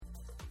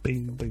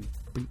Bing, bing,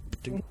 bing,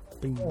 bing,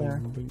 bing,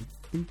 bing,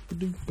 bing,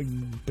 bing,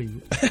 bing,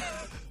 bing.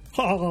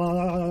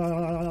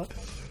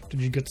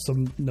 Did you get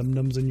some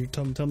num-nums in your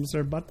tum-tums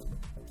there, bud?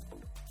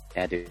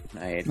 Yeah, dude.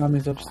 I ate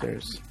Mommy's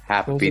upstairs.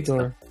 half a Close the pizza.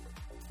 door.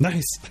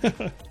 Nice.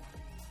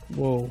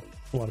 Whoa.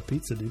 A lot of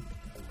pizza, dude.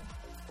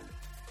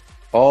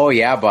 Oh,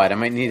 yeah, bud. I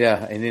might need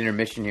an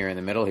intermission here in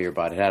the middle here,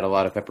 bud. It had a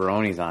lot of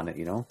pepperonis on it,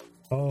 you know?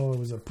 Oh, it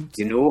was a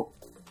pizza. You know?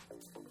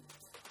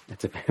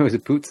 It was a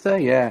pizza,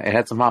 yeah. It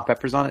had some hot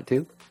peppers on it,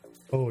 too.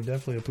 Oh,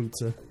 definitely a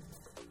pizza.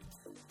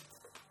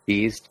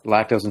 Cheese,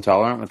 lactose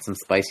intolerant with some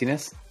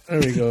spiciness. There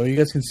we go. You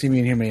guys can see me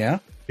and hear me, yeah?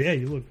 Yeah,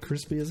 you look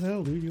crispy as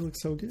hell, dude. You look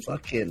so good.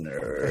 Fucking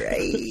right.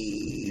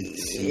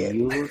 See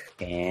you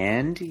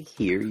and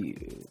hear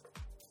you.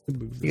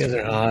 You guys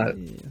are hot.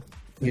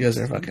 You guys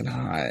are fucking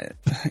hot.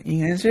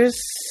 You guys are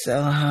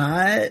so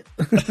hot.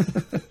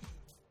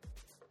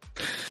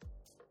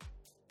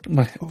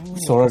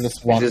 Sora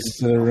just walked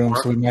into the room,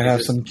 so we might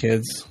have some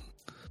kids.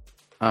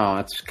 Oh,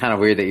 it's kind of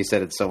weird that you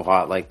said it's so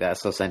hot like that,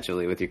 so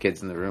sensually with your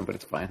kids in the room, but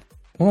it's fine.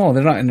 Oh,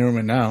 they're not in the room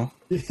right now.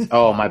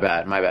 Oh, my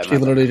bad. She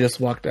literally just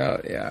walked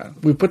out, yeah.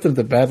 We put them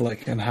to bed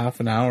like in half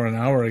an hour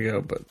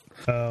ago, but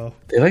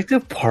they like to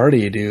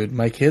party, dude.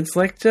 My kids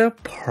like to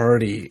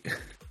party.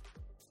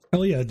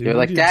 Hell yeah, dude. They're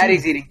like,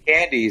 Daddy's eating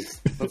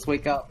candies. Let's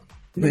wake up.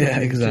 Yeah,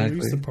 We exactly.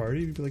 used to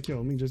party. We'd be like, yo,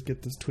 let me just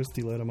get this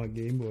twisty light on my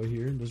Game Boy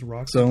here and just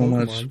rock So some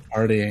much Pokemon.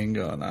 partying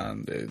going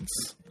on,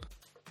 dudes.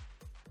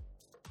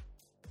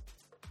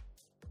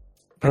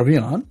 Are we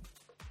on?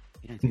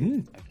 Yeah, Mm-hmm.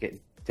 okay.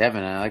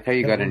 Devin, I like how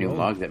you Yeah, got a we're new rolling.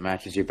 mug that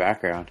matches your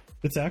background.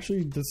 It's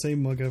actually the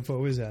same mug I've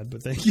always had,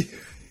 but thank you.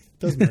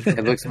 Doesn't matter.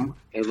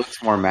 It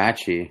looks more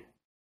matchy.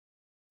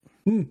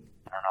 Hmm.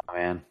 I don't know,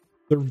 man.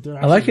 They're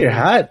I like actually your good.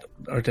 hat,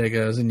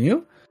 Ortega, isn't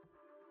you?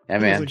 Yeah,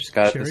 There's, man. like, Just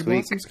got it cherry this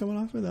week. blossoms coming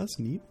off it. That's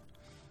neat.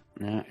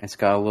 Yeah, it's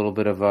got a little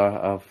bit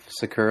of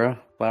sakura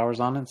flowers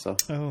on it. So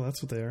Oh,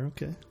 that's what they are.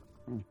 Okay.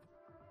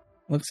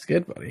 Looks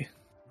good, buddy.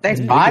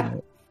 thanks, Yeah.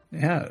 bud.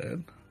 Yeah,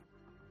 dude.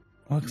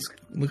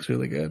 Looks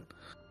really good.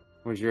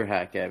 Where's your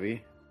hat,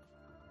 Gabby?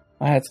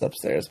 My hat's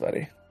upstairs,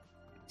 buddy.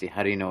 See,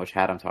 how do you know which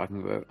hat I'm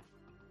talking about?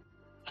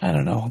 I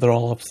don't know. They're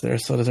all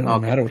upstairs, so it doesn't really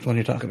Okay. matter which one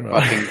you're talking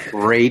about. Fucking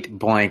great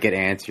blanket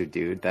answer,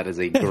 dude. That is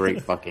a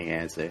great fucking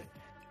answer.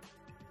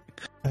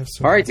 I have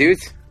so All right,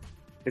 dudes.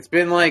 It's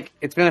been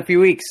a few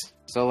weeks.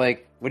 So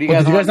like, what do you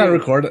guys? Did you guys wanna not do?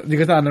 record? Did you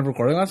guys not end up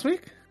recording last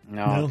week?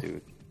 No, No.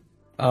 dude.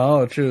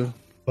 Oh, true.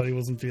 Buddy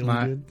wasn't feeling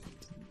My- good.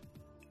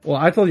 Well,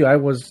 I told you I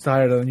was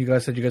tired, and you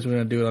guys said you guys were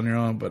going to do it on your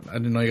own, but I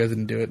didn't know you guys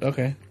didn't do it.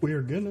 Okay. We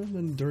were gonna,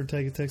 then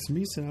Dortega texted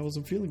me saying I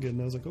wasn't feeling good,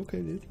 and I was like, okay,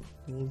 dude.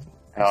 Well,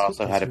 I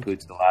also had a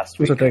pizza last It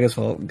week. was Ortega's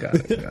fault. Got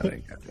it.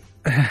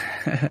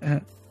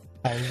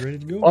 I was ready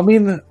to go. I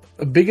mean,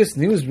 the biggest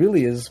news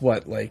really is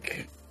what,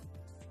 like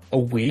a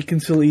week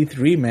until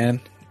E3,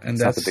 man, and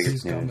It's not that's the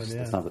biggest He's coming, news.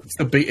 yeah. it's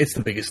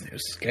the biggest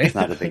news. Okay, It's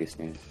not the biggest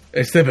news.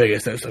 It's the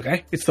biggest news.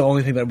 Okay, it's the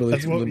only thing that really,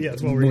 That's what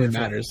we're really here for.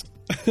 matters.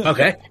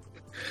 Okay,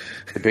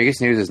 The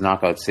biggest news is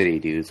Knockout City,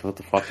 dudes. What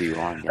the fuck are you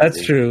on? that's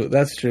Gabby? true.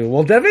 That's true.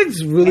 Well,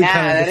 Devin's really Yeah,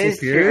 kind that of is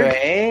true, disappeared.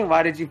 eh?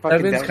 Why did you fucking?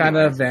 Devin's doubt kind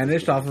me? of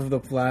vanished off of the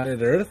planet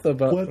Earth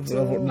about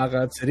What,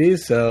 Knockout City.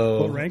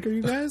 So What rank are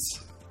you guys?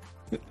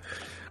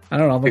 I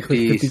don't know. I'm like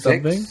 50 56?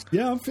 something.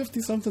 Yeah, I'm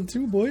 50 something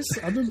too, boys.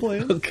 I've been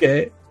playing.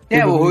 Okay.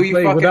 Yeah, well, who are you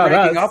Playing fucking without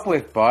ranking us. up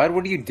with, bud?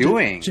 What are you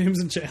doing? James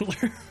and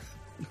Chandler.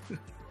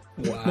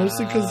 Wow.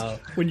 Mostly because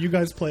when you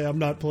guys play, I'm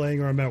not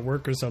playing or I'm at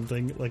work or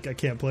something. Like, I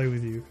can't play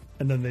with you.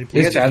 And then they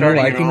play. Is You guys are Chandler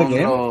starting your liking the own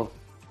game? little-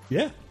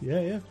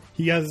 Yeah.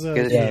 He has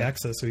Good. EA Yeah.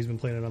 access, so he's been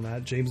playing it on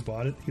that. James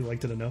bought it. He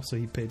liked it enough, so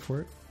he paid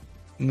for it.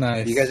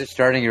 Nice. You guys are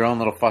starting your own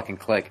little fucking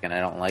clique, and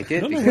I don't like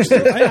it. No, because-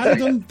 I added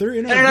them. They're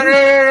in No, our no, no, group.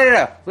 no, no,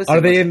 no. Listen,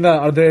 Are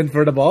they in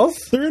for the balls?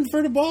 They're in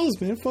for the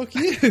balls, man. Fuck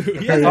you.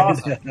 That's Yeah.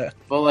 awesome.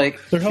 But like,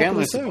 They're helping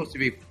Chandler's us out. supposed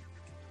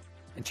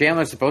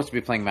to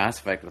be playing Mass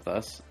Effect with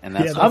us, and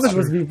that's Yeah, I'm that's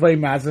supposed to be playing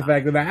Mass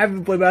Effect, and I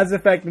haven't played Mass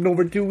Effect in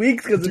over 2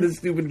 weeks because of this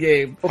stupid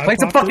game. well, I play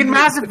some popped fucking in-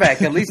 Mass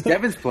Effect. At least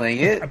Devin's playing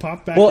I it.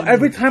 popped back. Well, in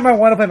every there. time I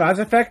want to play Mass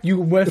Effect,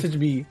 you message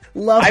me.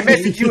 Love I me,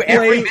 message you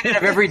every play- minute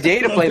of every day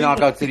to play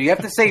Knockout City. You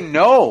have to say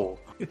no.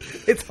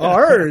 It's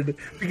hard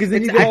because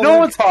then you get I all know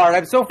like, it's hard.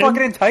 I'm so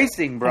fucking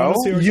enticing, bro.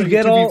 Honestly, you like,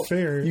 get to be all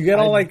fair, you get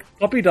all I- like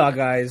puppy dog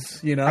eyes,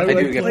 you know. I like,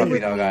 do get play puppy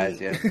with dog me.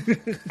 eyes, yeah.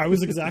 I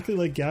was exactly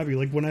like Gabby.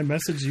 Like when I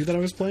messaged you that I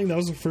was playing, that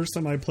was the first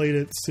time I played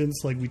it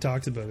since like we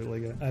talked about it.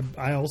 Like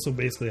I also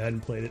basically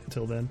hadn't played it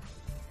until then.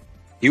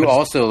 You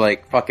also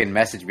like fucking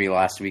messaged me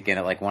last weekend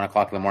at like 1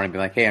 o'clock in the morning,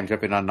 being like, "Hey, I'm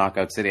jumping on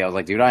Knockout City." I was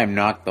like, "Dude, I am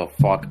knocked the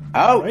fuck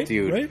out, Right,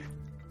 dude." Right?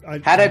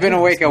 Had I been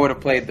awake, I would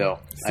have played though.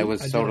 I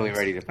was didn't. totally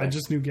ready to play. I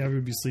just knew Gabby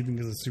would be sleeping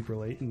because it's super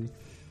late, and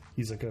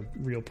he's like a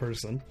real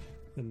person.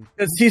 And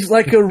 'Cause he's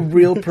like a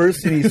real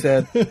person. He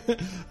said,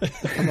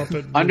 I'm up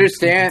at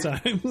Understand.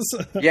 times.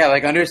 Yeah,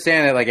 like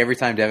understand that like every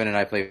time Devin and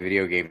I play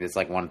video games, it's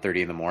like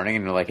 1:30 in the morning,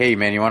 and they're like, "Hey,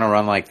 man, you want to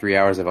run like 3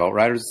 hours of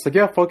Outriders?" It's like,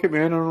 "Yeah, fuck it,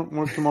 man. I don't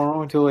work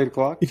tomorrow until 8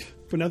 o'clock."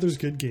 But now there's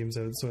good games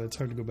out, so it's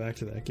hard to go back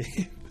to that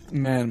game.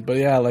 Man, but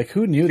yeah, like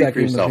who knew that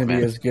game was going to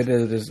be as good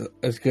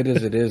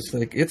as it is?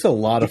 Like it's a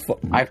lot of fun.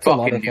 I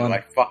fucking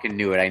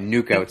knew it. I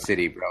nuke out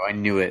City, bro. I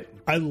knew it.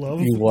 I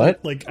love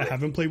what? Like I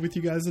haven't played with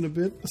you guys in a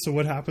bit, so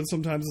what happens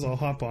sometimes is I'll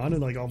hop on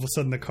and like all of a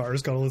sudden the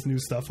car's got all this new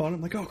stuff on it.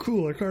 I'm like, oh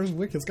cool, our car's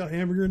wicked. It's got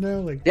hamburger now.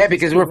 Like yeah,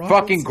 because we're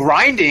fucking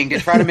grinding to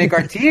try to make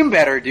our team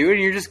better, dude.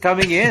 And you're just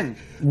coming in.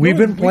 We've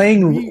been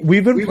playing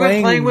with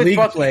League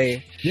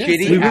Play.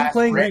 Yes, we've been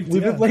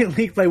playing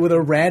League Play with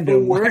a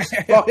random. The worst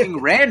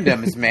fucking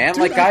randoms, man.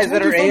 Dude, like guys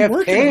that are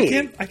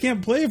AFK. I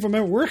can't play if I'm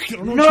at work.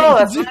 No,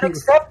 that's not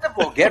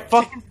acceptable. Get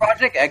fucking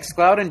Project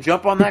xCloud and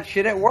jump on that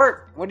shit at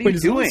work. What are you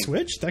doing? Is it on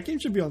Switch? That game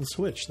should be on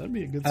Switch. That'd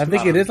be a good. I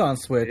think it is on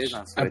Switch.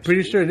 I'm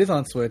pretty sure it is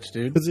on Switch,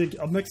 dude.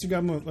 I'll message you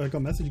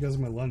guys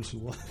on my lunch.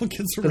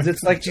 Because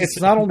it's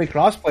not only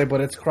crossplay,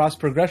 but it's cross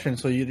progression.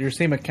 So your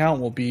same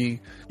account will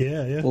be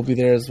will be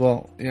there as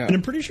well. Yeah, and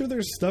I'm pretty sure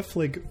there's stuff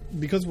like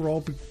because we're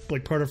all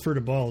like part of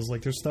Furta Balls.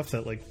 Like there's stuff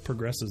that like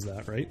progresses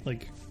that, right?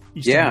 Like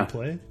each time you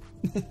play.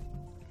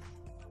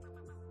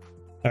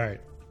 All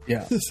right.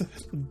 Yeah.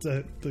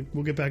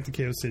 We'll get back to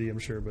KO City, I'm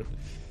sure, but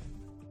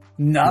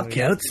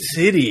Knockout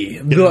City.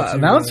 The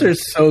announcer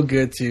is so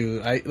good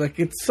too.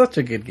 It's such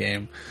a good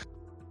game.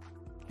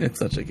 It's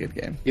such a good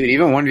game, dude.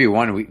 Even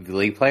 1v1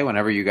 League Play,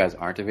 whenever you guys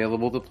aren't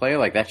available to play,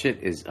 like that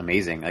shit is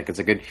amazing. Like it's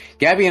a good.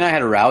 Gabby and I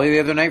had a rally the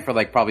other night for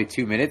like probably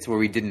 2 minutes where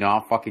we did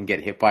not fucking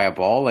get hit by a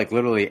ball. Like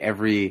literally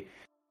every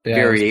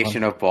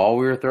variation of ball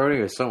we were throwing.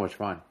 It was so much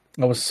fun.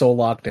 I was so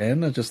locked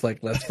in. I was just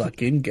like, let's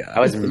fucking go. I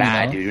was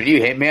mad, dude. When you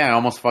hit me, I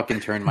almost fucking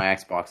turned my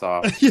Xbox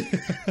off.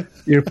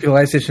 Your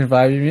PlayStation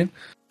 5, you mean?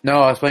 No,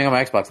 I was playing on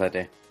my Xbox that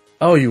day.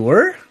 Oh, you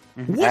were?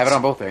 Mm-hmm. I have it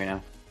on both right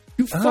now.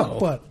 You fuck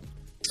butt.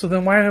 So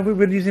then why have we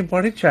been using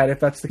Party Chat if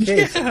that's the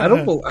case? Yeah. I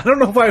don't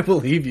know if I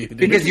believe you. Dude.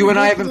 Because you and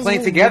I have been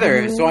playing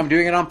together, so I'm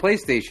doing it on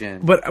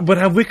PlayStation. But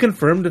have we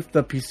confirmed if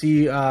the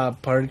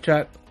PC Party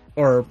Chat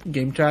or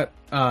Game Chat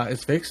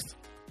is fixed?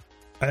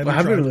 I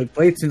haven't really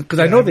played since because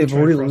I know they've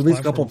already released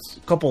a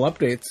couple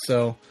updates.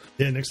 So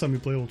yeah, next time we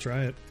play, we'll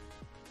try it.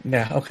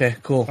 Yeah. Okay.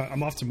 Cool.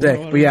 I'm off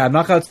tomorrow. But yeah,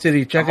 Knockout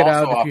City. Check it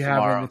out if you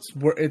haven't.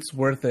 It's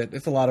worth it.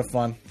 It's a lot of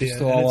fun. Yeah,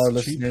 to all our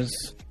listeners.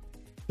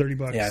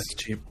 $30. Yeah, it's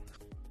cheap.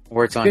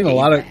 Or it's on.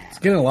 It's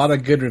getting a lot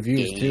of good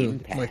reviews too.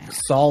 Like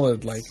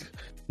solid, like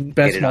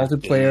best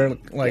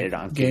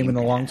multiplayer game in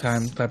a long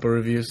time type of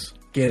reviews.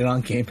 Get it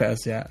on Game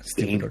Pass, yeah.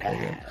 Game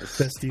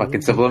Pass.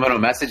 Fucking subliminal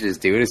messages,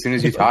 dude. As soon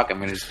as you talk, I'm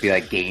going to just be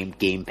like,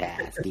 Game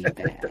Pass.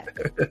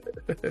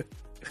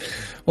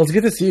 Well, it's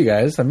good to see you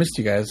guys. I missed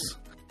you guys.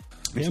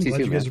 Yeah, I'm glad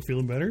you guys are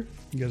feeling better.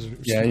 You guys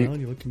are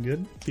smiling. You're looking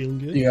good. Feeling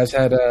good. You guys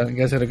had a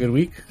good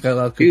week?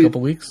 Got a good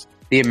couple weeks?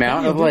 The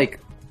amount of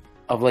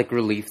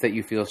relief that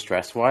you feel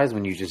stress-wise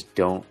when you just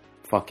don't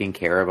fucking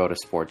care about a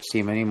sports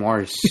team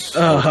anymore.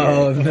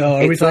 So no,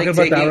 are we talking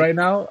about that right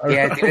now?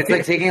 Yeah, dude, it's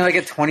like taking like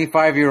a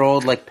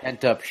 25-year-old like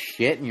pent up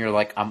shit, and you're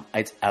like,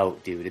 it's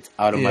out, dude. It's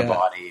out of my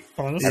body.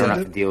 Honestly, I don't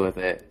have to deal with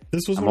it.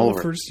 This was one of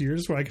the first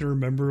years where I can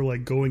remember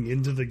like going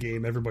into the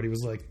game, everybody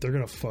was like, they're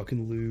gonna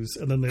fucking lose,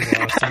 and then they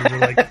lost, and we were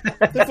like,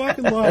 they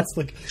fucking lost.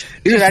 Like,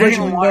 dude, I didn't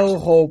even no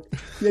hope.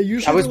 Yeah,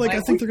 usually I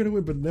think they're gonna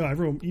win, but no,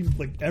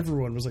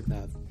 everyone was like,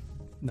 nah.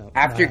 No.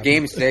 After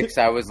Game 6,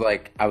 I was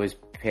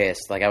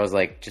pissed. Like I was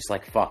like, just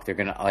like fuck, they're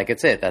gonna like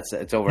it's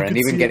over. And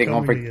even getting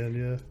home for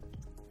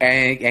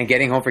and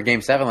getting home for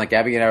Game 7, like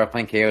Gabby and I were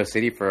playing KO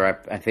City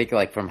for I think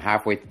like from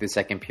halfway through the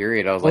second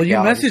period. I was like, you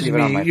messaged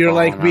me. You're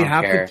like, we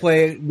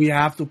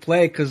have to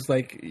play because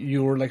like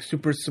you were like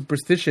super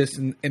superstitious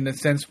in the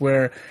sense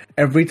where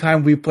every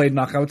time we played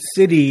Knockout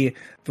City,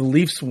 the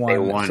Leafs won. They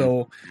won.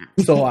 So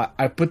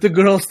I put the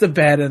girls to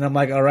bed, and I'm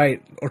like, all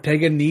right,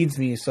 Ortega needs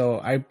me,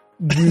 so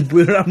we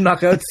booted up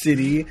Knockout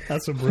City.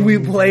 We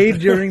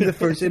played during the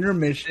first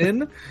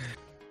intermission,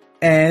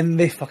 and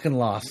they fucking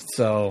lost.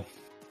 So,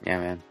 yeah,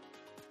 man.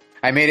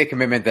 I made a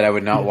commitment that I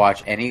would not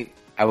watch any.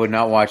 I would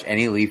not watch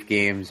any Leaf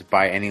games,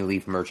 buy any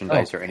Leaf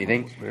merchandise or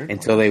anything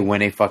until they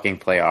win a fucking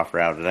playoff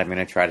round, and I'm going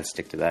to try to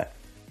stick to that.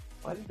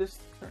 Why did this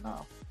turn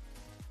off?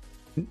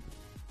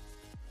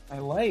 My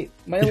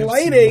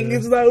lighting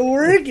is not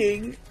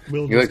working.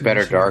 You look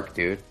better dark,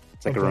 dude.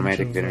 It's like a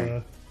romantic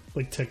dinner.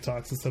 Like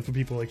TikToks and stuff of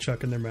people like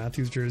chucking their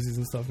Matthews jerseys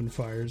and stuff in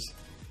fires.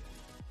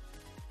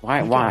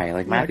 Why?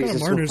 Like Matthews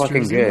is so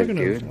fucking good,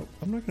 dude.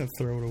 I'm not gonna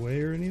throw it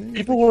away or anything.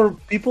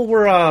 People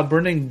were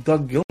burning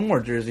Doug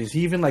Gilmour jerseys. He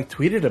even like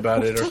tweeted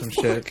about it or some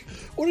shit.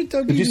 What did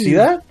Doug? Did you see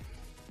that?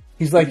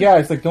 He's like, yeah,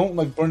 it's like don't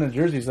like burn the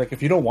jerseys. Like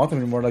if you don't want them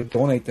anymore, like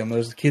donate them.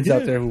 There's kids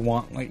out there who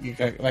want like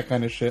that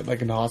kind of shit,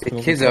 like in the hospital.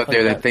 The kids out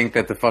there that think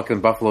that the fucking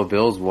Buffalo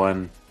Bills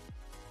won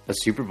a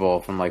Super Bowl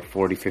from like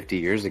 40, 50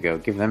 years ago.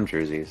 Give them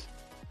jerseys.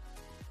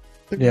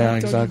 Yeah,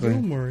 exactly.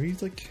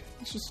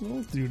 He's just an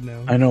old dude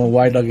now. I know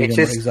why Doug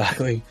Gilmour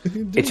exactly.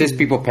 It's just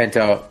people pent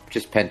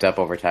up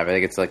over time. I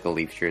think it's like the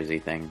Leaf jersey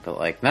thing, but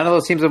like none of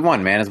those teams have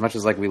won, man. As much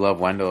as like we love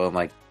Wendell and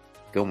like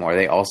Gilmour,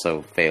 they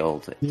also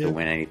failed to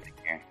win anything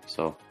here.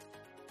 So,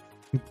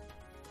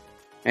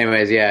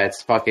 anyways, yeah,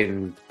 it's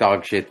fucking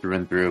dog shit through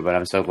and through. But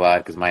I'm so glad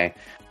because I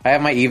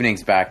have my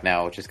evenings back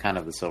now, which is kind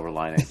of the silver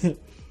lining.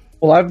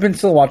 Well, I've been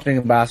still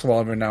watching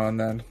basketball every now and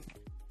then.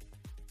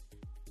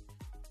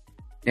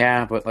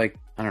 Yeah, but like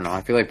I don't know.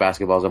 I feel like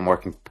basketball is a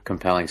more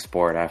compelling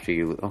sport after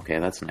you. Okay,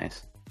 that's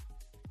nice.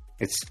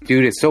 It's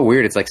so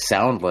weird. It's like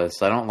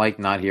soundless. I don't like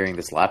not hearing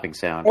the slapping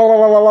sound.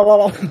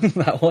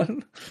 That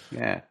one.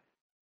 Yeah.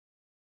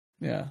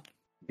 Yeah.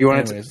 Do you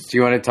want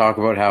to talk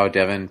about how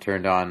Devin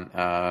turned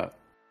on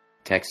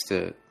voice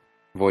to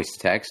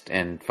text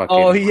and fucking?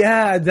 Oh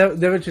yeah,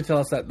 Devin should tell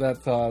us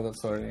that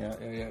story.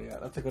 Yeah.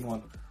 That's a good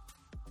one.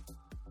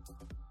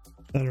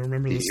 I don't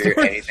remember the story.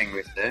 story. Anything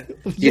we said?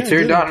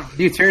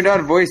 You turned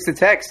on voice to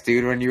text,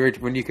 dude, when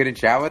you couldn't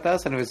chat with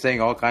us, and it was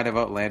saying all kind of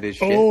outlandish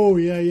shit. Oh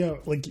yeah,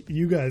 like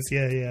you guys,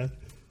 yeah.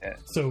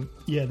 So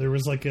yeah, there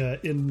was like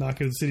in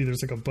Knockout City,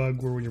 there's like a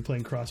bug where when you're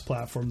playing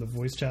cross-platform, the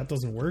voice chat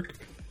doesn't work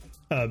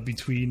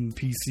between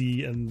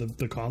PC and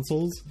the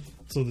consoles.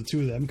 So the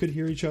two of them could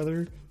hear each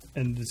other,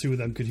 and the two of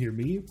them could hear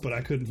me, but I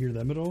couldn't hear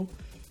them at all.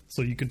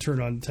 So you could turn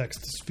on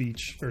text to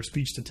speech or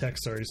speech to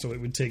text, sorry. So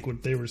it would take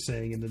what they were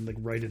saying and then like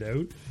write it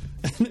out.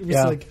 And it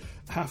was like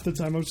half the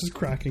time I was just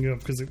cracking up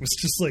because it was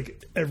just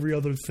like every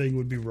other thing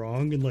would be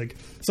wrong. And like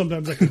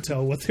sometimes I could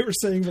tell what they were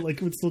saying, but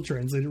like it would still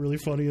translate it really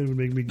funny and it would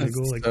make me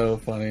giggle. That's like so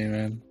funny,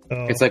 man.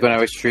 It's like when I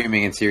was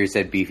streaming and Siri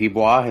said Beefy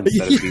Bois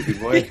instead of Beefy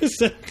Boy.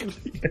 Exactly.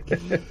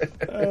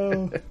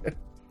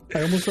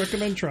 I almost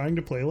recommend trying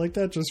to play like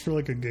that just for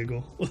like a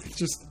giggle. Like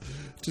just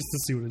to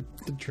see what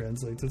it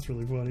translates. It's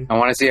really funny. I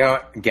want to see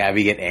how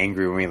Gabby get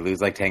angry when we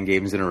lose like 10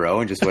 games in a row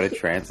and just what it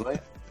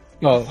translates.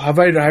 Oh, have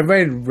I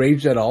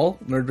raged at all?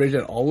 Nerd raged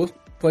at all with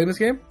playing this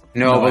game?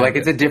 No, but like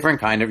it's a different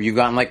kind of. You've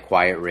gotten like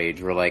quiet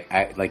rage where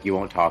like you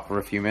won't talk for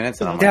a few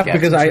minutes, and I'm like,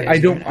 because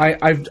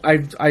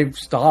I've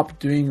stopped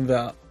doing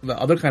the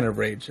other kind of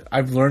rage.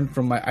 I've learned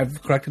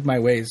I've corrected my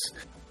ways.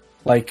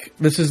 Like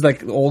this is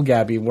like the old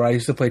Gabby where I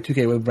used to play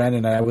 2K with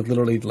Brandon, and I would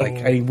literally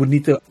I would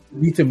need to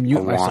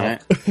mute myself.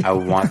 I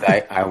want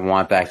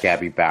that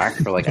Gabby back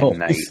for like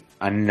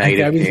a night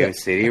of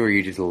Chaos City where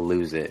you just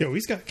lose it. Yo,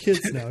 he's got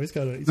kids now. He's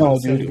got dude.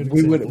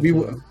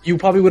 You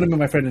probably wouldn't be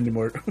my friend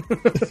anymore.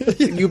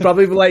 You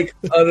probably be like,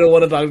 I don't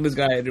want to talk to this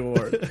guy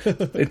anymore.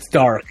 It's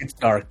dark,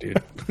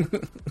 dude.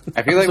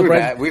 I feel like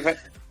we've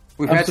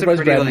had some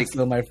pretty Brandon's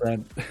still my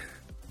friend.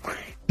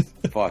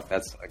 Fuck,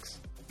 that sucks.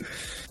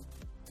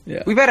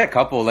 Yeah, we've had a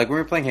couple, like when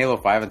we were playing Halo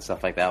 5 and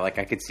stuff like that, like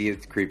I could see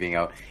it creeping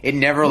out. It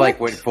never like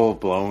went full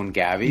blown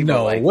Gabby. No,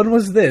 but, like, when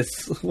was this?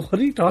 What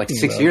are you talking about? Like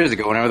 6 years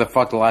ago, whenever the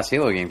fuck the last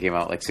Halo game came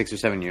out, like 6 or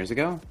 7 years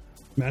ago.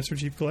 Master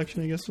Chief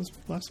Collection, I guess, was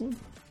the last one.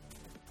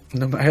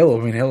 No,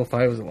 Halo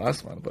 5 was the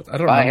last one, but I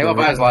don't know. Halo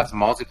 5 was the last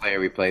multiplayer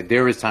we played.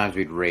 There was times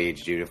we'd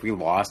rage, dude. If we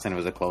lost and it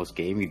was a close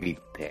game, we'd be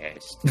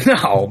pissed.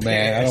 No,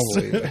 man,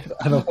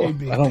 I don't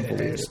believe it.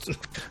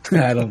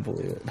 I don't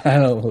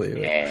believe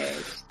it.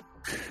 Yes.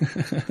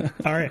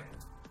 All right.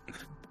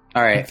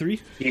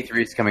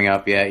 E3 is coming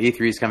up. Yeah,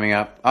 E3 is coming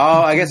up.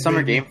 Oh, I guess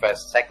Summer Game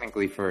Fest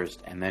technically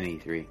first, and then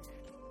E3.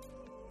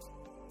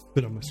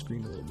 Put on my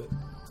screen a little bit.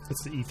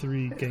 That's the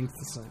E3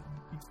 gangsta sign.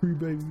 E3,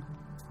 baby.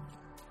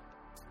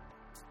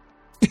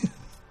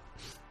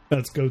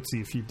 That's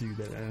goatsy if you do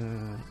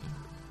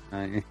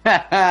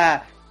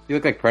that. You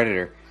look like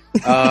Predator.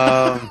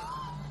 I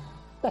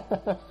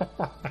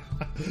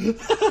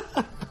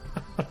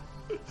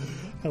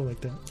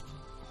like that.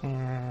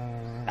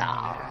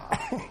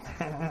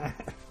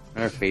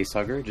 Remember face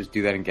hugger? Just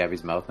do that in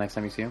Gabby's mouth next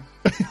time you see him.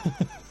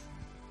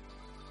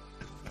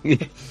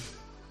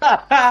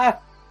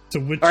 So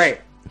which? All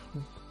right.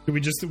 Do we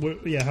just?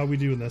 How are we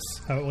doing this?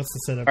 What's the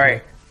setup? All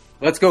right.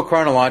 Let's go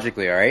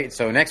chronologically. All right.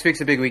 So next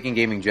week's a big week in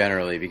gaming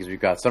generally because we've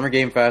got Summer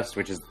Game Fest,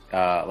 which is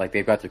like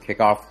they've got their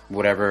kickoff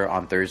whatever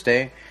on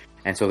Thursday,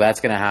 and so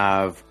that's going to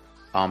have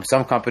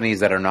some companies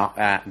that are not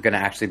going to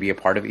actually be a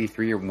part of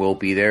E3 or will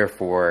be there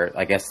for,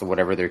 I guess,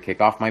 whatever their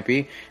kickoff might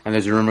be. And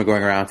there's a rumor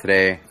going around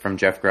today from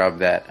Jeff Grubb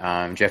that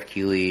Jeff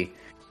Keighley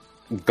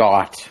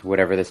got,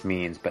 whatever this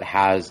means, but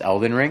has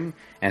Elden Ring.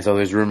 And so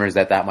there's rumors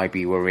that might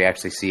be where we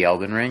actually see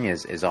Elden Ring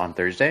is on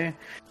Thursday.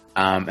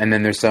 And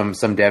then there's some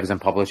devs and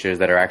publishers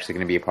that are actually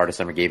going to be a part of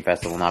Summer Game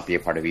Fest that will not be a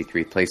part of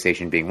E3,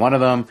 PlayStation being one of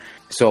them.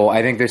 So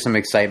I think there's some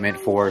excitement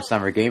for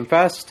Summer Game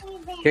Fest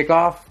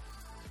kickoff.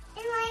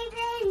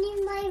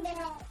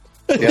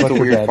 That's a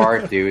weird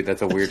fart, dude.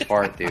 That's a weird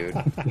fart, dude.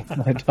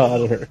 My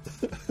daughter.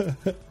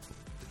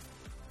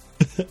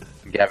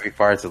 Gabby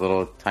farts, a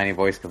little tiny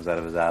voice comes out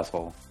of his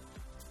asshole.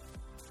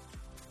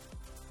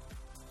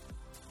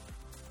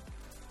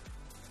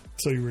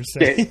 So you were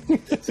saying?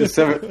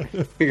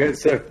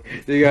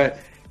 You got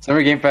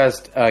Summer Game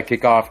Fest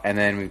kickoff, and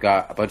then we've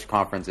got a bunch of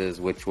conferences,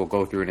 which we'll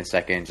go through in a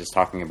second, just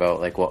talking about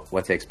like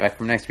what to expect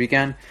from next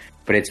weekend.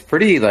 But it's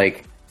pretty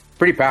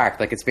packed.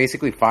 Like it's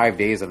basically 5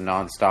 days of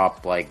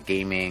nonstop like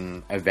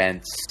gaming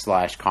events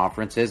 /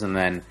 conferences, and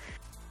then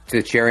to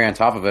the cherry on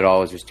top of it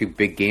all is there's 2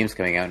 big games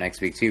coming out next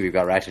week too. We've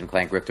got Ratchet &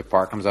 Clank Rift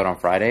Apart comes out on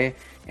Friday,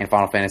 and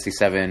Final Fantasy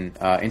VII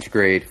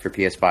Intergrade for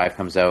PS5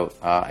 comes out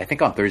I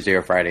think on Thursday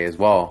or Friday as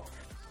well.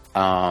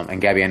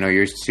 And Gabby, I know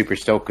you're super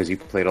stoked because you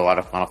played a lot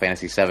of Final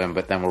Fantasy VII,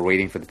 but then we're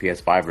waiting for the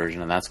PS5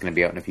 version, and that's going to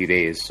be out in a few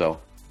days. So,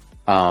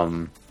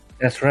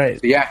 that's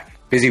right. So yeah,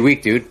 busy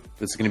week, dude.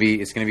 It's gonna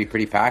be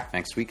pretty packed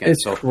next weekend.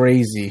 It's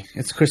crazy.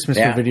 It's Christmas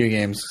for video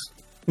games.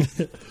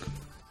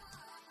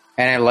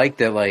 And I like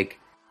that, like,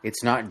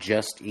 it's not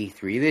just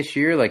E3 this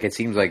year. Like, it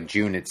seems like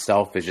June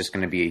itself is just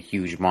going to be a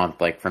huge month,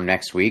 like, from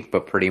next week,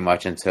 but pretty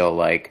much until,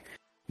 like,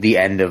 the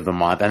end of the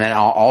month. And then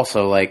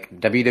also, like,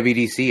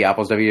 WWDC,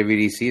 Apple's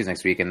WWDC is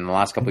next week. And in the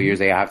last couple of years,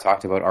 they have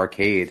talked about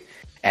arcade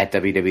at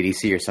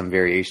WWDC or some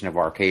variation of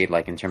arcade,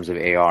 like, in terms of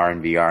AR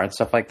and VR and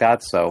stuff like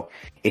that. So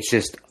it's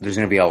just, there's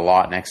going to be a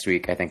lot next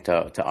week, I think,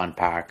 to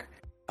unpack.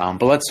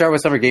 But let's start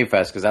with Summer Game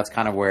Fest, because that's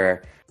kind of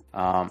where,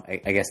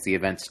 I guess, the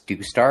events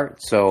do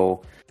start.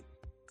 So...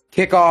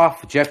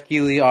 Kickoff, Jeff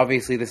Keighley,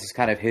 obviously this is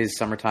kind of his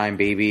summertime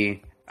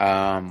baby.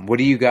 What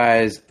do you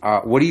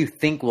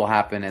think will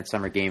happen at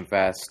Summer Game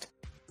Fest?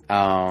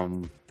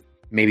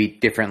 Maybe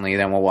differently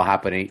than what will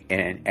happen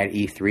at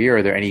E3, or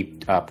are there any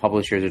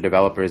publishers or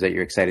developers that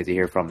you're excited to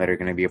hear from that are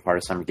going to be a part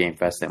of Summer Game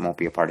Fest that won't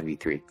be a part of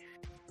E3?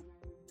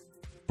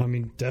 I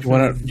mean,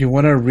 definitely. Do you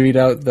want to read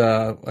out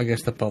the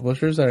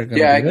publishers that are going to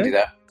be there? Yeah, I can do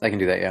that. I can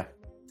do that, yeah.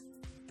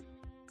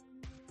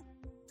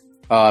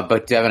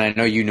 But Devin, I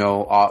know you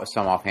know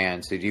some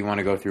offhand, so do you want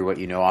to go through what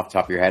you know off the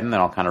top of your head, and then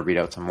I'll kind of read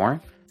out some more?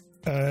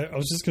 I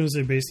was just going to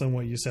say, based on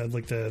what you said,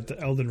 like the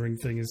Elden Ring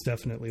thing is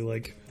definitely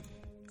like,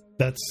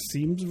 that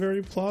seems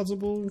very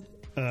plausible.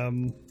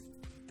 And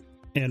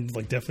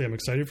like, definitely I'm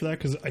excited for that,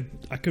 because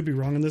I could be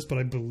wrong on this, but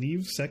I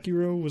believe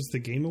Sekiro was the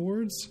Game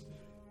Awards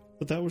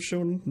that was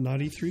shown,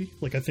 not E3.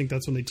 Like, I think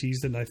that's when they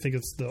teased it, and I think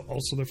it's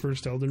also the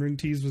first Elden Ring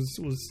tease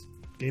was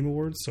Game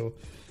Awards, so...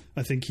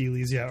 I think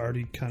Keighley's,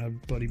 already kind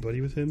of buddy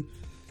with him.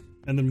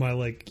 And then my,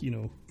 like, you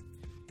know,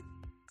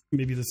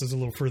 maybe this is a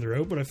little further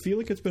out, but I feel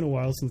like it's been a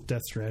while since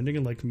Death Stranding,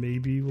 and, like,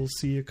 maybe we'll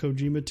see a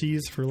Kojima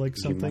tease for, like,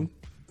 something.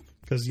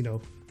 Because, you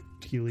know,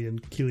 Keighley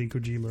and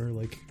Kojima are,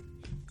 like,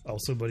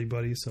 also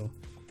buddy, so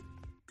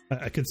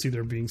I could see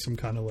there being some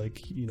kind of, like,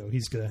 you know,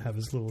 he's going to have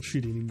his little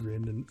shit-eating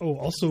grin. And,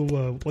 also,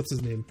 what's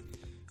his name?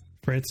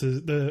 Francis,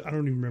 I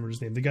don't even remember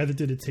his name. The guy that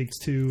did It Takes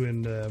Two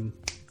and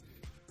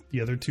the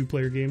other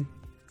two-player game.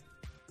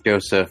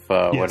 Joseph,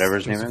 whatever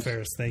his name is.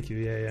 Ferris, thank you.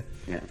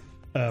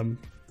 Yeah.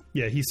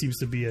 He seems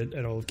to be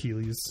at all of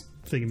Keighley's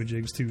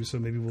thingamajigs too. So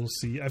maybe we'll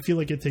see. I feel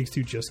like It Takes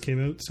Two just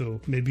came out, so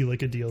maybe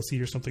like a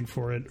DLC or something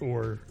for it,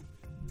 or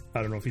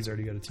I don't know if he's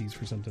already got a tease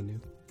for something new.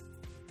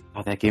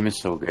 Oh, that game is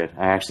so good.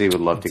 I actually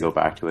would love to go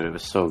back to it. It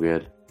was so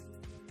good.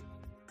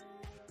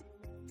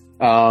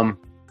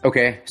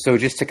 Okay, so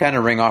just to kind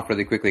of ring off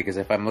really quickly, because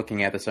if I'm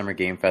looking at the Summer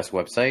Game Fest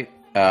website,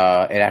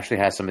 it actually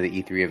has some of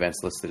the E3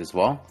 events listed as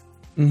well.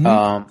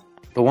 Mm-hmm.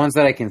 The ones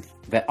that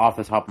off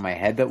the top of my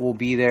head that will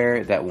be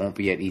there that won't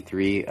be at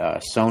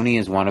E3, Sony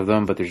is one of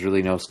them, but there's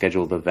really no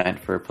scheduled event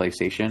for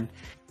PlayStation.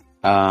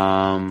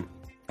 I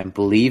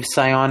believe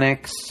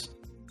Psyonix,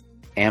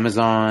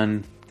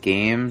 Amazon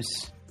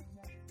Games,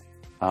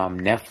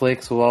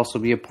 Netflix will also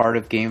be a part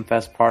of Game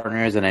Fest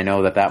partners, and I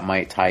know that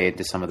might tie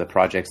into some of the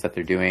projects that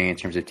they're doing in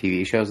terms of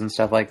TV shows and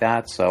stuff like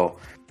that. So,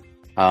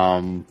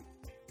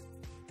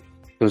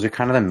 those are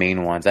kind of the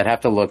main ones. I'd have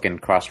to look and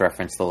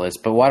cross-reference the list,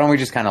 but why don't we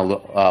just kind of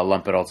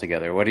lump it all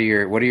together? What are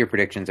your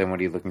predictions, and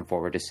what are you looking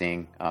forward to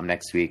seeing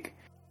next week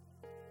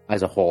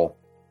as a whole?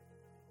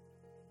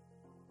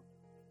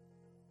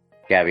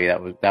 Gabby,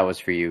 that was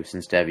for you,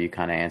 since Dev, you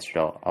kind of answered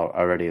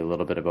already a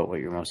little bit about what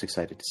you're most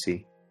excited to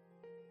see.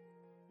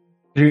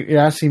 You're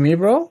asking me,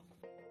 bro?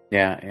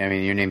 Yeah, I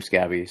mean, your name's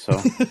Gabby, so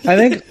I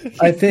think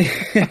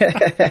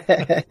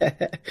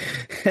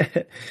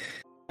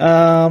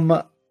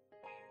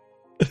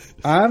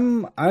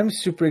I'm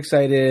super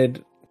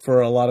excited for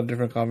a lot of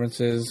different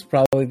conferences.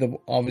 Probably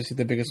obviously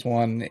the biggest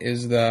one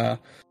is I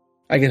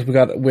guess we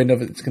got wind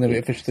of it's going to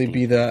officially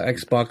be the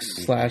Xbox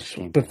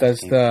 /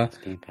 Bethesda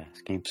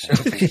Game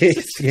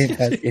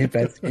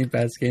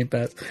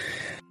Pass.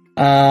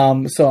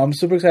 So I'm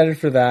super excited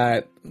for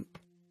that.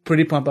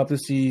 Pretty pumped up to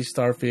see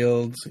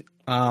Starfield.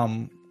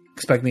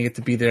 Expecting it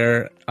to be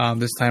there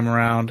this time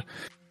around.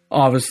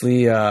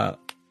 Obviously, a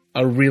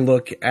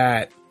relook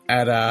at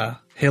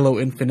Halo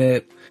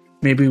Infinite.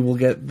 Maybe we'll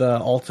get the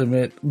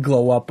ultimate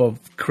glow up of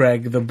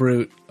Craig the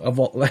Brute of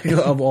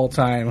all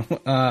time.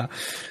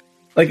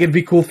 It'd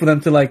be cool for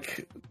them to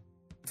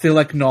still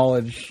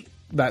acknowledge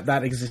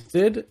that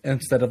existed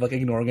instead of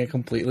ignoring it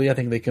completely. I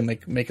think they can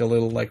make a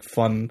little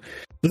fun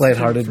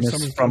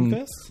lightheartedness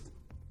from.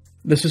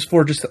 This is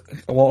for just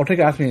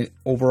Ortega asked me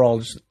overall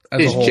just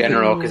as a whole.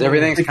 General, because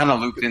everything's kind of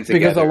looped in together.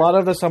 Because a lot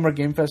of the Summer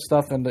Game Fest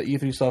stuff and the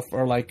E3 stuff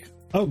are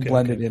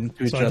blended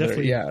into each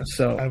other. Yeah,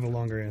 so I have a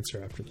longer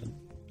answer after that.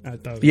 I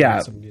thought it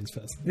was Summer Games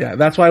Fest. Yeah,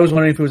 that's why I was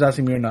wondering if he was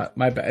asking me or not.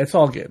 My bad. It's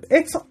all good.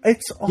 It's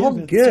all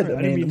good. Sorry,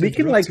 I mean, we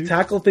can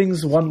tackle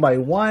things one by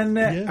one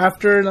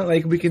after.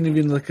 We can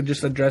even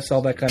just address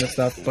all that kind of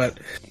stuff.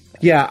 But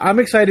yeah, I'm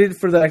excited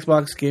for the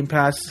Xbox Game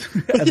Pass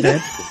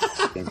event.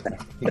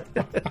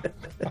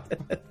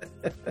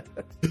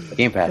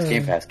 Game Pass.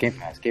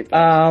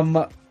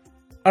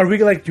 Are we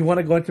do you want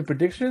to go into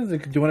predictions? Do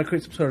you want to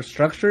create some sort of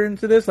structure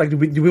into this? Do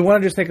we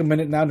want to just take a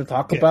minute now to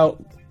talk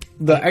about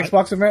the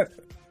Xbox event?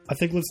 I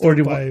think let's do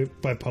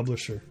it by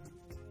publisher.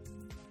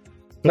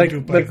 like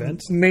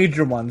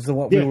major ones, the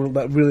what we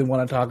really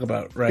want to talk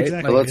about, right?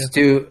 Exactly. Like,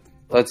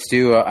 let's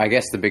do. I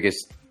guess the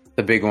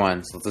big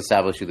ones. Let's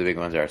establish who the big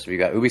ones are. So we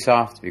got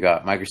Ubisoft, we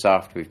got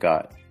Microsoft, we've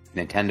got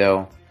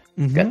Nintendo,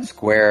 we've got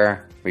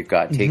Square, we've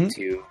got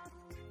Take-Two,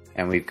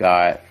 and we've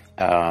got.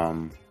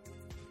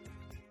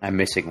 I'm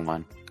missing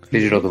one.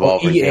 Digital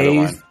Devolver.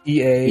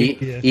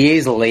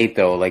 EA's late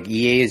though. Like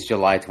EA is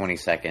July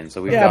 22nd.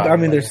 So we've got. But I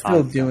mean, they're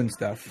still doing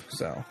stuff.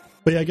 So.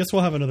 But yeah, I guess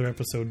we'll have another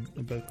episode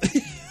about.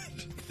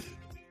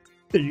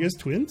 Are you guys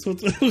twins?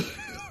 What's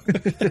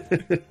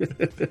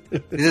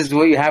This is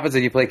what happens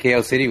when you play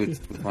KO City with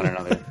one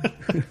another.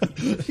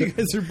 You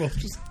guys are both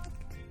just.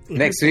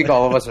 Next week,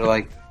 all of us are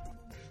like.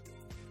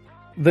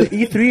 The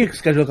E3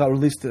 schedule got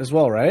released as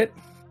well, right?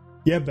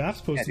 Yeah,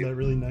 Baps posted that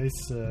really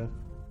nice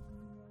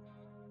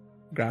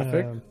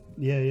graphic.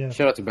 Yeah.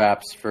 Shout out to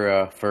Baps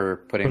for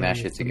putting that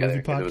shit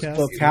together.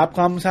 So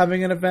Capcom's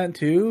having an event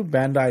too.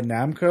 Bandai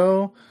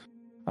Namco,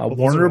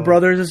 Warner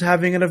Brothers is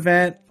having an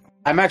event.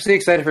 I'm actually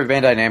excited for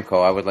Bandai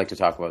Namco. I would like to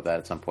talk about that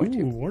at some point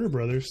too. Warner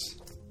Brothers.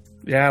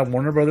 Yeah,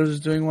 Warner Brothers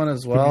is doing one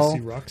as well.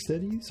 PC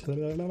Rocksteadies.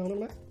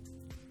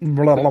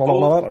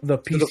 The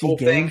PC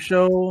game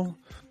show.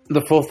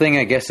 The full thing,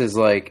 I guess, is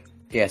like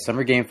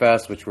Summer Game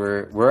Fest, which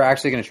we're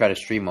actually going to try to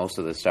stream most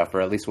of this stuff,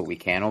 or at least what we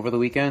can over the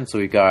weekend. So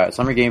we've got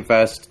Summer Game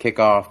Fest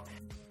kickoff,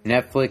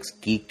 Netflix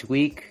Geeked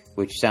Week,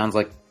 which sounds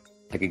like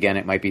again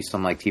it might be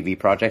some like TV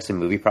projects and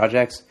movie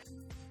projects.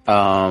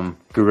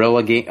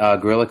 Guerrilla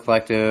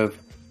Collective,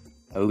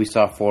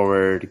 Ubisoft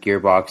Forward,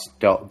 Gearbox,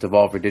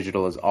 Devolver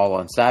Digital is all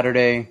on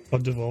Saturday.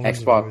 Devolver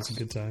is always a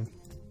good time.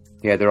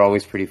 Yeah, they're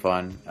always pretty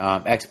fun.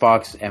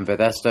 Xbox and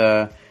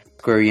Bethesda,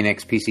 Square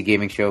Enix, PC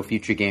Gaming Show,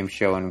 Future Game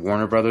Show, and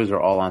Warner Brothers are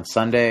all on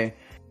Sunday.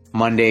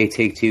 Monday,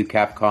 Take-Two,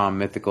 Capcom,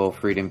 Mythical,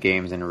 Freedom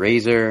Games, and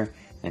Razer.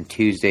 And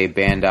Tuesday,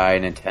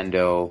 Bandai,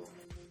 Nintendo,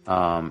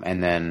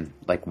 and then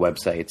like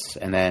websites.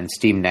 And then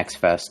Steam Next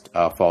Fest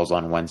falls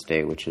on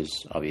Wednesday, which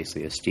is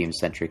obviously a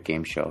Steam-centric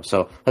game show.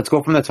 So let's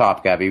go from the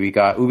top, Gabby. We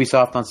got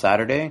Ubisoft on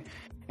Saturday,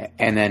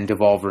 and then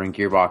Devolver and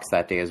Gearbox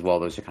that day as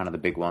well. Those are kind of the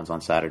big ones on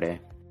Saturday.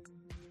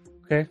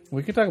 Okay,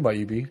 we can talk about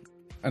UB.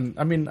 And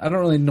I mean, I don't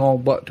really know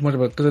too much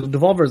about, because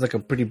Devolver is like a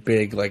pretty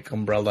big like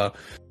umbrella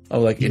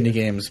of like indie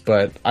games,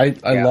 but I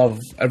love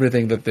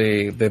everything that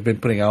they've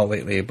been putting out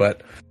lately.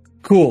 But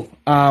cool.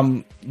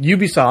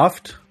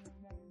 Ubisoft,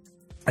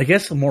 I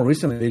guess more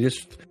recently they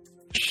just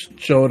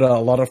showed a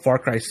lot of Far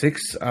Cry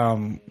 6,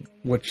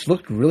 which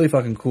looked really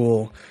fucking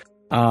cool.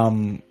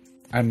 I'm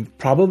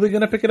probably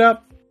gonna pick it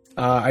up.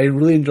 I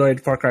really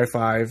enjoyed Far Cry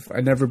 5.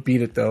 I never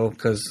beat it though,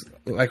 because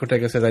like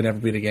Ortega says, I never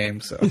beat a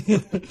game. So unless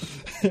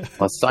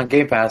it's on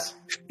Game Pass.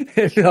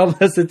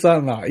 Unless it's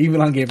on, no,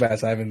 even on Game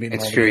Pass, I haven't beaten.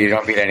 It's true, you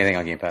don't beat anything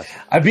on Game Pass.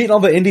 I've beaten all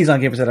the indies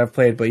on Game Pass that I've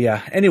played, but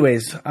yeah.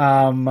 Anyways,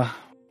 Far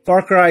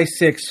Cry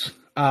 6.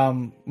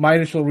 My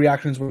initial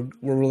reactions were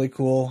really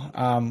cool.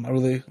 I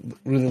really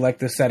like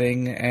the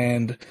setting,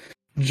 and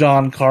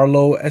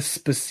Giancarlo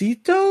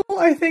Esposito,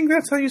 I think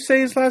that's how you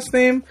say his last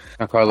name.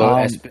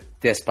 Giancarlo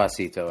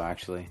Despacito,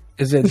 actually.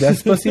 Is it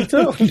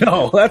Despacito?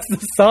 No, that's the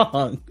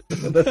song.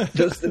 That's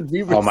Justin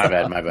Bieber. Oh, my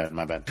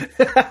bad.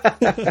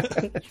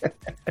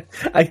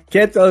 I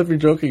can't tell if you're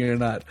joking or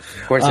not.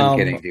 Of course I'm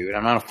kidding, dude.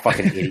 I'm not a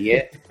fucking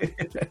idiot.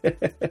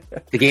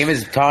 The game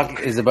is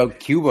about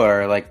Cuba,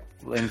 or like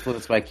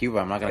influenced by Cuba.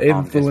 I'm not going to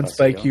call influenced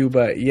by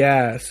Cuba.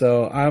 Yeah,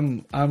 so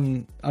I'm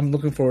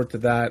looking forward to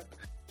that.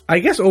 I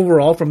guess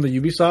overall from the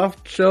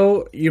Ubisoft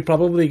show, you're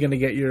probably going to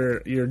get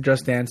your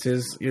Just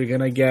Dances. You're going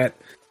to get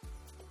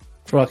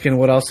fucking,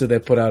 what else did they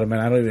put out? Man,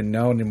 I don't even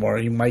know anymore.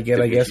 You might get,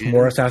 Division. I guess,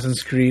 more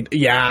Assassin's Creed.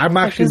 Yeah, I'm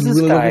actually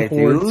really looking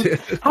forward to.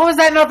 How is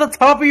that not the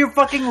top of your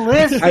fucking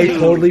list? I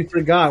totally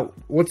forgot.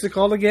 What's it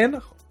called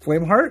again?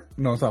 Flameheart?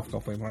 No, it's not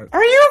called Flameheart.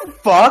 Are you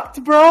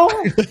fucked, bro?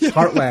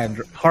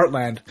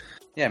 Heartland.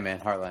 Yeah, man,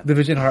 Heartland.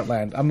 Division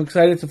Heartland. I'm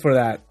excited for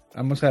that.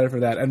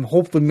 And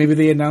hopefully maybe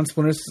they announce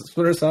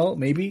Splinter Cell.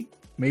 Maybe.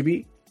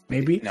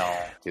 No,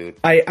 dude.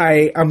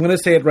 I'm gonna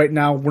say it right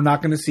now. We're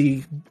not gonna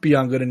see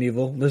Beyond Good and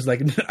Evil. There's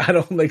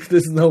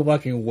there's no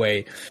fucking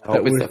way. I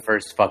hope it's the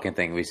first fucking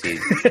thing we see.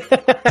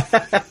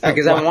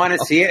 Because I want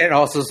to see it, and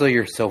also so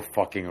you're so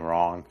fucking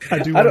wrong.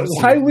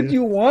 Why would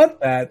you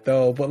want that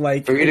though? But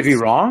like, for you to be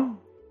wrong?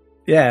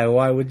 Yeah.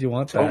 Why would you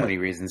want that? So many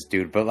reasons,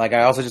 dude. But like,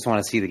 I also just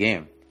want to see the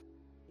game.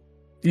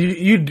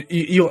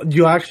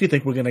 You actually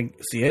think we're gonna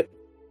see it?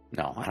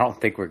 No, I don't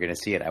think we're going to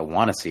see it. I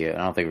want to see it. I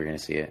don't think we're going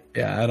to see it.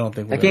 Yeah, I don't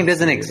think that game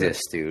doesn't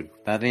exist, dude.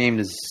 That game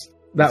is...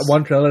 That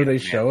one trailer they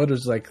showed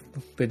was like...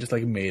 They just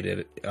like made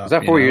it up, was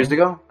that 4 years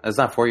ago? It's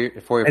not 4 years...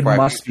 It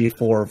must be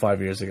 4 or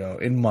 5 years ago.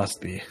 It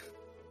must be.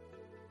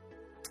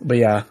 But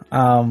yeah.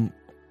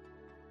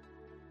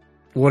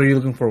 What are you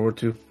looking forward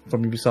to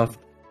from Ubisoft?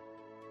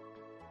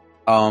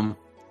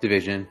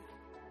 Division.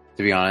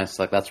 To be honest,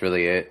 like that's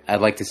really it.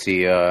 I'd like to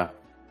see...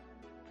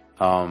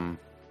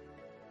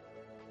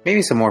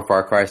 maybe some more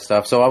Far Cry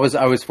stuff. So I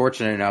was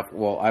fortunate enough.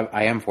 Well,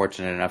 I am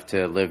fortunate enough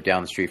to live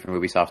down the street from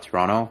Ubisoft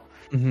Toronto,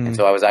 and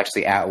so I was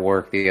actually at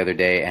work the other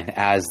day. And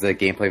as the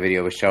gameplay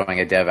video was showing,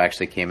 a dev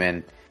actually came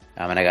in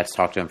and I got to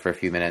talk to him for a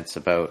few minutes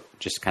about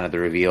just kind of the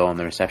reveal and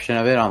the reception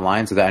of it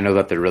online. So that I know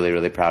that they're really,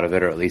 really proud of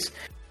it, or at least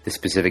the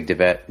specific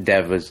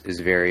dev is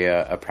very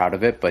proud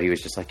of it. But he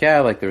was just like, yeah,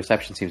 like the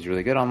reception seems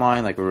really good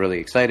online. Like we're really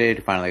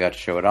excited. Finally got to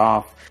show it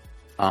off.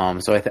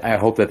 So I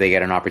hope that they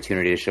get an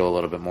opportunity to show a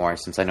little bit more,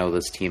 since I know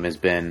this team has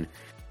been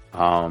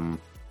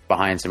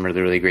behind some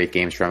really, really great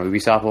games from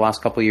Ubisoft the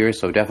last couple of years.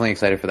 So definitely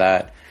excited for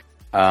that.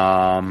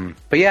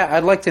 But yeah,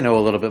 I'd like to know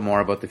a little bit more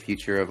about the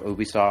future of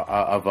Ubisoft,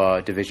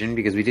 of Division,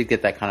 because we did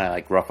get that kind of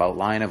like rough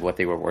outline of what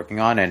they were working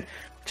on, and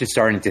just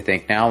starting to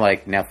think now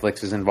like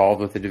Netflix is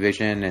involved with the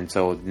Division, and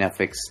so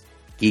Netflix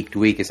Geeked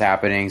Week is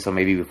happening, so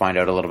maybe we find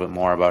out a little bit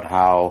more about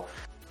how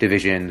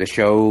Division, the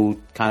show,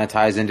 kind of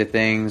ties into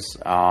things.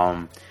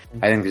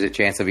 I think there's a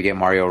chance that we get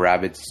Mario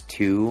Rabbids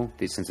 2,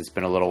 since it's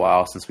been a little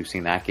while since we've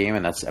seen that game,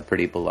 and that's a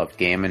pretty beloved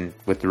game. And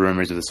with the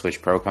rumors of the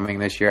Switch Pro coming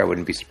this year, I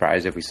wouldn't be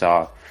surprised if we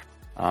saw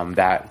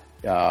that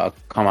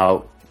come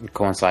out,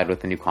 coincide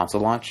with the new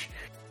console launch.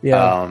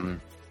 Yeah.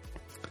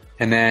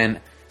 And then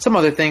some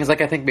other things,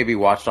 like I think maybe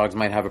Watch Dogs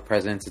might have a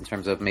presence in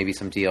terms of maybe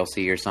some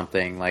DLC or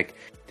something. Like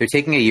they're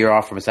taking a year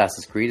off from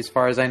Assassin's Creed, as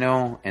far as I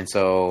know, and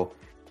so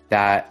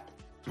that,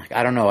 like,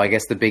 I don't know, I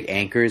guess the big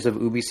anchors of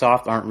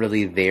Ubisoft aren't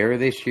really there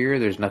this year.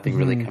 There's nothing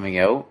really coming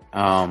out.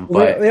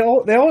 But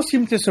they all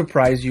seem to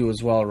surprise you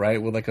as well,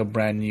 right? With like a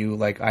brand new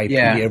like IP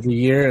every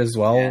year as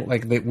well. Yeah.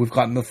 Like we've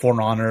gotten the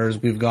For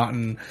Honors, we've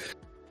gotten.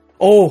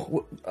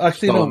 Oh,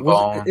 actually,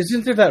 no.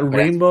 Isn't there that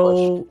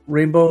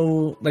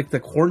Rainbow, like the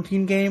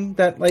quarantine game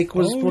that like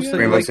was supposed to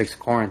Rainbow like, Six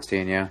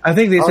Quarantine? Yeah, I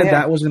think they said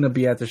that was going to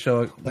be at the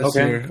show this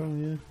year.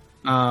 Oh,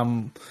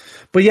 yeah.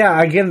 But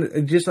yeah,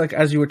 again, just like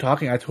as you were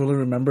talking, I totally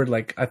remembered.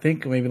 Like I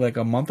think maybe like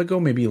a month ago,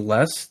 maybe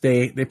less.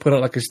 They put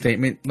out like a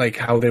statement like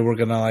how they were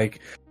gonna like,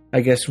 I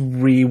guess,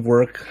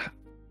 rework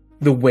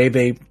the way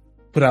they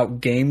put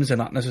out games and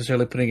not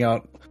necessarily putting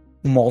out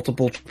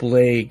multiple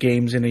AAA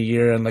games in a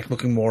year, and like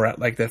looking more at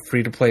like that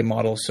free to play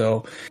model.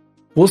 So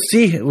we'll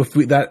see if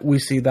we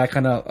see that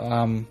kind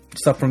of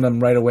stuff from them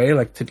right away,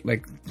 like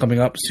coming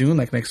up soon,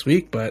 like next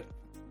week. But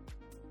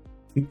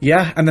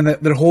yeah, and then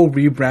their whole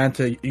rebrand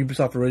to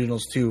Ubisoft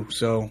Originals too.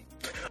 So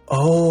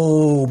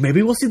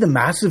maybe we'll see the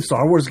massive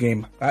Star Wars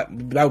game. That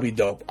would be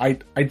dope. I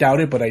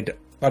doubt it, but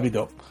that'd be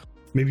dope.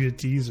 Maybe a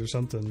tease or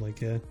something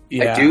like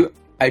yeah.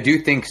 I do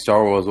think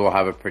Star Wars will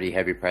have a pretty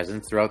heavy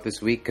presence throughout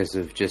this week because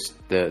of just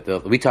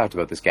the we talked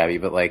about this, Gabby,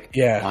 but like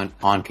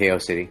on KO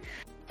City.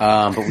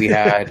 But we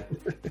had.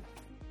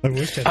 I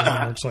wish I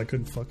didn't work, so I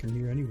couldn't fucking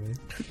hear anyway.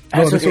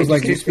 No, this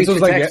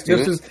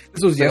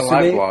was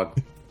yesterday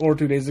or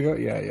 2 days ago.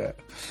 Yeah.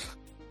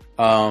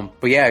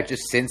 But yeah,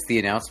 just since the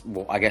announcement,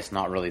 well, I guess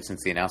not really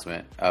since the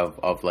announcement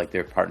of like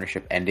their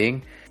partnership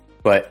ending,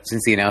 but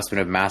since the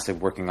announcement of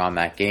Massive working on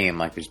that game,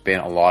 like there's been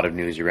a lot of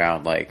news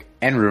around like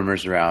and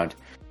rumors around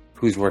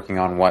who's working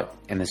on what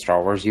in the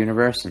Star Wars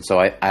universe. And so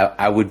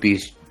I would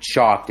be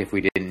shocked if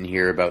we didn't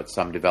hear about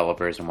some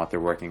developers and what they're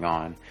working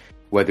on,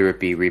 whether it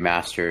be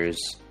remasters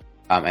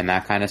and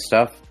that kind of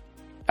stuff.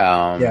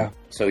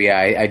 So yeah,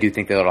 I do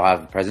think that it'll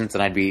have a presence,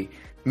 and I'd be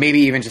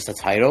maybe even just a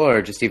title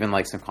or just even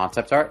like some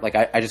concept art. Like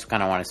I just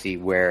kind of want to see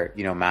where,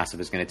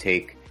 Massive is going to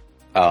take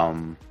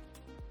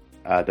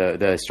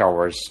the Star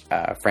Wars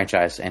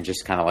franchise, and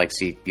just kind of like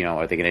see,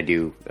 are they going to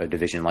do a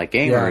Division-like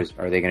game, or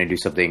are they going to do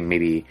something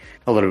maybe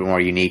a little bit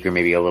more unique or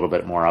maybe a little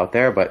bit more out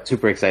there? But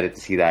super excited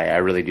to see that. I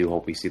really do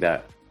hope we see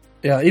that.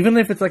 Yeah, even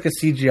if it's like a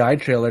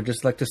CGI trailer,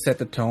 just like to set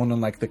the tone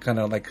and like the kind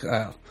of like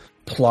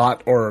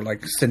plot or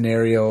like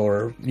scenario,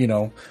 or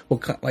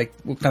what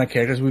kind of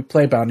characters we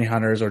play, bounty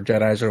hunters or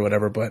Jedis or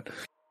whatever. But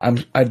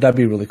that'd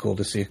be really cool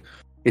to see.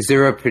 Is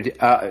there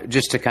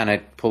just to kind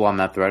of pull on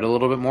that thread a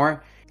little bit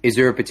more? Is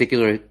there a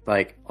particular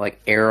like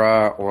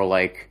era or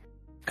like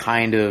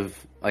kind of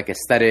like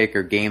aesthetic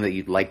or game that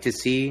you'd like to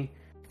see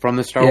from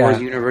the Star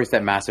Wars universe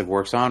that Massive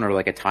works on, or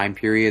like a time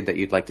period that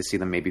you'd like to see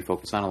them maybe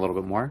focus on a little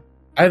bit more?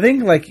 I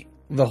think like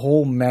the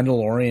whole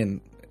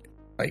Mandalorian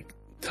like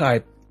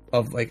type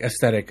of like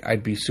aesthetic,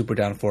 I'd be super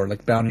down for,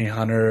 like bounty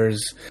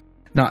hunters,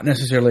 not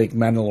necessarily like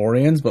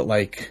Mandalorians, but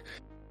like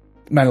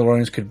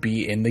Mandalorians could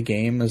be in the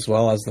game as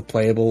well as the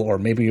playable, or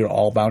maybe you're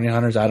all bounty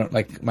hunters. I don't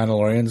like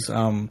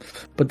Mandalorians,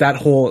 but that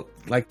whole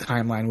like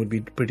timeline would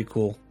be pretty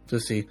cool to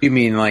see. You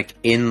mean like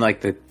in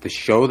like the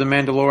show The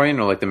Mandalorian,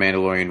 or like the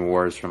Mandalorian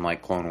Wars from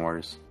like Clone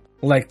Wars?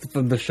 Like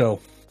from the show.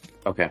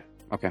 Okay.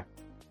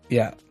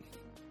 Yeah.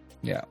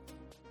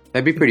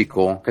 That'd be pretty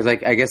cool, because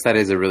like I guess that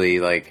is a really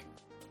like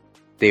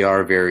they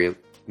are very,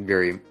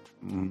 very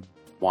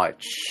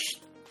much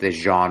the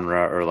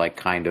genre or like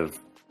kind of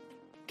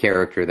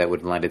character that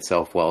would lend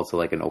itself well to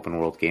like an open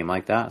world game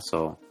like that.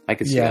 So I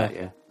could see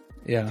that.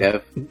 Yeah.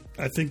 Dev?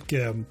 I think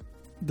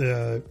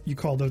you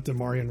called out the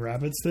Mario and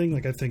Rabbids thing.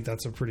 Like I think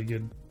that's a pretty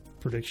good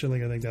prediction.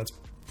 Like I think that's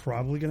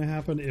probably going to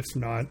happen. If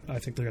not, I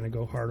think they're going to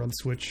go hard on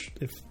Switch.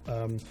 If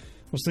I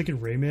was thinking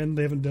Rayman,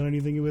 they haven't done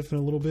anything with in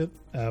a little bit,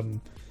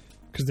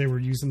 because they were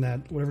using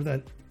that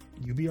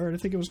UbiArt, I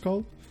think it was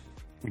called.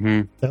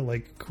 Mm-hmm. That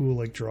like cool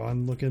like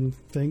drawn looking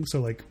thing.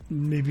 So like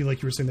maybe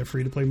like you were saying, their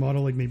free to play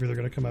model, like maybe they're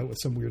gonna come out with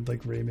some weird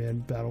like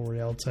Rayman battle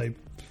royale type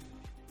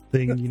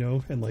thing, you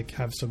know, and like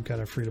have some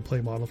kind of free to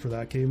play model for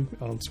that game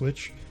on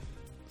Switch.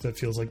 That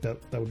feels like that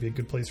would be a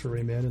good place for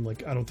Rayman, and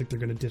like I don't think they're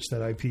going to ditch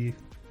that IP.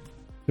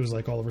 It was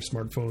like all over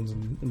smartphones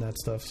and that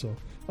stuff. So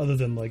other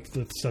than like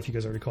the stuff you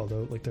guys already called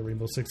out, like the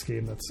Rainbow Six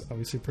game, that's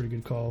obviously a pretty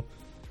good call.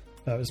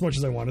 As much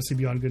as I want to see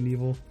Beyond Good and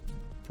Evil,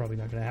 probably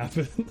not going to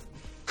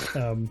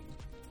happen.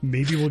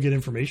 Maybe we'll get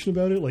information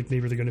about it. Like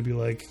maybe they're going to be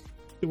like,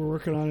 we're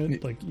working on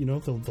it. Like, you know,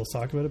 they'll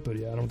talk about it. But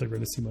yeah, I don't think we're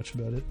going to see much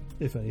about it,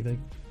 if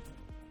anything.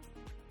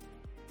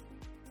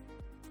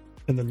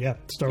 And then yeah,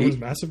 Star Wars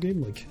massive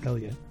game. Like hell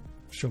yeah,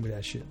 show me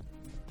that shit.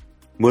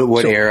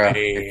 What era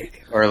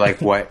or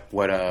like what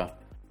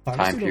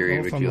time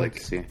period would you like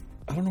to see?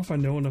 I don't know if I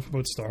know enough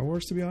about Star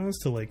Wars to be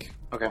honest to like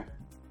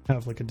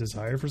have like a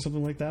desire for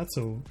something like that.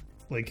 So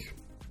like,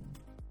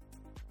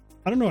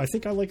 I don't know. I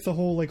think I like the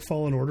whole like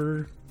Fallen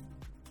Order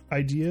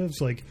idea of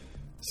like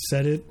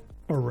set it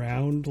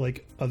around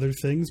like other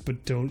things,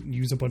 but don't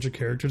use a bunch of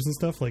characters and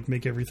stuff. Like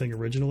make everything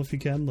original if you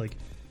can. Like,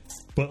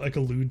 but like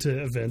allude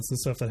to events and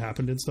stuff that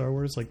happened in Star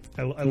Wars. Like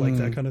I like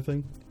that kind of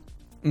thing.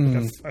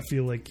 Like I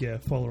feel like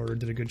Fallen Order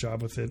did a good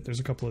job with it. There's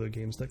a couple other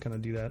games that kind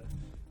of do that.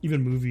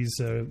 Even movies,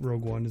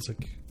 Rogue One is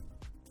like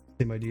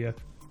same idea.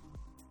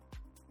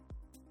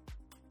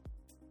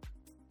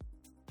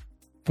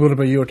 What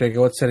about you, Ortega?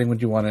 What setting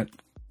would you want it?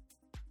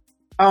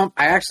 I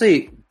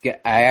actually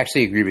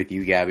agree with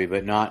you, Gabby,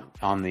 but not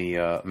on the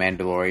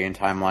Mandalorian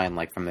timeline,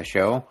 like from the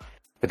show.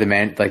 But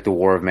the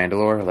War of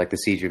Mandalore, like the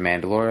Siege of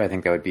Mandalore, I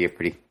think that would be a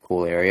pretty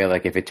cool area.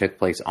 Like if it took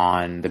place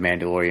on the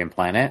Mandalorian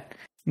planet,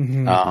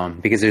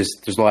 because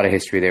there's a lot of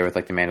history there with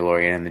like the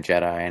Mandalorian and the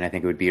Jedi, and I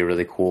think it would be a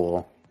really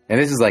cool. And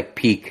this is like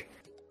peak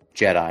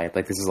Jedi,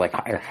 like this is like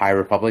High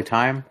Republic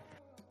time.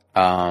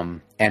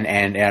 And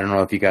I don't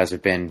know if you guys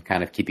have been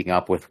kind of keeping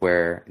up with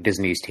where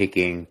Disney's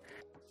taking,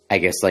 I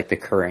guess, like the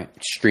current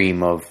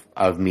stream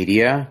of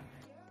media.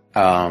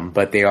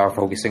 But they are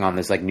focusing on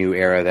this like new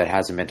era that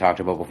hasn't been talked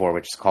about before,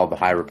 which is called the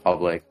High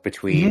Republic,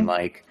 between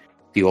like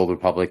the Old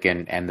Republic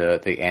and the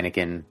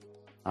Anakin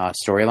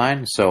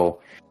storyline.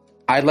 So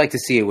I'd like to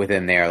see it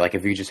within there. Like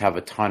if you just have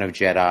a ton of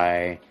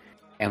Jedi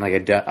and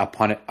like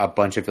a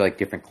bunch of like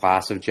different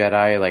class of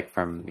Jedi, like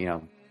from, you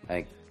know,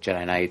 like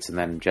Jedi Knights and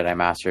then Jedi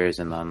Masters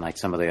and then like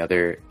some of the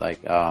other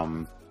like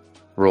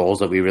roles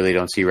that we really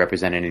don't see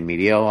represented in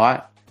media a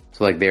lot.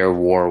 So like their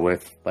war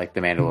with like the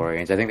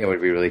Mandalorians, I think that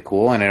would be really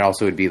cool, and it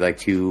also would be like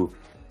two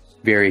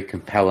very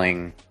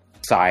compelling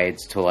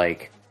sides to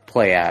like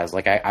play as.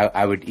 Like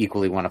I would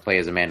equally want to play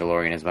as a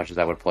Mandalorian as much as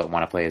I would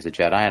want to play as a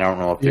Jedi. I don't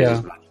know if there's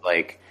as much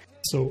like.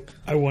 So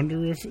I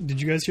wonder if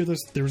did you guys hear this?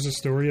 There was a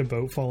story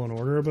about Fallen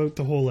Order about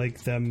the whole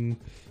like them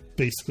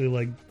basically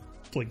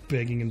like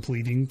begging and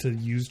pleading to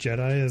use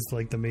Jedi as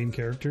like the main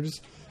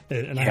characters,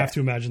 and I have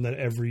to imagine that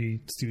every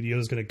studio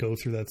is going to go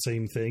through that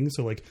same thing.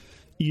 So like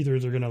either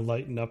they're going to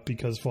lighten up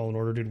because Fallen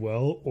Order did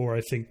well, or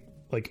I think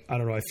like I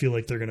don't know. I feel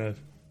like they're gonna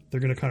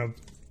kind of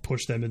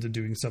push them into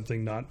doing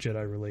something not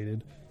Jedi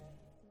related.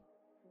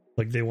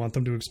 Like they want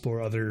them to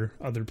explore other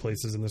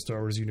places in the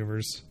Star Wars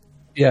universe.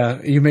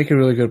 Yeah, you make a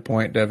really good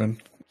point,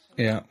 Devin.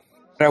 Yeah.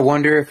 But I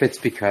wonder if it's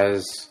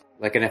because,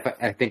 like, and if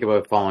I think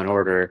about Fallen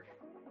Order,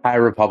 High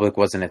Republic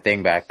wasn't a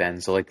thing back then.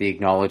 So, like, the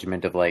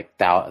acknowledgement of, like,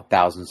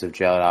 thousands of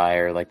Jedi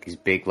or, like, these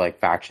big, like,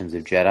 factions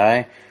of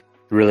Jedi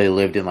really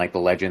lived in, like, the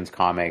Legends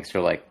comics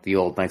or, like, the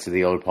old Knights of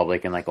the Old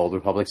Republic and, like, Old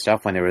Republic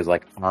stuff when there was,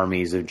 like,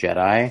 armies of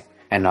Jedi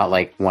and not,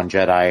 like, one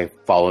Jedi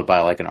followed by,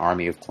 like, an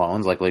army of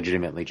clones, like,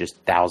 legitimately just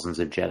thousands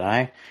of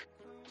Jedi.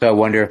 So I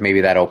wonder if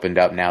maybe that opened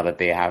up now that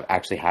they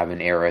actually have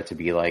an era to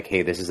be like,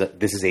 hey, this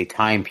is a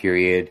time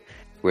period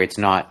where it's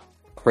not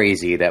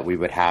crazy that we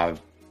would have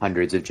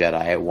hundreds of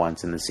Jedi at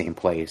once in the same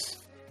place.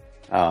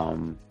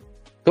 So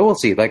we'll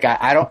see. Like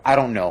I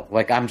don't know.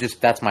 Like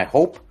that's my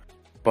hope,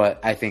 but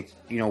I think,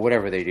 you know,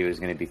 whatever they do is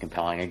going to be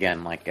compelling.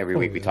 Again, like every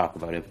week we talk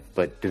about it,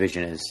 but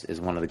Division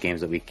is one of the games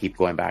that we keep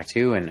going back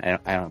to, and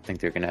I don't think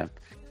they're going to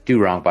do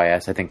wrong by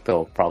us. I think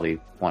they'll probably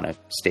want to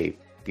stay,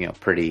 you know,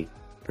 pretty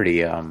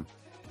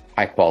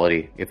high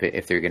quality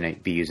if they're going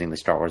to be using the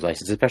Star Wars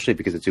license, especially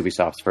because it's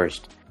Ubisoft's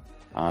first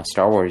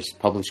Star Wars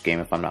published game,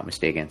 if I'm not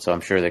mistaken. So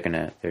I'm sure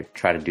they're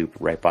try to do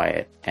right by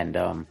it, and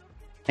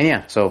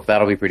yeah, so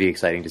that'll be pretty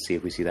exciting to see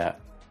if we see that.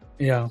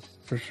 Yeah,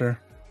 for sure.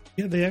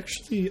 Yeah, they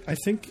actually, I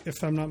think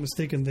if I'm not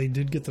mistaken, they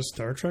did get the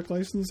Star Trek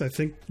license. I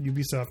think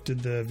Ubisoft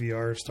did the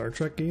VR Star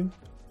Trek game.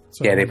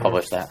 So yeah, they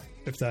published that.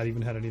 If that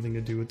even had anything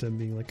to do with them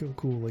being like, oh,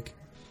 cool, like.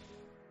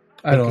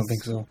 I don't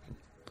think so.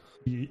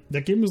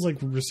 That game was like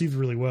received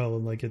really well,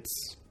 and like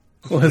it's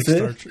was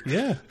like it?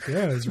 Yeah,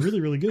 it's really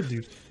really good,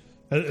 dude.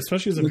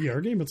 Especially as a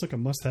VR game, it's like a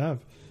must-have.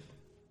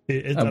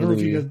 I don't know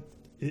if you guys.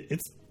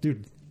 It's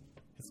dude,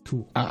 it's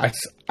cool. I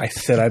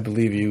said I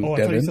believe you, Devin.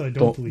 I thought you said I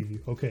don't believe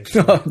you. Okay,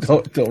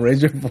 don't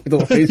raise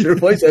your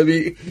voice at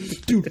me,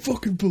 dude.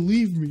 Fucking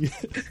believe me.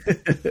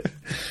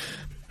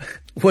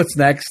 What's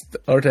next,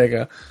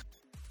 Ortega?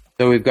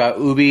 So we've got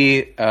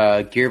Ubi,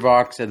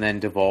 Gearbox, and then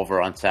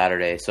Devolver on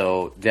Saturday.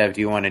 So, Dev, do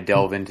you want to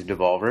delve into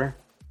Devolver?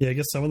 Yeah, I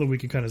guess some of them we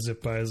can kind of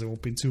zip by as it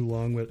won't be too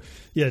long. But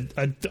yeah,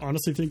 I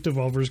honestly think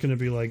Devolver is going to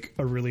be like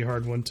a really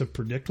hard one to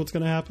predict what's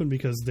going to happen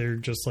because they're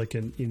just like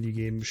an indie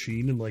game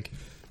machine, and like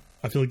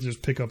I feel like they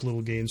just pick up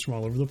little games from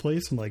all over the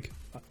place, and like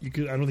I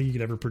don't think you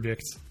could ever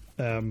predict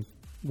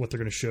what they're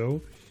going to show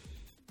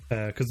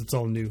because it's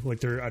all new.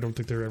 Like I don't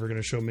think they're ever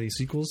going to show many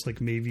sequels. Like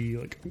maybe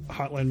like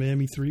Hotline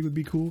Miami 3 would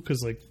be cool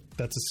because like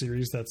that's a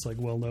series that's like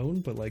well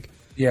known, but like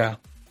yeah,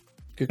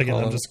 again,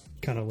 I'm just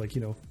kind of like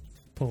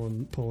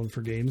pulling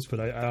for games, but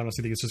I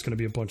honestly think it's just going to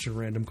be a bunch of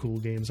random cool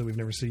games that we've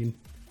never seen.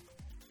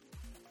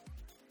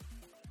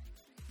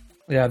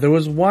 Yeah, there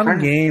was one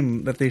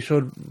game that they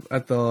showed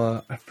at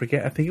the I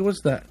think it was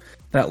that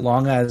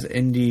long as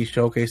indie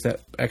showcase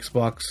that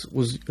Xbox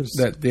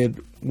that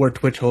did where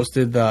Twitch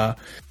hosted the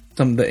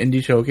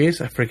indie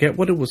showcase. I forget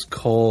what it was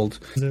called,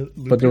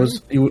 but there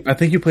was I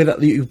think you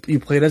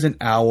played as an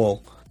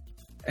owl,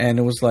 and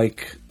it was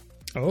like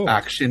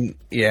action.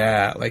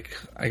 Yeah, like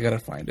I gotta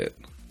find it.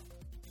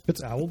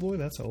 It's Owlboy?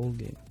 That's an old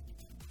game.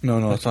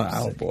 No, it's not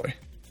Owlboy.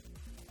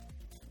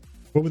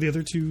 What were the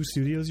other two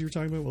studios you were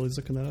talking about while he's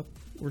looking that up,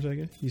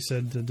 Ortega? You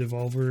said the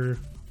Devolver...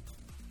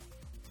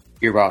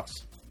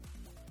 Gearbox.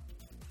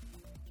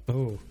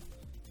 Oh.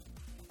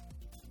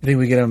 You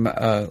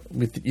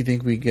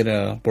think we get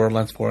a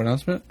Borderlands 4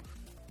 announcement?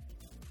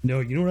 No,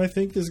 you know what I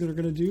think they're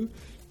going to do?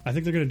 I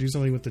think they're going to do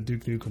something with the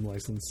Duke Nukem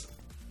license.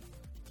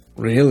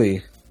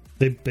 Really?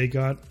 They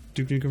got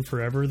Duke Nukem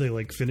Forever. They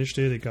like finished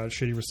it. It got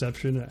shitty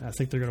reception. I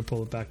think they're going to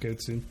pull it back out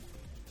soon.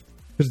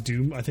 Because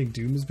I think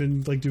Doom has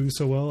been like doing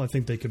so well. I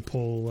think they could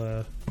pull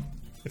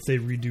if they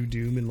redo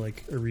Doom and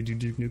like or redo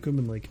Duke Nukem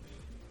and like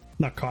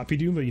not copy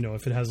Doom, but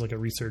if it has like a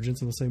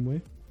resurgence in the same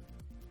way.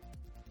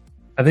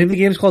 I think the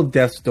game's called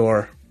Death's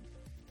Door.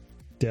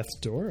 Death's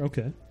Door?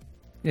 Okay.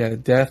 Yeah,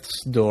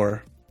 Death's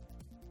Door.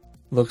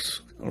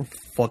 Looks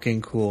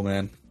fucking cool,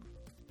 man.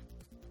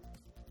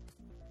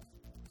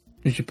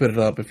 You should put it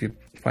up if you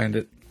find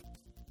it.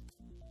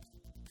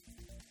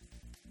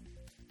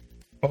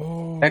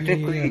 Oh,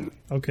 technically. Yeah.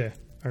 Okay.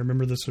 I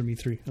remember this from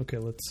E3. Okay,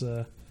 let's...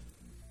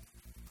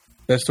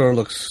 That store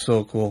looks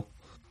so cool.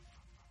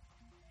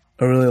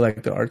 I really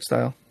like the art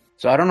style.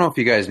 So I don't know if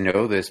you guys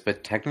know this,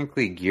 but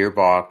technically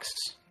Gearbox...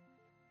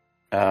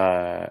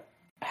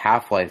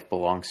 Half-Life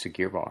belongs to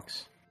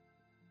Gearbox.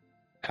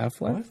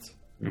 Half-Life?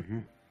 What? Mm-hmm.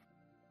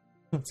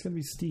 Oh, it's gonna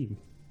be Steam.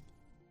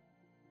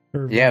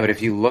 Yeah, but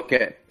if you look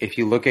at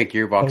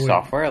Gearbox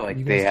software, like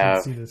you guys they have...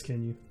 can't see this,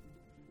 can you?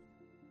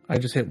 I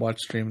just hit watch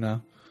stream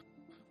now.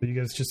 But you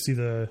guys just see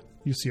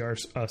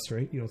us,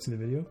 right? You don't see the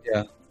video?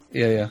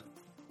 Yeah.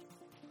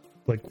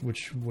 Like, what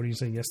are you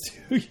saying yes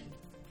to?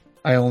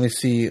 I only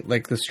see,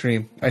 like, the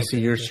stream. I see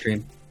your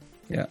stream.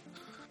 Yeah.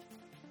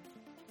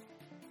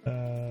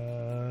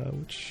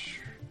 Which...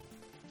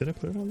 Did I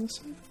put it on this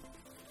side?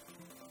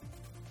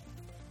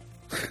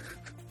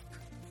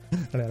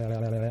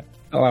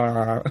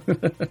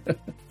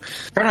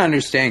 Trying to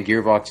understand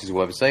Gearbox's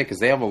website, because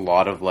they have a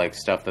lot of, like,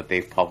 stuff that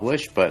they've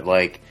published, but,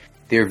 like,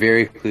 they're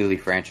very clearly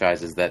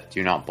franchises that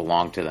do not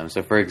belong to them.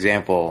 So, for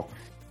example,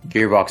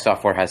 Gearbox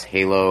Software has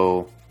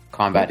Halo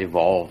Combat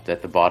Evolved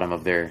at the bottom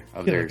of their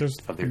page.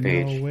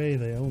 No way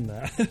they own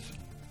that.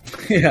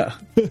 Yeah.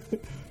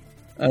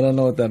 I don't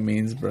know what that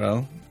means,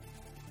 bro.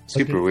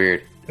 Super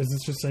weird. Is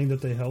this just saying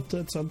that they helped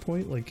at some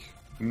point? Like,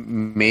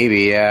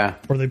 maybe, yeah.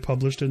 Or they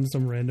published it in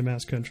some random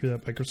ass country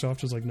that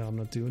Microsoft was like, no, I'm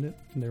not doing it.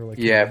 And they were like,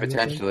 yeah,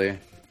 potentially.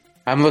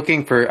 I'm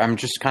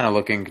just kind of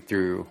looking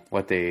through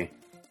what they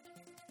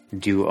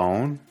do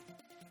own.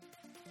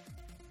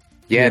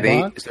 Yeah,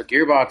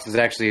 Gearbox has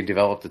actually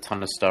developed a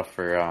ton of stuff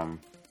for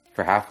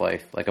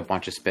Half-Life, like a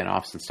bunch of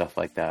spin-offs and stuff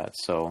like that.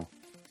 So,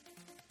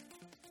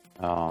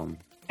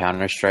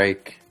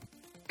 Counter-Strike,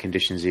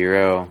 Condition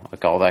Zero,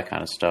 like all that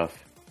kind of stuff.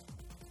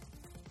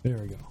 There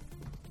we go.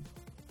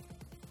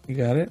 You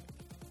got it?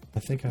 I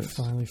think I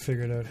finally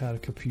figured out how to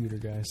computer,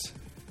 guys.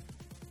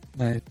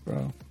 Nice,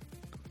 bro.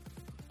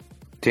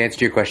 To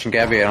answer your question,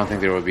 Gabby, I don't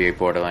think there would be a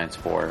Borderlands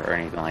 4 or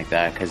anything like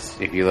that, because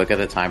if you look at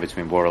the time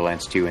between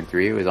Borderlands 2 and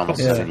 3, it was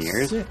almost 7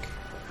 years. Sick.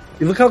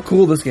 You look how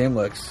cool this game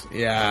looks.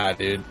 Yeah,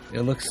 dude.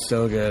 It looks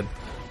so good.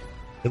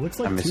 It looks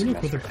like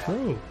Tunic with a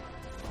crow.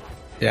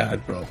 Yeah,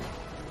 bro.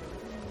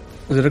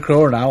 Is it a crow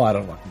or an owl? I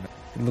don't know.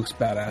 It looks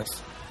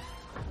badass.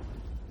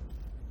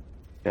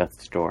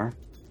 Death's Door.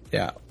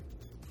 Yeah.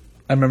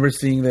 I remember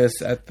seeing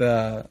this at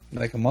a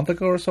month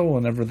ago or so,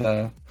 whenever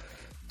the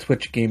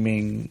Twitch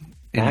gaming...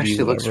 It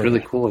actually looks really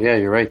cool. Yeah,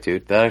 you're right,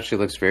 dude. That actually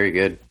looks very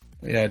good.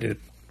 Yeah, dude.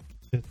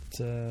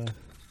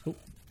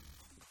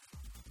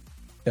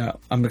 Yeah,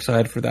 I'm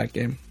excited for that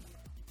game.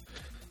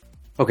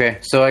 Okay,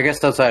 so I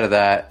guess outside of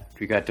that,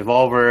 we got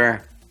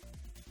Devolver.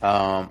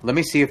 Let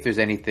me see if there's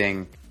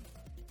anything...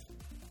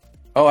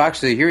 Oh,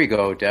 actually, here we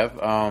go, Dev.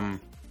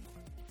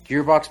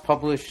 Gearbox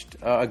published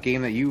a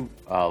game that you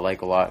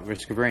like a lot,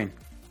 Risk of Rain.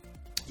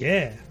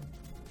 Yeah.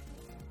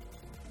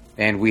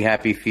 And We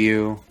Happy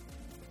Few.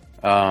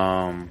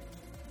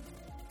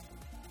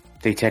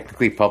 they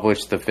technically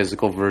published the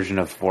physical version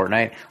of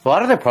Fortnite. A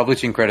lot of their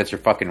publishing credits are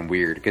fucking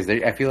weird because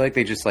I feel like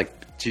they just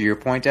like, to your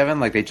point, Evan,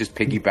 like they just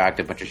piggybacked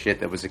a bunch of shit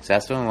that was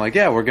successful and like,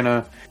 yeah, we're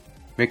gonna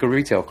make a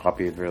retail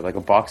copy of it, like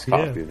a box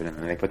copy of it, and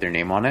then they put their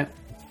name on it.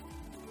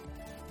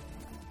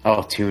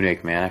 Oh,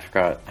 Tunic, man, I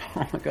forgot.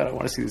 Oh my god, I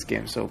want to see this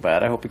game so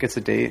bad. I hope it gets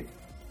a date.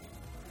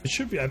 It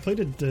should be. I played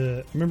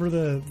it. Remember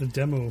the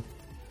demo?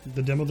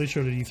 The demo they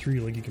showed at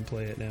E3. Like you can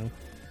play it now.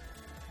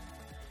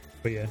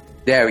 But yeah.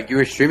 Yeah, you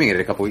were streaming it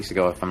a couple weeks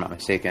ago, if I'm not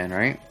mistaken,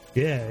 right?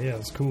 Yeah, it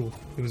was cool.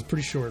 It was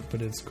pretty short,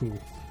 but it's cool.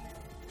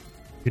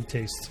 Good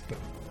taste, but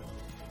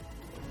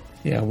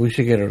yeah, we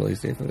should get a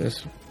release date for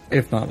this.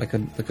 If not, like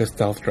a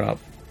stealth drop.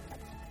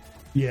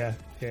 Yeah.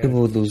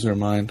 People would lose their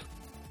mind.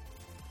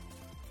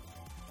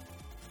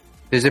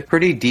 There's a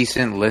pretty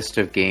decent list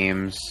of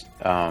games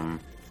that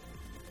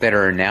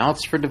are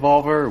announced for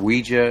Devolver.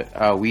 Ouija.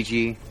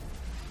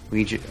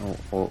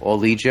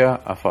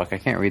 Oh, fuck, I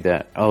can't read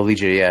that.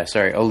 Ouija, yeah,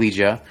 sorry.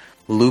 Ouija.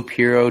 Loop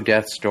Hero,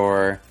 Death's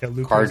Door,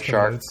 Card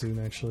Shark. Soon,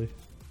 actually.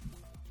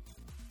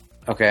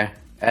 Okay.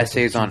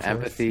 Essays on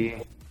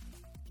Empathy.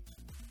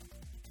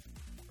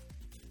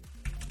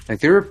 Like,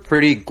 they're a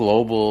pretty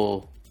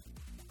global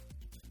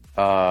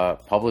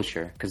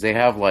publisher, because they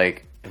have,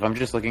 like, if I'm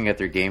just looking at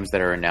their games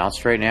that are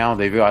announced right now,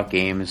 they've got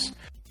games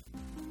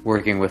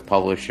working with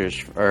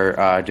publishers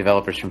or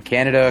developers from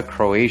Canada,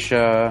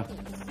 Croatia.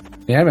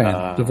 Yeah,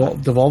 man.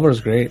 Devolver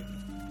is great.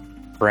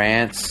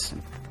 France,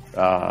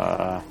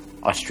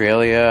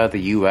 Australia, the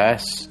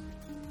US,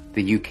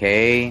 the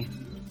UK.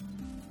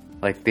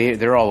 Like,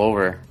 they're all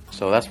over.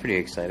 So that's pretty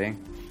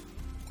exciting.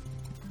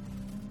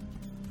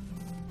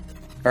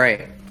 All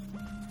right.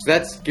 So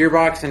that's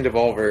Gearbox and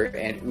Devolver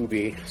and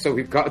Ubi. So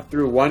we've got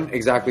through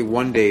exactly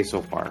one day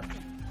so far.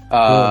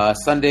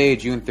 Sunday,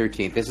 June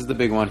 13th. This is the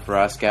big one for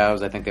us,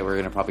 guys. I think that we're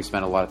going to probably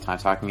spend a lot of time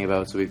talking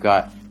about. So we've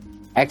got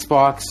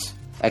Xbox,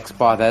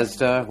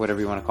 Xbothesda, whatever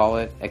you want to call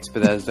it.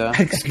 Xbothesda.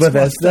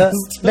 Xbothesda.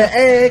 The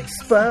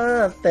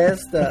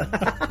Xbothesda.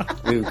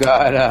 We've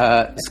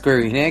got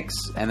Square Enix,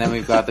 and then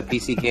we've got the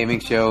PC Gaming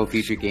Show,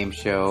 Future Game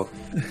Show,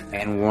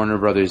 and Warner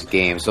Brothers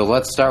Games. So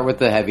let's start with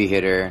the heavy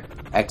hitter,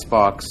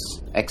 Xbox,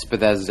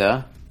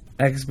 Xbothesda.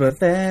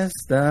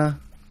 Xbothesda.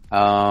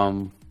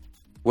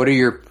 What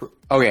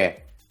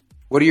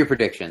are your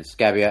predictions,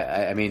 Gabby?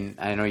 I mean,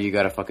 I know you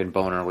got a fucking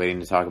boner waiting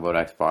to talk about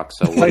Xbox.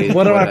 So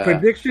what are my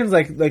predictions?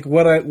 Like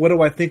what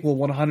do I think will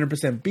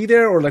 100% be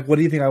there, or like what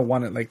do you think I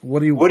want it? Like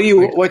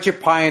what's your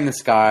pie in the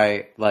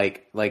sky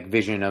like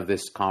vision of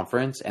this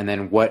conference, and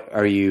then what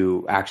are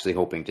you actually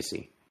hoping to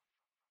see?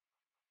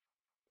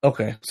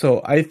 Okay,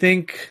 so I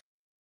think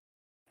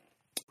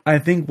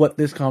what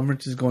this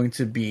conference is going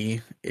to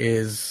be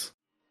is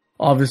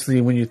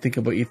obviously when you think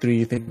about E3,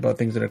 you think about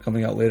things that are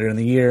coming out later in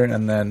the year,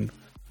 and then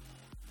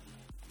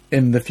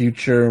in the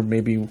future,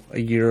 maybe a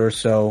year or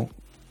so,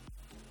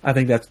 I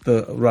think that's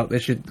the route they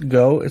should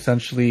go.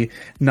 Essentially,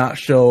 not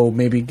show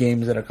maybe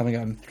games that are coming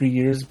out in 3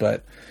 years,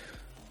 but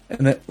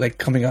like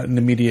coming out in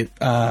immediate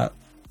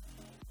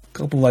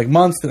couple like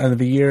months at the end of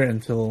the year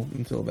until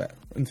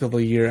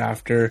the year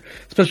after.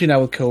 Especially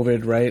now with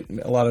COVID, right?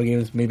 A lot of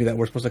games maybe that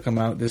were supposed to come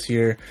out this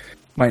year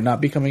might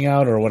not be coming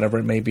out or whatever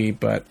it may be,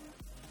 but.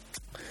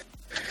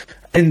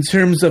 In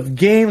terms of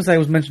games, I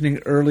was mentioning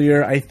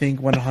earlier, I think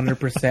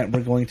 100%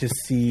 we're going to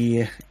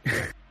see...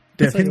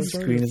 Devin's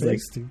screen is like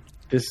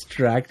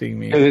distracting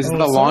me. This is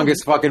the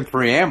longest fucking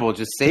preamble.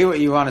 Just say what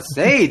you want to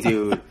say,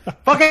 dude.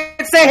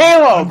 Fucking say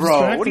Halo,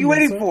 bro. What are you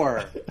waiting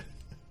for?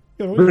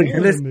 We're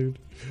gonna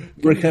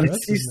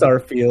see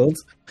Starfield.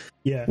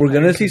 Yeah, we're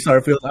gonna see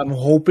Starfield. I'm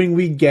hoping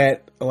we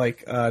get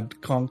like a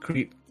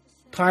concrete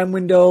time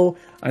window.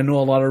 I know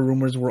a lot of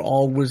rumors were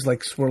always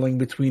like swirling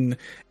between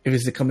if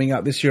it's coming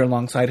out this year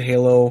alongside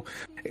Halo,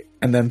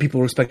 and then people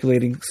were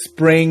speculating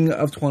spring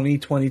of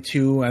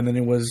 2022, and then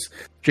it was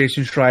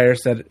Jason Schreier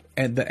said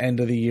at the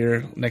end of the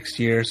year next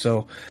year.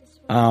 So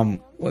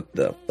what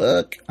the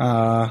fuck?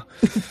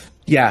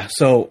 Yeah,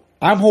 so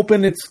I'm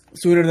hoping it's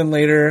sooner than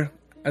later,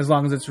 as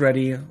long as it's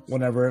ready,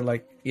 whenever.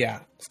 Like, yeah,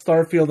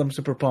 Starfield, I'm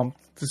super pumped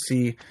to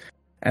see.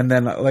 And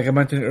then, like I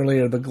mentioned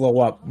earlier, the glow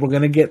up. We're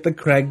gonna get the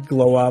Craig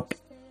glow up.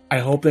 I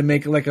hope they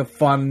make like a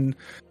fun,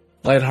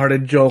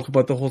 lighthearted joke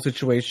about the whole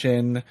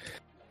situation,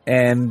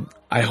 and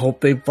I hope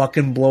they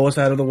fucking blow us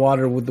out of the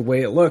water with the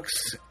way it looks,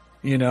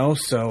 you know.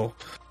 So,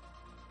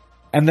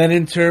 and then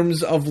in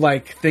terms of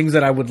like things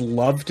that I would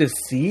love to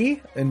see,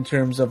 in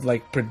terms of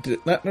like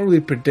not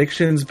really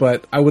predictions,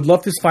 but I would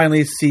love to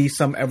finally see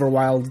some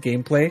Everwild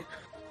gameplay.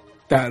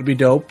 That would be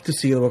dope to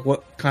see like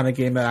what kind of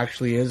game that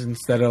actually is,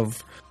 instead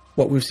of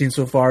what we've seen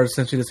so far,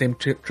 essentially the same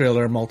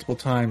trailer multiple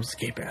times.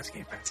 Game Pass.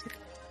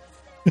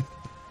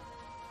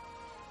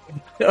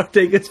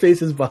 Ortega's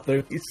face is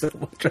bothering me so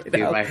much right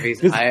now. My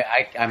face,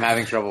 I'm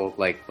having trouble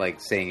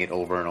like saying it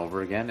over and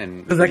over again,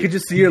 and because I could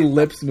just see your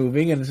lips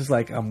moving, and it's just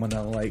like I'm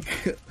gonna like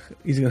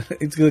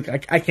it's good.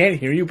 I can't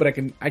hear you, but I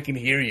can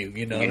hear you.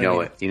 You know, you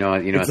know it. You know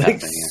it's what's like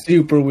happening.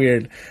 Super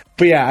weird,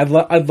 but yeah, I'd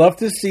love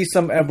to see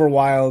some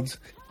Everwild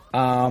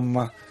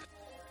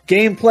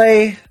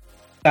gameplay,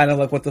 kind of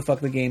like what the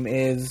fuck the game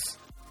is.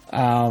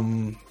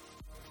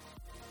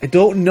 I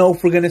don't know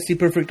if we're gonna see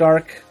Perfect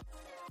Dark.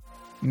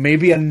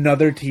 Maybe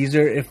another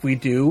teaser if we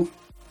do.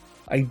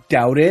 I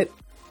doubt it.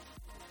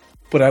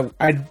 But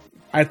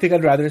I think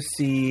I'd rather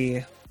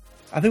see.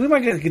 I think we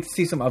might get to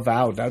see some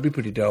Avowed. That would be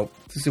pretty dope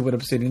to see what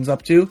Obsidian's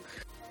up to.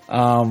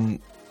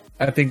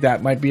 I think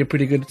that might be a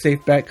pretty good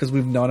safe bet because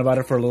we've known about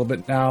it for a little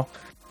bit now.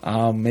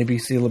 Maybe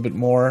see a little bit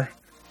more.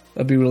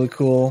 That'd be really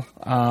cool.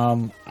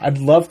 I'd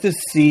love to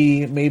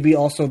see maybe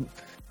also.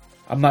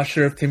 I'm not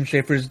sure if Tim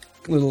Schafer's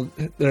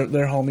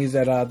their homies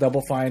at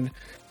Double Fine,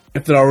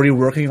 if they're already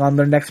working on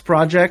their next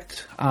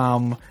project.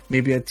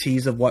 Maybe a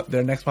tease of what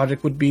their next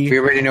project would be. We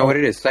already know what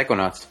it is.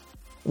 Psychonauts.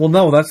 Well,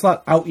 no, that's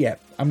not out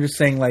yet. I'm just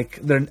saying, like,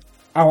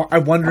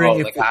 I'm wondering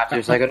if after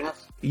Psychonauts.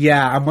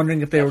 Yeah, I'm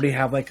wondering if they already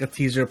have like a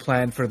teaser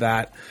plan for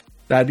that.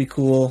 That'd be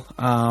cool.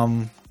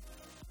 And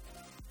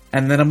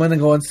then I'm gonna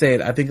go and say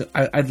it. I think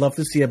I'd love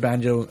to see a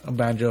Banjo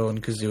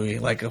and Kazooie,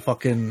 like a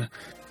fucking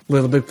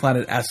Little Big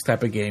Planet-esque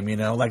type of game, you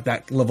know, like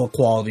that level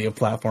quality of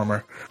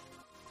platformer.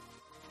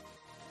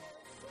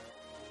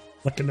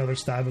 Like another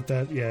stab at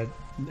that, yeah,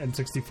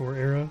 N64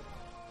 era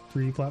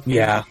 3D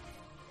platform.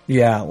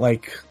 Yeah,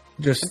 like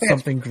just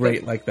something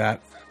great like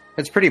that.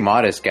 It's pretty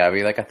modest,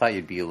 Gabby. Like I thought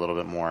you'd be a little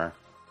bit more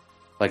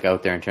like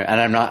out there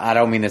and I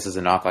don't mean this as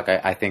a knock. Like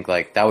I think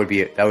like that would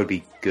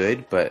be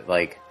good, but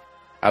like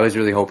I was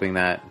really hoping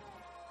that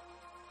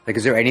like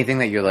is there anything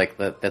that you're like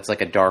that's like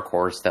a dark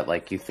horse that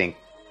like you think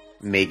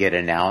may get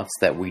announced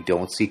that we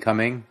don't see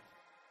coming?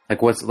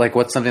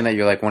 What's something that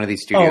you're like one of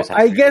these studios?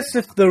 I guess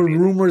if the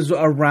rumors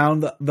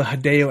around the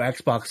Hideo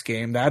Xbox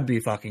game, that'd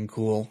be fucking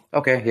cool.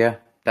 Okay, yeah,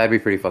 that'd be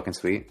pretty fucking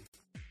sweet.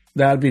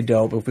 That'd be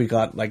dope if we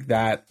got like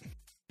that.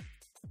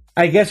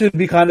 I guess it would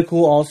be kind of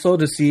cool also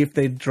to see if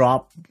they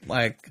drop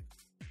a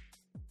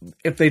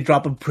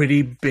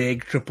pretty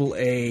big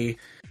AAA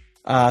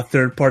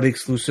third-party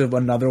exclusive,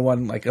 another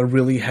one like a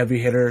really heavy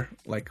hitter,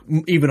 like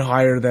even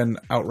higher than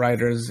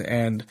Outriders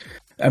and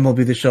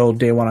MLB The Show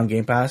Day One on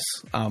Game Pass.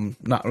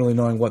 Not really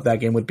knowing what that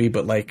game would be,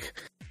 but like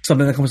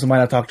something that comes to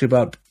mind I talked to you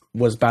about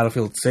was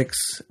Battlefield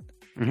 6.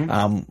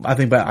 Mm-hmm. I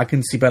think I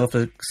can see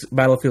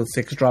Battlefield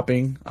 6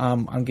 dropping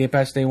on Game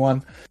Pass Day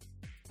One.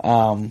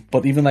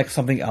 But even like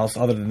something else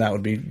other than that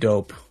would be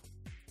dope.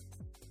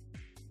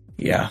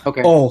 Yeah.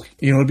 Okay. Oh,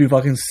 you know, it'd be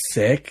fucking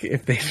sick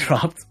if they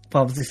dropped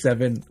Final Fantasy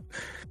 7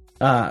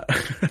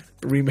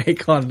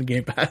 remake on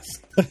Game Pass.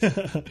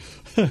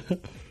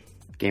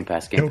 Game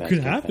Pass. It could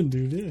happen,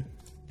 dude. Yeah.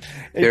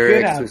 It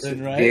could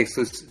happen, right?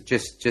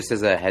 Just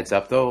as a heads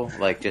up, though,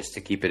 like just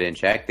to keep it in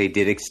check, they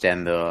did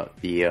extend the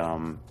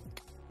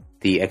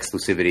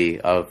exclusivity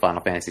of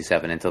Final Fantasy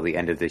 7 until the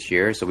end of this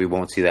year, so we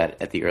won't see that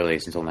at the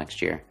earliest until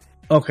next year.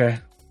 Okay.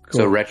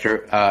 Cool. So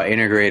Retro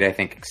Intergrade, I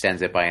think,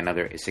 extends it by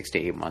another 6 to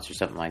 8 months or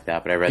something like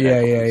that. But I read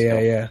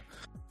that.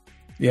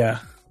 Yeah.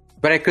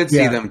 But I could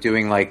see them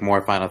doing like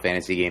more Final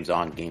Fantasy games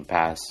on Game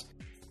Pass,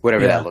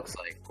 whatever that looks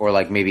like, or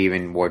like maybe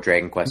even more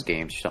Dragon Quest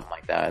games or something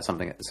like that.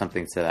 Something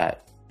to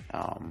that,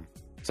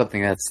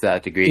 something that's to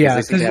that degree.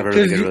 Because they seem to have a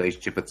really good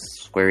relationship with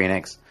Square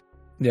Enix.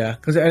 Yeah,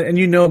 because and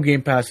you know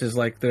Game Pass is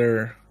like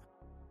their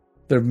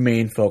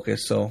main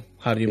focus. So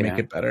how do you make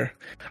it better?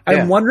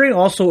 I'm wondering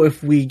also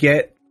if we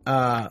get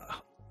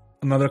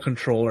another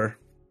controller.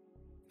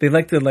 They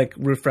like to like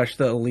refresh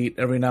the Elite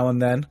every now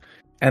and then,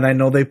 and I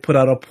know they put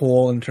out a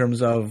poll in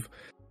terms of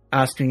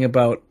asking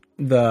about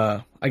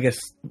the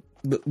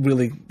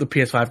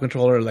PS5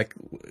 controller. Like,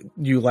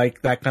 you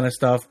like that kind of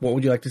stuff? What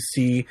would you like to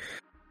see?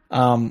 It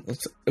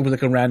was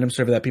like a random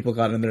survey that people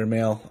got in their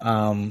mail.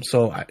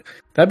 So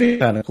that'd be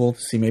kind of cool to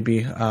see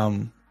maybe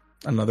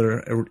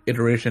another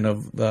iteration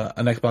of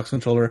an Xbox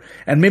controller,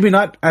 and maybe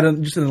not at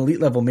just an Elite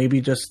level,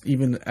 maybe just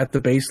even at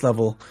the base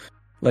level.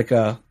 Like,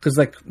 because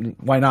like,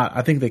 why not?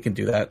 I think they can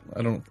do that.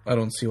 I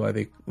don't see why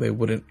they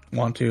wouldn't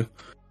want to.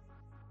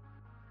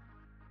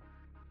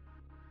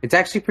 It's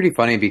actually pretty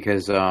funny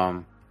because,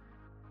 Dev,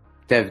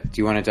 do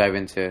you want to dive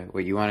into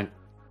what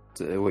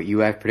you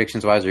have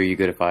predictions wise, or are you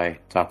good if I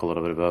talk a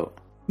little bit about?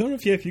 No,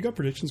 if you got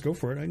predictions, go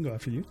for it. I can go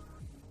after you.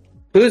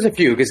 So there's a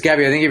few, because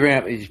Gabby, I think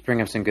you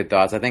bring up some good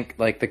thoughts. I think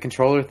like the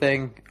controller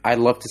thing, I'd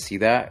love to see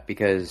that,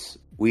 because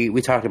we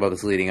talked about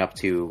this leading up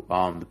to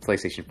the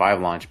PlayStation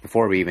 5 launch,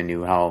 before we even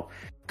knew how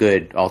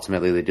good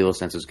ultimately the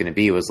DualSense was going to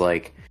be. It was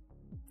like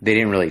they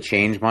didn't really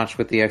change much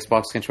with the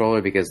Xbox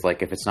controller, because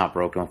like if it's not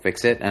broke, don't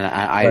fix it. And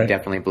I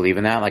definitely believe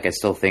in that. Like I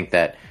still think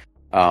that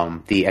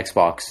the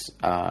Xbox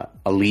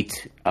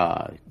Elite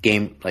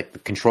game, like the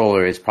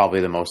controller, is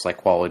probably the most like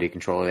quality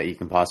controller that you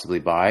can possibly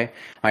buy.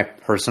 My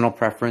personal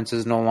preference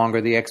is no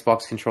longer the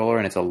Xbox controller,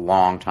 and it's a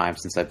long time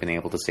since I've been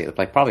able to say that,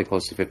 like probably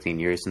close to 15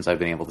 years since I've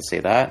been able to say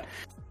that.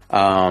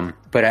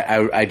 But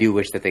I do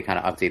wish that they kind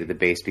of updated the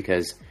base,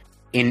 because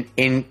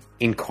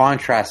in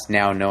contrast,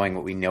 now knowing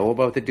what we know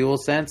about the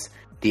DualSense,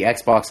 the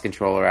Xbox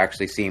controller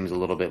actually seems a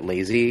little bit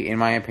lazy, in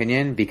my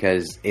opinion,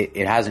 because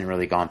it hasn't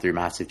really gone through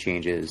massive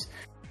changes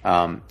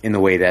in the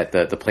way that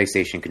the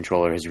PlayStation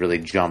controller has really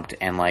jumped.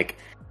 And like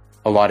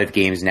a lot of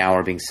games now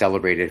are being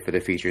celebrated for the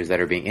features that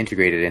are being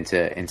integrated into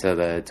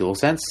the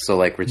DualSense. So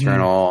like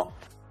Returnal,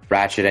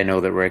 Ratchet, I know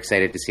that we're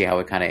excited to see how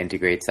it kind of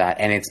integrates that,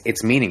 and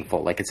it's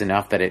meaningful. Like, it's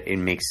enough that it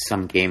makes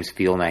some games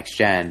feel next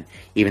gen,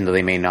 even though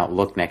they may not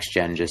look next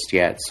gen just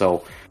yet.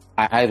 So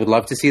I would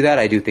love to see that.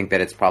 I do think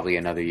that it's probably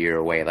another year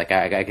away. Like,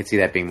 I could see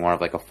that being more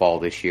of like a fall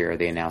this year.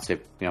 They announce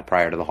it,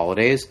 prior to the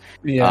holidays,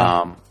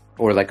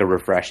 or like a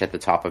refresh at the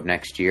top of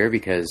next year,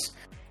 because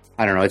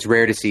I don't know. It's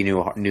rare to see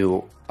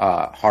new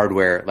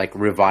hardware, like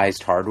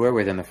revised hardware,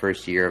 within the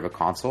first year of a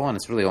console, and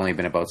it's really only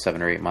been about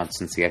 7 or 8 months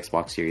since the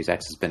Xbox Series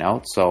X has been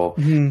out. So,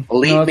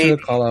 Elite maybe,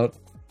 call out.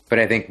 But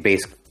I think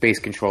base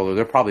controller,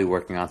 they're probably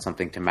working on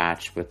something to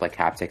match with like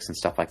haptics and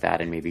stuff like that,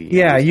 and maybe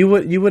you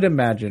would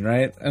imagine,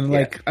 right? And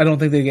like, I don't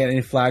think they get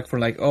any flack for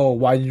like, oh,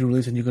 why did you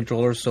release a new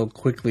controller so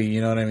quickly?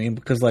 You know what I mean?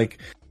 Because like,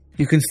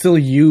 you can still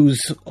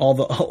use all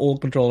the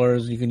old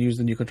controllers. You can use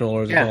the new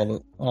controllers. Yeah.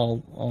 It's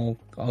all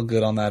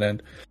good on that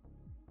end.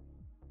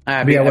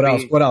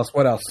 What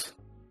else?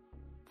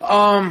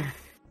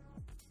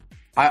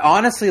 I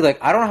honestly, like,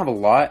 I don't have a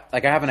lot.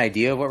 Like, I have an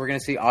idea of what we're going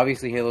to see.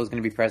 Obviously, Halo is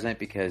going to be present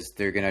because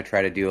they're going to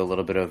try to do a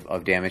little bit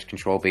of damage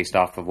control based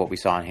off of what we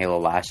saw in Halo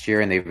last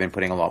year, and they've been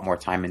putting a lot more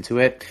time into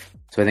it.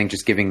 So I think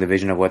just giving the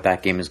vision of what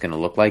that game is going to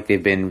look like,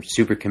 they've been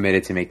super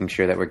committed to making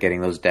sure that we're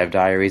getting those dev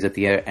diaries at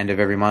the end of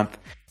every month,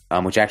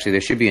 which actually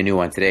there should be a new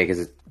one today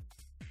because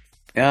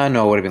no,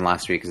 it would have been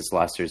last week because it's the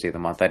last Thursday of the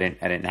month. I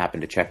didn't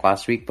happen to check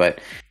last week, but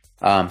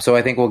so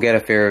I think we'll get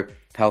a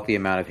healthy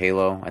amount of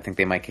Halo. I think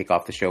they might kick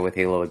off the show with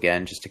Halo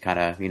again, just to kind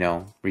of,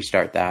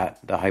 restart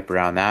the hype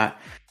around that.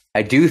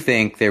 I do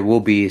think there will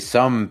be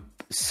some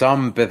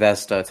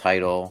Bethesda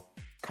title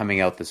coming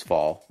out this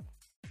fall.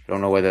 I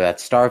don't know whether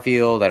that's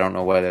Starfield. I don't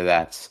know whether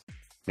that's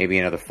maybe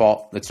another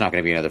fall. It's not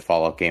going to be another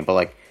Fallout game, but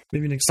like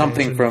maybe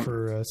something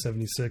for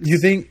 76. You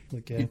think?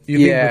 You think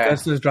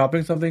Bethesda is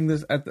dropping something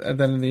at the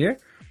end of the year?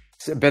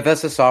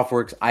 Bethesda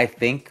Softworks, I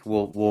think,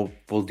 will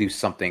do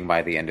something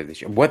by the end of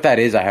this year. What that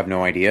is, I have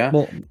no idea.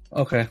 Well,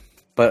 okay.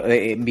 But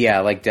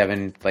like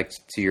Devin, like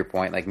to your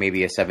point, like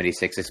maybe a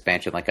 76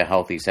 expansion, like a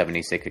healthy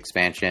 76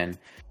 expansion.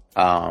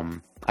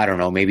 I don't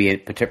know, maybe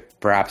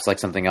perhaps like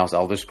something else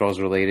Elder Scrolls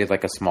related,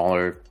 like a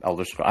smaller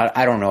Elder Scrolls.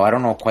 I don't know. I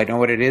don't quite know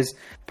what it is,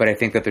 but I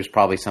think that there's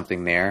probably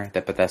something there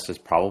that Bethesda's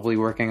probably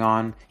working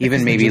on.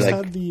 Even maybe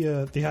like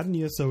they had an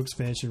ESO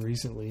expansion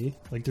recently.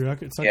 Like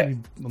it's not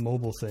going to be a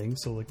mobile thing,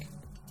 so like.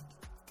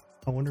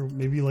 I wonder,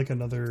 maybe like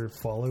another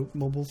Fallout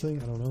mobile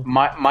thing? I don't know.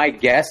 My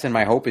guess and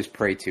my hope is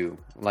Prey 2.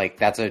 Like,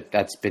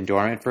 that's been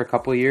dormant for a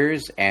couple of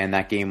years, and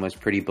that game was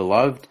pretty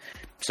beloved.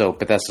 So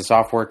Bethesda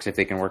Softworks, if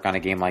they can work on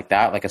a game like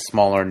that, like a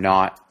smaller,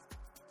 not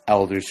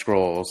Elder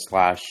Scrolls /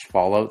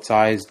 Fallout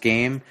sized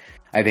game,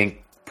 I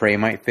think Prey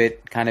might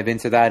fit kind of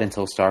into that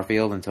until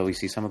we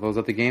see some of those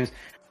other games.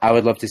 I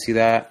would love to see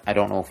that. I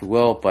don't know if we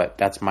will, but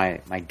that's my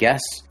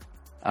guess.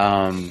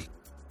 And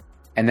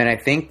then I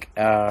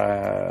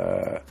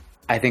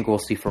think we'll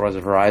see Forza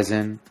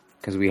Horizon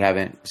because we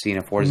haven't seen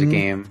a Forza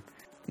game.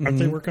 Aren't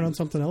they working on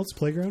something else?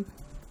 Playground?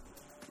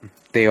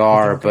 They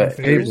are, but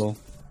Fable.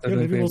 Yeah,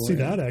 maybe we'll see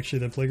that actually,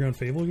 the Playground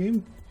Fable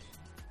game.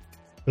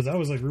 Because that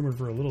was like rumored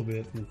for a little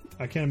bit.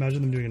 I can't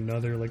imagine them doing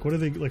another. Like, what are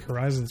they like?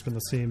 Horizon's been the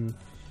same,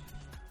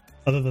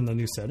 other than the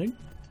new setting.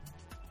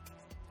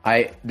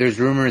 There's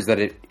rumors that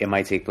it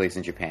might take place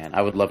in Japan.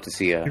 I would love to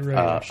see a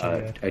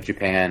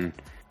Japan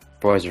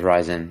Forza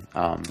Horizon.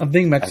 I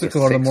think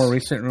Mexico are the more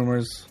recent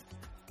rumors.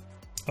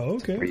 Oh,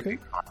 okay.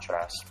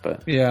 Contrast,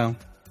 but yeah,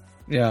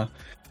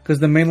 because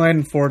the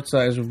mainline Forza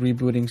is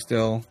rebooting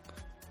still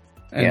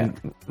and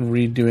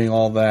redoing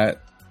all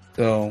that.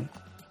 So,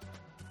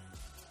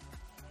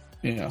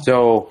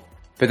 So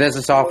Bethesda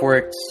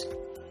Softworks,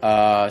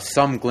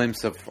 some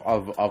glimpse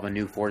of a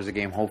new Forza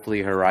game,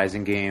 hopefully a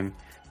Horizon game,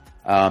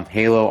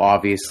 Halo,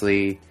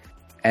 obviously,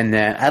 and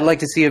then I'd like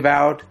to see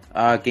Avowed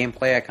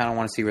gameplay. I kind of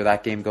want to see where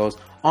that game goes.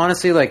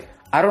 Honestly, like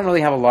I don't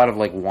really have a lot of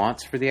like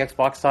wants for the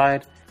Xbox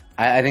side.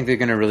 I think they're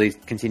going to really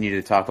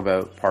continue to talk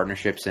about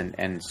partnerships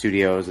and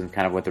studios and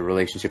kind of what the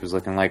relationship is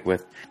looking like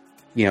with,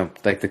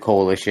 like the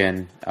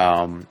Coalition.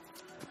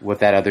 What's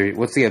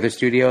the other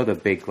studio? The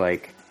big,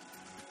 like,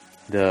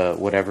 the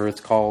whatever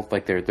it's called,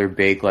 like their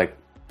big like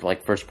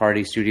first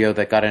party studio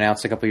that got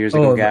announced a couple years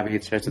ago. Gabby,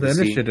 it starts with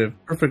the Initiative.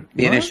 Perfect.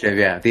 The Initiative,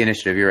 yeah, the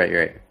Initiative. You're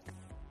right.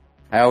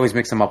 I always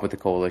mix them up with the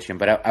Coalition,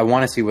 but I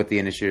want to see what the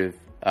Initiative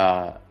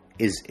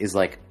is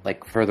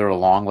like further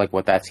along, like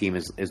what that team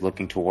is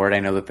looking toward. I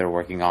know that they're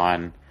working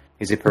on,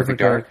 is it Perfect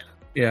Dark?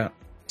 Yeah.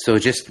 So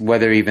just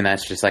whether even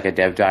that's just like a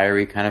dev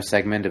diary kind of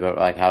segment about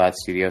like how that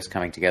studio is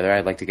coming together,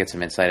 I'd like to get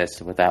some insight as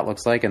to what that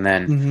looks like. And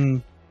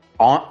then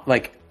on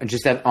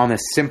the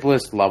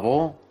simplest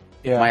level,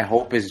 my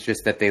hope is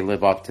just that they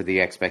live up to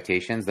the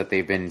expectations that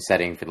they've been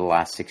setting for the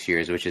last 6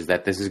 years, which is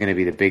that this is going to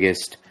be the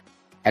biggest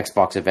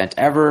Xbox event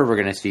ever. We're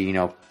going to see,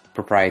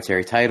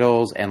 proprietary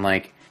titles, and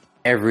like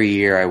every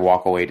year I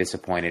walk away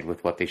disappointed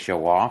with what they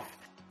show off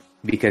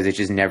because it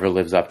just never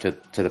lives up to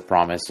the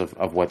promise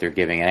of what they're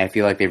giving. And I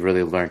feel like they've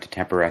really learned to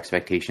temper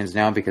expectations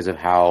now because of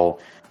how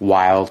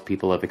wild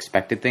people have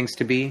expected things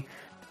to be.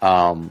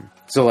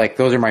 So like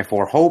those are my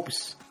 4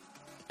 hopes,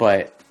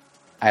 but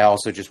I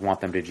also just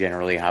want them to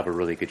generally have a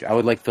really good job. I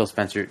would like Phil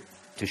Spencer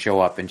to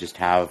show up and just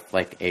have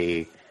like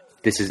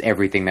this is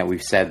everything that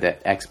we've said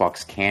that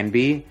Xbox can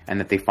be, and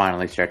that they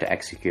finally start to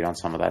execute on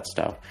some of that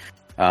stuff.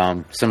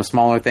 Some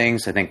smaller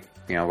things, I think,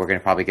 we're going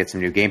to probably get some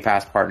new Game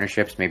Pass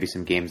partnerships, maybe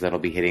some games that'll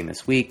be hitting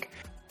this week.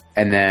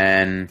 And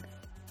then,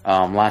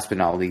 last but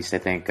not least, I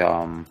think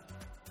there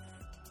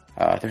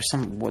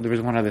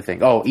was one other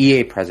thing. Oh,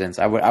 EA presence.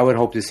 I would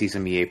hope to see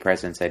some EA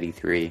presence at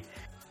E3,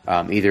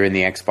 either in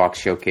the Xbox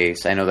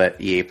showcase. I know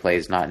that EA Play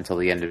is not until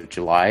the end of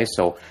July,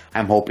 so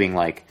I'm hoping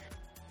like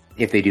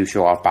if they do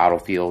show off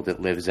Battlefield,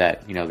 it lives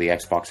at the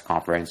Xbox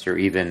conference, or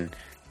even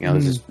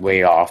this is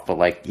way off, but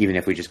like even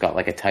if we just got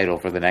like a title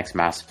for the next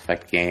Mass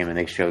Effect game and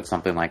they showed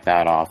something like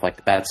that off,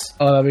 like that's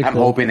I'm cool.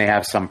 Hoping they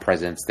have some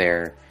presence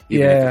there,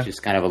 even if it's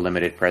just kind of a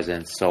limited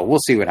presence. So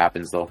we'll see what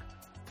happens though.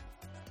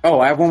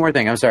 Oh, I have one more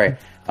thing. I'm sorry.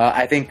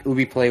 I think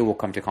Ubi Play will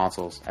come to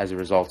consoles as a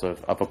result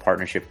of a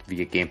partnership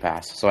via Game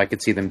Pass. So I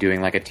could see them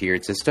doing like a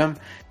tiered system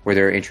where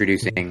they're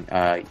introducing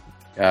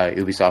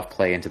Ubisoft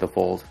Play into the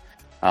fold,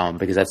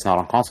 because that's not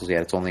on consoles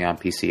yet. It's only on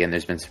PC, and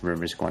there's been some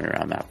rumors going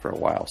around that for a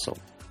while. So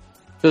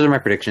those are my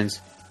predictions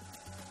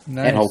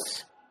and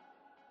hopes.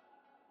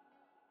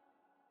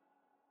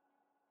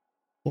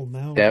 Well,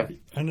 now,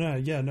 I know,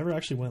 it never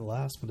actually went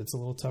last, but it's a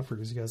little tougher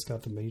because you guys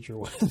got the major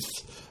ones.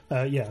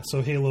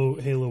 So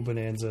Halo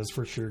Bonanza is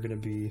for sure going to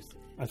be,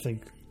 I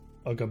think,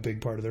 like a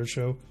big part of their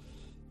show.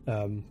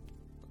 I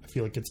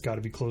feel like it's got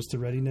to be close to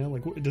ready now.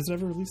 Like, does it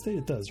have a release date?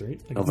 It does,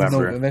 right? Like,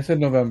 November. They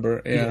said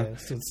November. Yeah,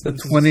 so it's the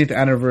 20th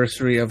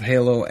anniversary of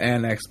Halo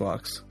and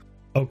Xbox.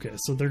 Okay,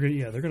 so they're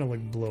gonna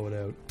like blow it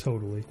out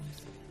totally.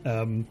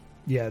 Now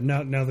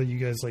that you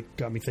guys like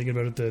got me thinking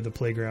about it, the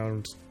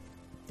Playground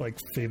like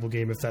Fable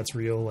game, if that's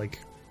real, like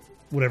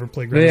whatever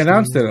Playground. They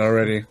announced it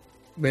already.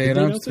 They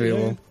announced Fable.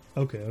 Yeah.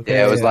 Okay.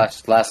 Yeah, it was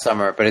last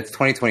summer, but it's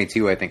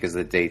 2022. I think is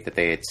the date that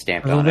they had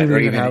stamped on it. I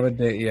don't even have a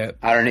date yet.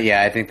 I don't know.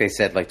 Yeah, I think they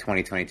said like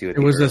 2022. It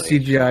was a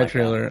CGI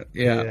trailer.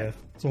 Yeah.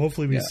 So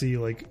hopefully we see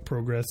like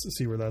progress,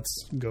 see where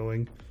that's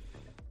going.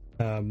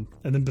 And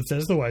then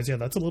Bethesda wise,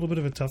 that's a little bit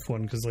of a tough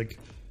one because like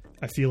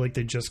I feel like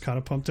they just kind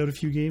of pumped out a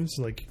few games.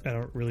 Like I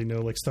don't really know.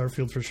 Like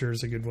Starfield for sure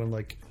is a good one.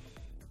 Like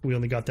we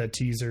only got that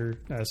teaser,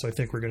 so I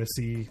think we're gonna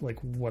see like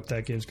what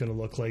that game's gonna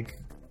look like.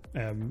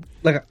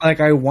 Like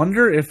I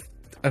wonder if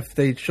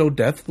they show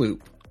Deathloop,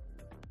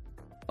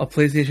 a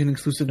PlayStation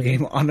exclusive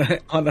game on a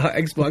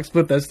Xbox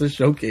Bethesda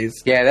showcase.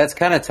 Yeah, that's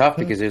kind of tough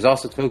because there's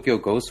also Tokyo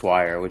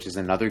Ghostwire, which is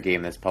another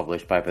game that's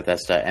published by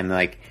Bethesda, and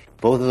like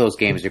both of those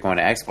games are going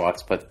to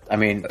Xbox, but I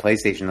mean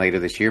PlayStation later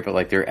this year. But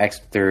like they're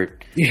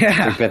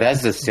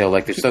Bethesda still,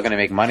 like they're still going to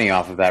make money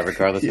off of that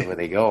regardless of where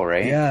they go,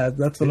 right? Yeah,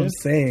 that's what I'm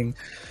saying.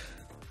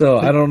 So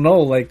I don't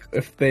know, like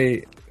if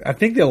I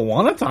think they'll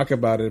want to talk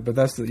about it, but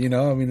that's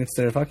it's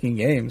their fucking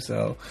game,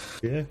 so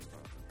yeah.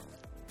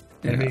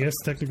 I mean, I guess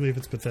technically if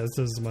it's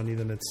Bethesda's money,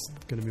 then it's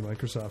going to be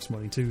Microsoft's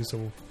money too,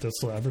 so they'll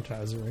still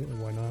advertise it, right? Like,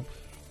 why not?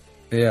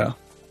 Yeah.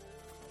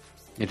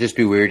 It'd just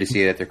be weird to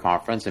see it at their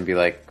conference and be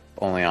like,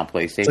 only on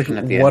PlayStation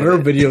at the end. What are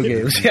video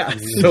games? Yeah,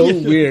 it's so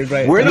weird,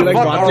 right? Where the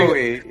fuck are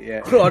we?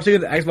 Yeah. We're watching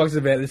an Xbox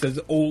event, it says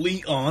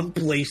only on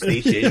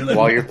PlayStation. Like,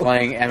 while you're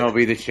playing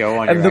MLB The Show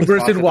on and your the Xbox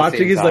person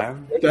watching is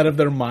time. like out of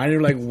their mind.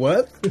 You're like,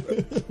 what?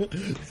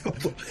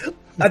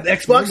 An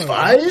Xbox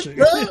 5?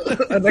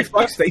 An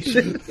Xbox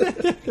Station?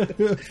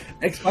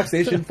 Xbox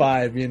Station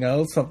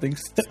 5, something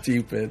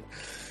stupid.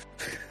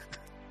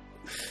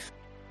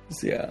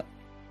 So, yeah.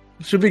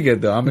 Should be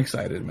good, though. I'm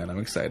excited, man. I'm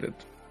excited.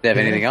 Do you have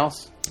anything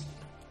else?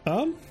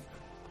 I'm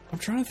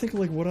trying to think of,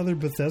 like, what other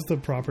Bethesda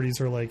properties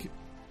are, like...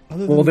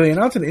 Well, they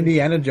announced an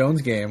Indiana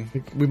Jones game.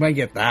 We might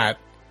get that.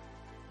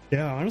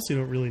 Yeah, I honestly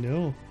don't really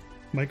know.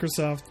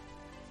 Microsoft...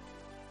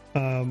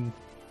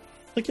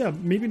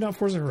 maybe not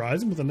Forza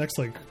Horizon, but the next,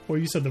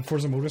 you said the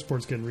Forza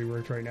Motorsport's getting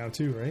reworked right now,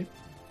 too, right?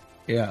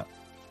 Yeah.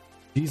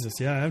 Jesus,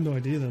 yeah, I have no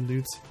idea then,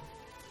 dudes.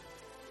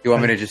 You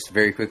want me to just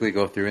very quickly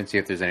go through and see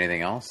if there's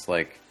anything else?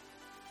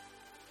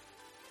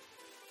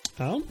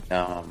 No,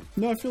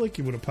 I feel like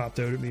you would have popped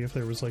out at me if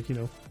there was,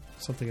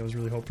 something I was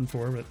really hoping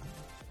for, but...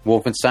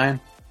 Wolfenstein?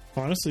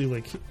 Honestly,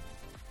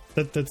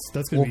 that's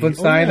gonna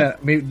Wolfenstein,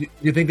 be... maybe, do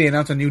you think they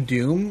announced a new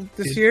Doom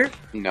this year?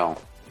 No.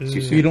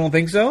 You don't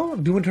think so?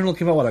 Doom Eternal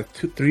came out,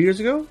 3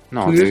 years ago?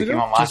 No, 2 years ago? It came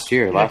out last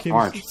year, last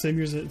March. Same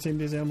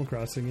day as Animal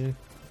Crossing, yeah.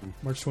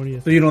 March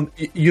 20th. So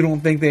you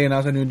don't think they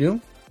announced a new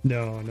Doom?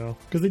 No.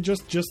 Because they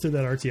just did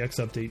that RTX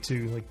update,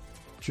 too.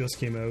 Just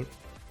came out.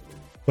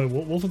 But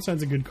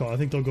Wolfenstein's a good call. I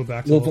think they'll go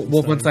back to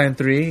Wolfenstein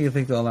 3, you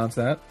think they'll announce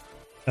that?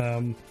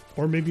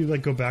 Or maybe,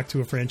 go back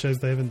to a franchise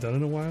they haven't done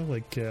in a while,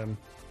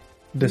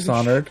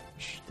 Dishonored?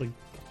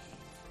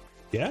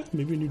 Yeah,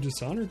 maybe a new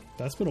Dishonored.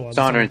 That's been a while.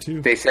 Dishonored,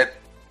 too.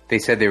 They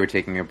said they were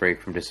taking a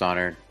break from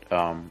Dishonored,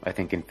 I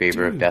think in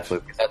favor of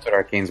Deathloop, because that's what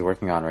Arcane's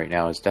working on right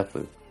now, is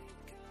Deathloop.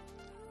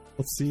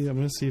 Let's see. I'm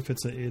going to see if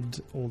it's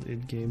old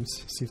id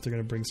games. See if they're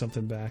going to bring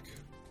something back.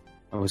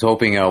 I was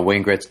hoping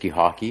Wayne Gretzky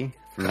Hockey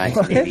from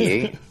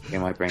 1988. They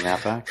might bring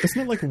that back.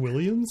 Isn't it like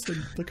Williams?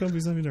 The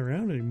company's not even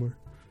around anymore.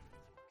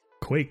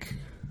 Quake.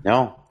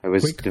 No, it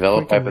was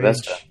developed by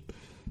Bethesda.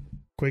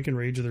 Quake and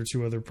Rage are their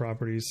two other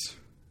properties.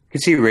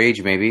 Could see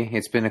Rage maybe.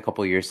 It's been a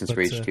couple years since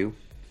Rage 2.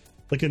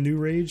 Like a new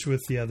Rage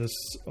with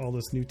all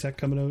this new tech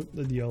coming out,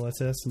 the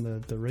DLSS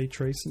and the ray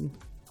tracing.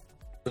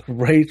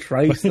 Ray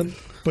tracing.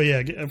 But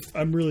yeah,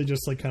 I'm really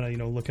just like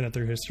kind of looking at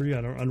their history.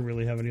 I don't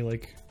really have any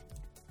like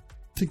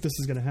think this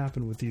is going to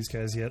happen with these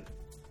guys yet.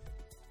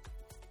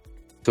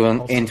 So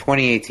in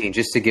 2018,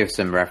 just to give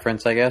some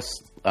reference, I guess,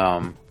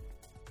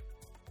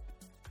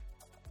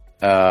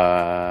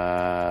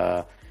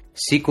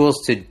 sequels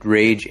to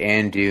Rage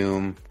and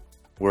Doom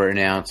were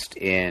announced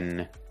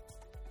in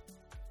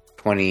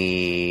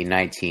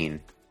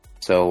 2019.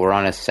 So we're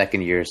on a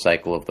second year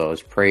cycle of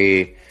those.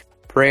 Prey,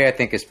 I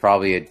think, is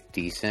probably a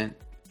decent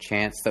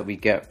chance that we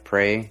get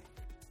Prey.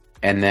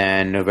 And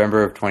then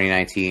November of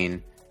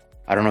 2019,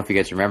 I don't know if you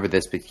guys remember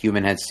this, but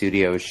Human Head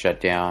Studios shut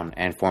down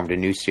and formed a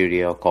new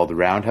studio called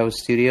Roundhouse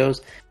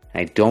Studios.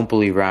 And I don't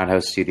believe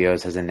Roundhouse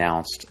Studios has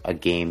announced a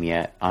game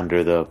yet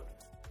under the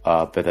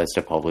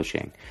Bethesda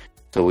Publishing.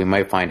 So we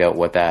might find out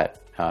what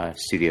that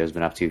studio has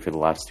been up to for the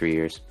last 3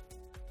 years.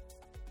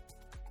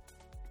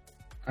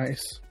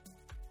 Nice.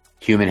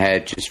 Human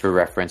Head, just for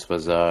reference,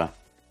 was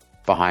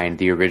behind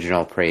the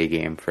original Prey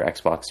game for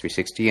Xbox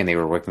 360, and they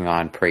were working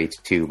on Prey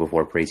 2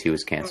 before Prey 2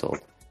 was canceled.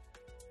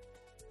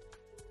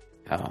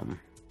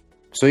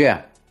 So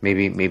yeah,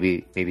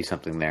 maybe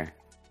something there.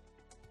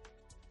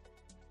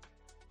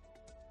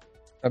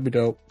 That'd be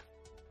dope.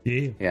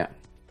 Yeah.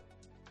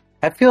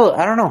 I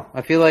don't know.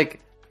 I feel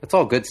like it's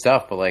all good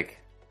stuff, but like,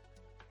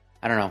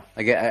 I don't know.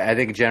 Like, I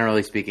think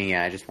generally speaking,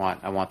 yeah,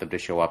 I want them to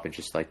show up and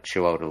just like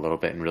show out a little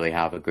bit and really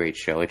have a great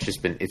show.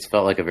 It's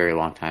felt like a very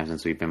long time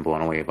since we've been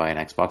blown away by an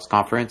Xbox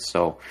conference.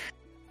 So,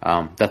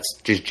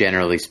 that's just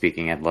generally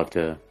speaking. I'd love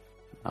to,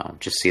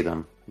 just see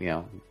them,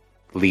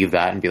 leave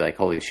that and be like,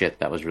 holy shit,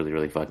 that was really,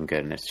 really fucking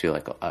good. And it's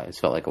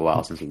felt like a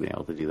while since we've been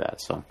able to do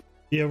that. So.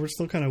 Yeah, we're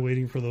still kind of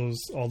waiting for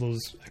all those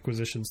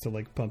acquisitions to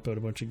like pump out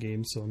a bunch of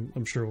games. So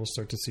I'm sure we'll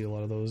start to see a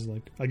lot of those.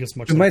 Like, I guess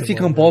we might see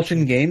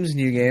Compulsion Games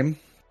new game.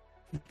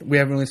 We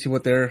haven't really seen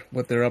what they're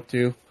up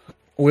to.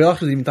 We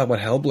also didn't even talk about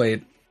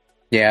Hellblade.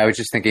 Yeah, I was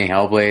just thinking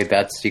Hellblade.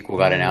 That sequel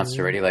got announced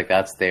already. Like,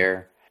 that's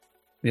there.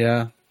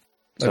 Yeah.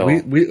 So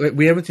like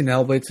we haven't seen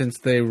Hellblade since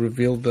they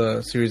revealed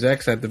the Series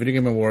X at the Video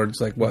Game Awards.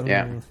 Like what?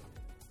 Yeah.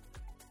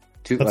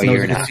 A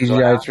year and a half.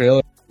 CGI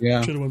trailer.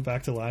 Yeah. Should have went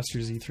back to last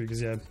year's E3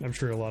 because I'm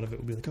sure a lot of it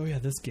will be like, oh yeah,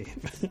 this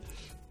game.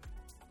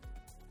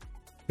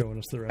 Showing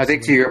us the rest. I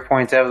think to your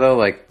point, Ev, though,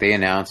 like they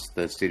announced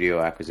the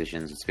studio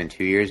acquisitions. It's been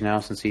 2 years now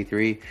since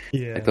E3.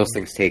 Yeah. Like those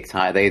things take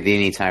time. They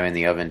need time in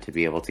the oven to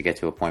be able to get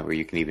to a point where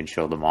you can even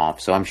show them off.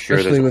 So I'm sure,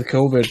 especially with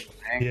COVID.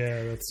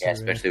 Yeah,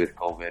 especially with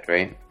COVID,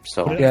 right?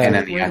 So and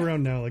then right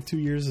around now, like 2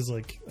 years is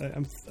like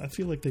I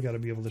feel like they got to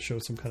be able to show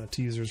some kind of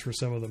teasers for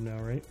some of them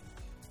now, right?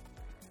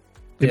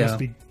 There must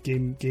be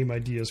game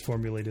ideas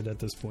formulated at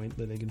this point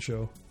that they can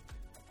show.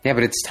 Yeah,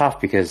 but it's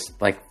tough because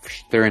like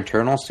they're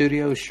internal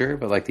studios, sure,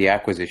 but like the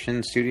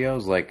acquisition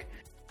studios, like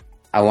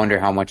I wonder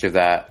how much of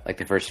that, like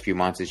the first few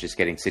months, is just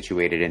getting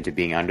situated into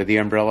being under the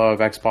umbrella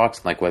of Xbox,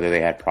 and like whether they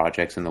had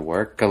projects in the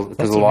work.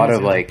 Because a lot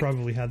of like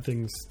probably had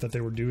things that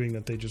they were doing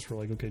that they just were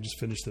like, okay, just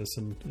finish this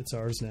and it's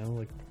ours now.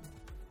 Like,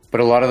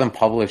 but a lot of them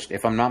published,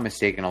 if I'm not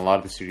mistaken, a lot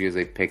of the studios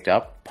they picked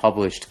up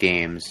published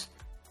games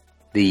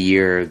the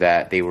year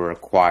that they were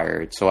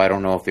acquired. So I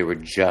don't know if they were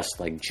just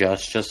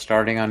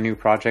starting on new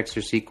projects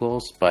or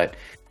sequels, but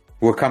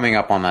we're coming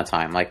up on that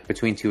time. Like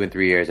between 2 and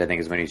 3 years, I think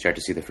is when you start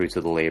to see the fruits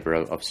of the labor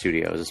of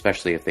studios,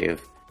 especially if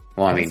they've,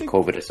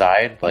 COVID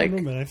aside. Like, I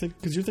don't know, man. I think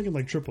because you're thinking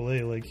like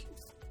AAA, like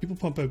people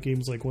pump out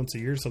games like once a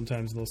year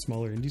sometimes in those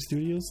smaller indie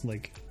studios.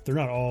 Like they're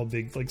not all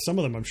big. Like some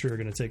of them I'm sure are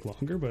going to take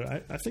longer, but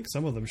I think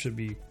some of them should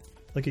be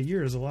like a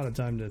year is a lot of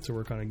time to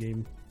work on a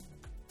game.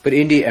 But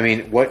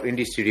what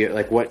indie studio,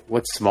 like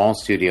what small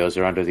studios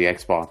are under the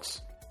Xbox,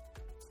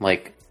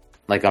 like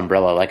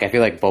Umbrella? Like I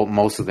feel like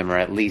most of them are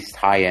at least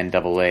high-end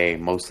AA,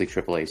 mostly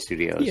AAA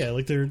studios. Yeah,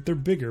 like they're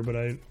bigger, but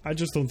I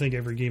just don't think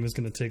every game is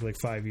going to take like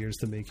 5 years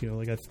to make.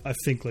 Like I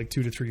think like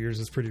 2 to 3 years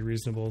is pretty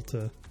reasonable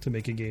to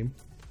make a game.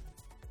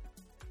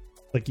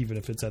 Like even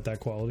if it's at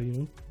that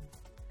quality,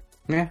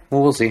 Yeah,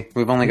 well, we'll see.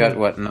 We've only got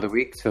another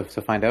week to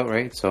find out,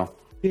 right? So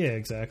yeah,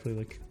 exactly.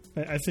 Like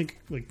I think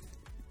like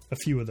a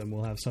few of them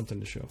will have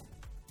something to show.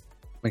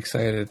 I'm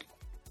excited.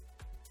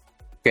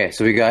 Okay,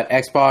 so we got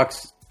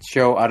Xbox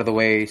show out of the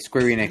way.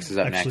 Square Enix is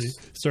up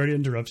next. Sorry to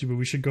interrupt you, but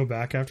we should go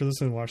back after this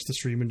and watch the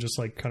stream and just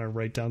like kind of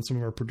write down some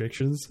of our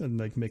predictions and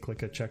like make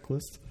like a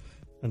checklist.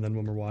 And then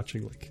when we're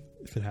watching, like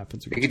if it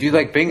happens, we could do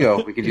like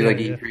bingo. We could do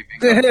E3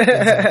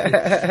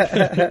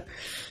 bingo.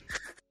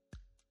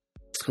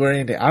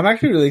 Square Enix. I'm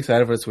actually really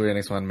excited for the Square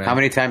Enix one, man. How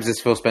many times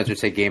does Phil Spencer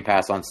say Game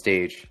Pass on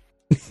stage?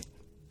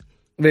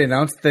 They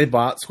announced they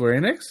bought Square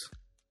Enix?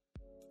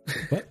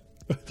 What?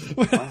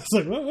 It's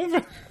like,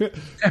 what?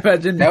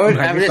 Imagine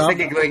I'm just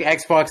thinking like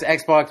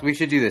Xbox. We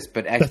should do this,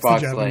 but Xbox that's the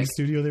Japanese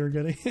studio they were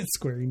getting.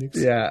 Square Enix.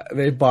 Yeah,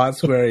 they bought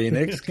Square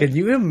Enix. Can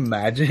you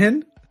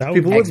imagine?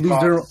 People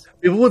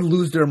would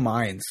lose their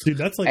minds, dude.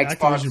 That's like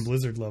Xbox. Activision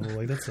Blizzard level.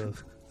 Like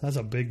that's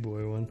a big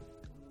boy one.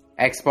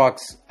 Xbox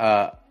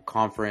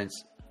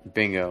conference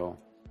bingo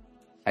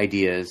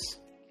ideas.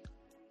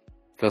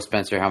 Phil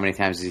Spencer, how many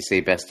times does he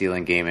say best deal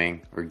in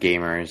gaming or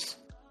gamers?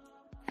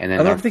 And then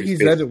I don't think he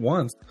said it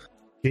once.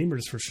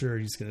 Gamers for sure.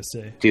 He's gonna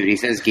say, dude. He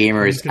says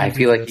gamers. I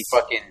feel like he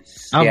fucking.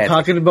 I'm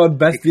talking about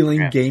best deal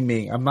in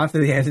gaming. I'm not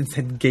saying he hasn't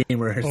said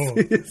gamers.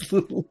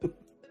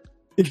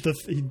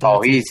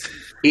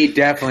 He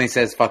definitely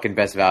says fucking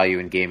best value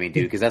in gaming,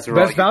 dude. Because that's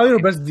best value or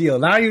best deal.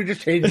 Now you're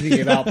just changing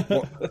it up.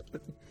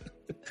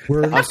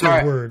 I'm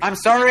sorry. I'm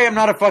sorry. I'm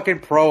not a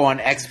fucking pro on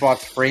Xbox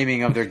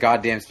framing of their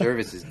goddamn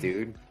services,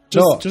 dude.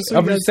 So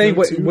I'm just saying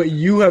what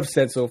you have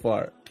said so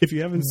far. If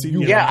you haven't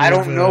seen, I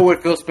don't know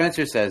what Phil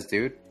Spencer says,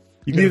 dude.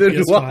 Neither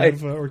do I. You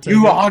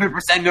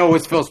 100% know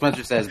what Phil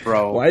Spencer says,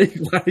 bro. Why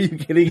are you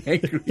getting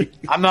angry?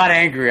 I'm not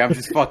angry. I'm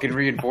just fucking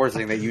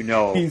reinforcing that you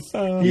know. He's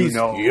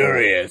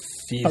furious.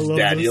 He's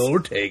Daniel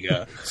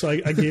Ortega. So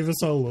I gave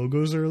us all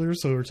logos earlier.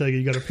 So Ortega,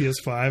 you got a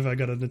PS5. I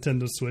got a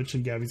Nintendo Switch,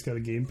 and Gabby's got a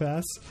Game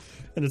Pass.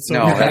 And it's so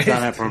no, that's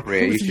not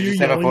appropriate. You should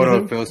just have a photo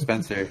of Phil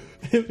Spencer.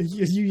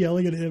 You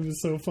yelling at him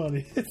is so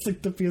funny. It's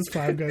like the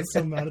PS5 guy's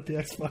so mad at the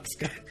Xbox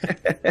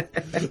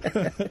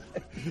guy.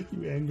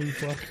 You angry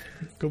fuck.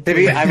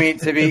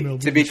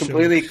 To be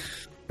completely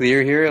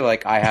clear here,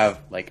 like I have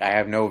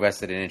no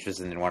vested interest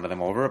in one of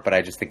them over it, but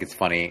I just think it's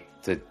funny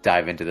to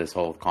dive into this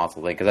whole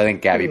console thing because I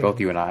think Gabby, both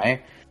you and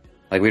I,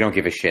 like we don't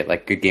give a shit.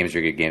 Like good games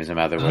are good games no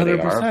matter where they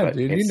are. But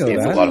dude, it's, you know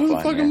it's that. a lot of Who fun.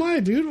 the fuck am I,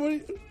 dude?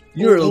 What?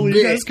 You're a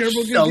you guys care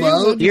about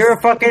good games? You're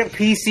a fucking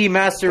PC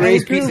master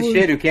race piece of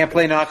shit who can't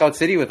play Knockout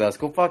City with us.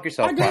 Go fuck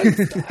yourself, bud. I guess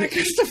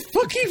the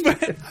fucking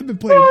man. I've been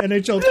playing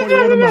NHL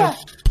 21 on my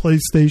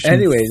PlayStation.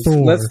 Anyways,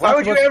 4. Why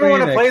would you ever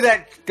want to play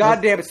that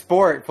goddamn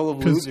sport full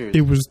of losers?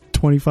 It was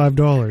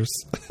 $25.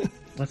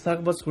 Let's talk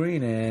about Square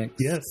Enix.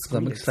 Yes,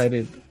 I'm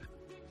excited.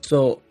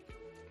 So,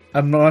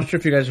 I'm not sure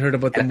if you guys heard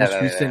about the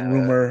most recent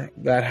rumor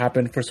that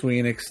happened for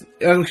Square Enix.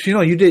 Actually,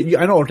 no, you did.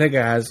 I know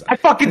Ortega has. I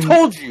fucking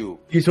told you.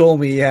 You told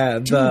me, yeah.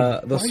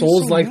 The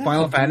Souls-like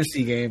Final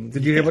Fantasy game.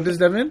 Did you hear about this,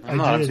 Devin?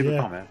 I'm super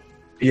calm, man.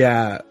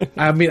 Yeah.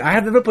 I mean, I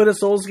have never played a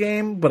Souls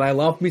game, but I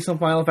love me some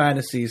Final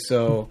Fantasy,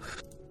 so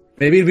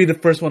maybe it'd be the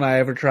first one I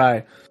ever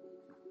try.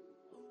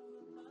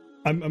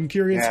 I'm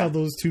curious how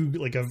those two,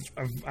 like, I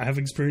have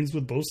experience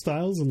with both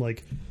styles, and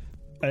like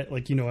at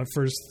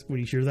first when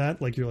you hear that,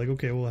 like you're like,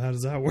 okay, well, how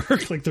does that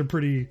work? Like they're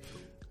pretty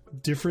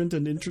different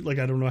and like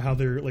I don't know how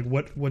they're like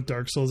what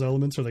Dark Souls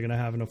elements are they going to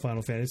have in a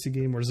Final Fantasy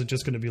game, or is it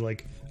just going to be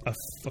like a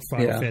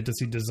Final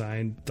Fantasy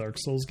designed Dark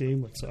Souls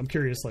game? Like, so I'm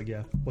curious, like,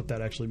 what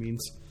that actually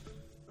means.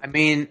 I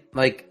mean,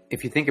 like,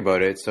 if you think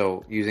about it,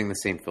 so using the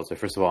same filter,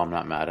 first of all, I'm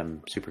not mad,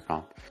 I'm super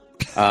calm.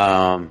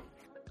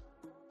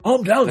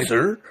 I'm down,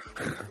 sir.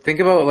 Think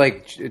about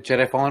like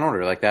Jedi Fallen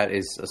Order, like that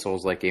is a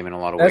Souls-like game in a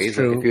lot of ways.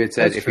 True. Like, if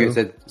you had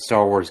said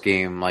Star Wars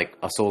game, like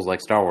a Souls-like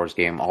Star Wars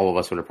game, all of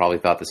us would have probably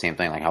thought the same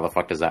thing. Like, how the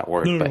fuck does that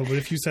work? No, but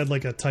if you said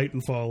like a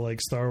Titanfall,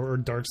 like Star or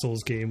Dark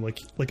Souls game,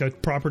 like a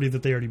property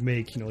that they already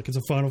make, like it's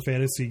a Final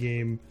Fantasy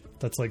game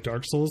that's like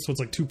Dark Souls, so it's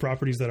like two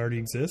properties that already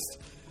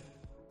exist.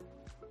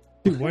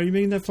 Dude, why are you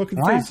making that fucking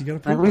face? You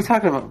gotta. Like, what are you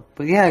talking about?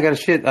 But yeah, I got a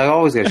shit. I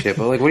always got shit.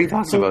 But like, what are you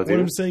talking about, dude?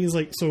 What I'm saying is,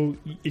 like, so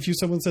if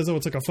someone says, "Oh,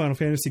 it's like a Final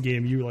Fantasy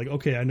game," you're like,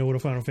 "Okay, I know what a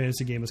Final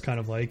Fantasy game is kind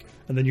of like,"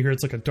 and then you hear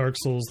it's like a Dark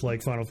Souls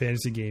like Final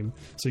Fantasy game.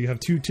 So you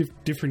have two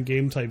different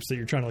game types that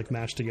you're trying to like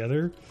mash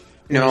together.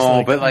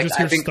 No, but like, just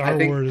hear Star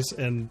Wars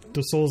and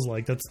the Souls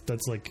like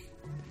that's like.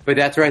 But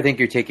that's where I think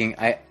you're taking.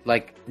 I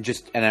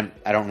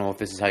don't know if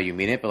this is how you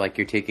mean it, but like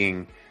you're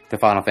taking the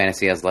Final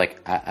Fantasy as like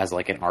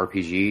an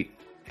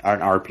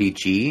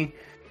RPG,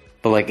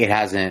 but like it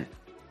hasn't.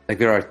 Like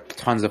there are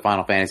tons of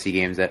Final Fantasy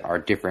games that are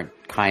different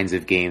kinds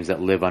of games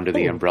that live under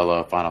the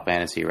umbrella of Final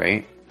Fantasy,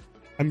 right?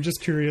 I'm just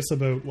curious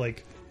about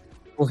like.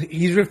 Well,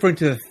 he's referring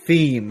to the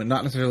theme, and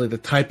not necessarily the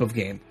type of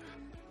game.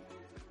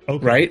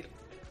 Okay. Right?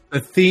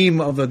 The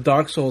theme of the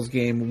Dark Souls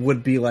game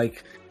would be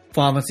like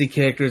fantasy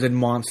characters and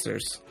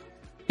monsters.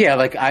 Yeah,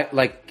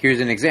 like here's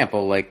an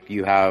example. Like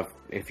you have,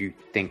 if you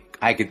think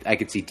I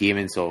could see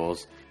Demon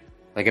Souls.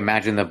 Like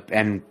imagine the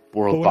end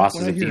world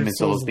bosses of Demon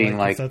Souls being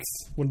like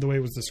that's the way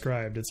it was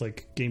described. It's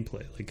like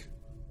gameplay, like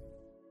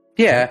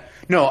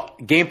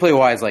gameplay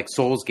wise, like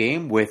Souls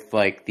game with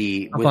like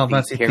these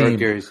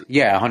characters. Theme.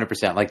 Yeah,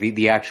 100%. Like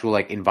the actual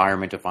like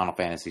environment of Final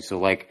Fantasy. So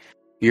like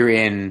you're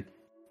in,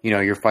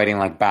 you're fighting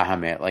like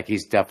Bahamut. Like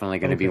he's definitely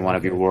going to be one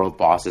of your world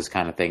bosses,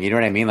 kind of thing. You know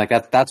what I mean? Like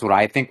that's what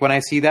I think when I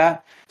see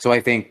that. So I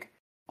think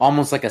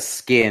almost like a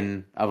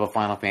skin of a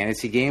Final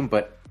Fantasy game,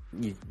 but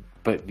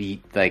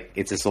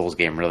it's a Souls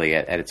game really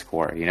at its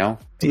core, Yeah.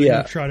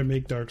 You try to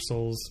make Dark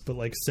Souls, but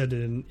like set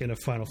it in a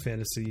Final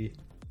Fantasy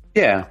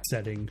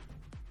setting.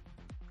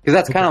 Because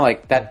that's kind of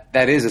like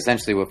that is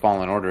essentially what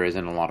Fallen Order is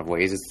in a lot of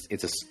ways.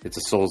 It's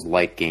a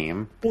Souls-like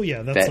game. Well,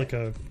 yeah, that's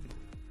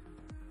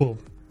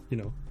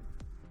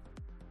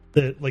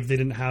that like they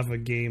didn't have a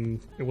game.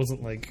 It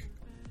wasn't like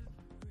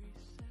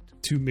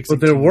two mixing.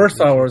 But there were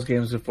Star Wars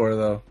games before,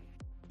 though.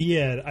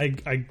 Yeah,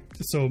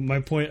 so my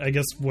point, I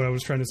guess what I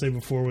was trying to say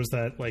before was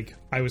that, like,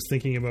 I was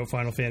thinking about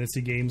Final Fantasy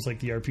games, like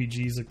the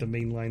RPGs, like the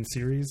mainline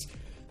series,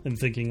 and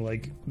thinking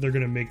like they're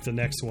gonna make the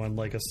next one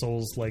like a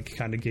Souls like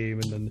kind of game,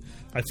 and then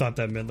I thought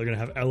that meant they're gonna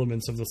have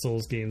elements of the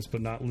Souls games,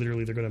 but not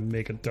literally. They're gonna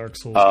make a Dark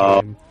Souls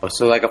game.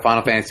 So like a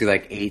Final Fantasy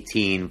like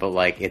 18, but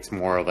like it's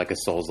more of like a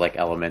Souls like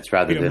elements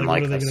rather than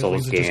like a Souls game.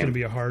 Is it just gonna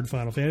be a hard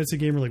Final Fantasy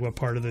game, or like what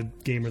part of the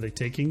game are they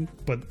taking?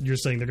 But you're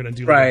saying they're gonna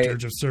do like a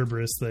Dirge of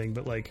Cerberus thing,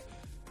 but like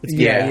it's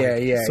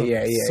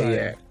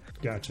yeah.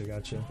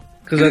 Gotcha.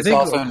 Because I think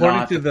also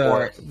according to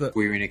the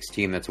Square Enix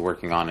team that's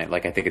working on it,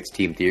 like I think it's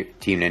Team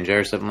Ninja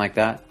or something like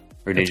that,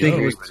 or Ninja.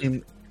 It was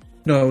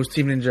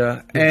Team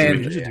Ninja.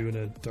 And Team Ninja doing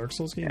a Dark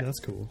Souls game. That's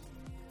cool.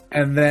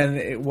 And then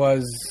it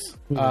was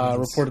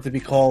reported to be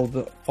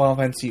called Final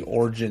Fantasy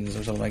Origins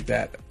or something like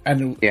that.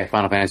 And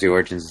Final Fantasy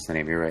Origins is the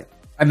name. You're right.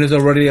 And there's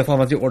already a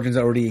Final Fantasy Origins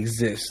that already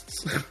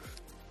exists.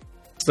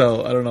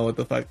 So I don't know what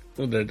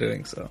they're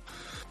doing. So.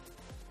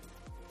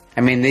 I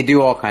mean, they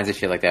do all kinds of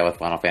shit like that with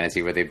Final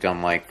Fantasy, where they've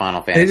done like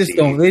Final Fantasy.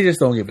 They just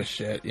don't give a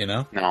shit, you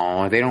know?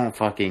 No, they don't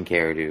fucking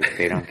care, dude.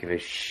 They don't give a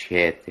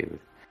shit, dude.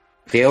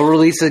 They'll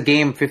release a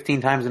game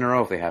 15 times in a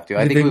row if they have to.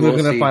 I think we're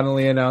going to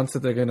finally announce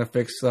that they're going to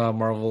fix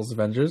Marvel's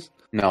Avengers?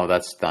 No,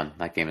 that's done.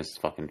 That game is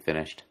fucking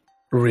finished.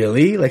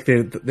 Really? Like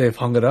they've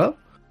hung it up?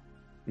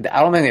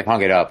 I don't think they've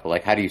hung it up, but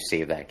like, how do you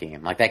save that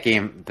game? Like that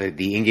game,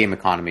 the in-game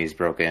economy is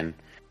broken.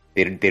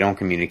 They don't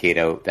communicate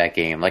out that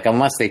game. Like,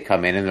 unless they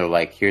come in and they're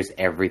like, here's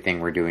everything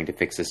we're doing to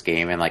fix this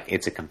game, and like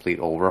it's a complete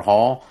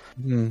overhaul.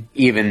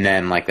 Even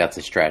then, like, that's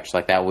a stretch.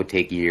 Like, that would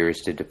take years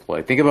to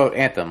deploy. Think about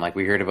Anthem. Like,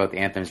 we heard about the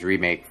Anthem's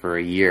remake for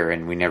a year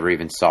and we never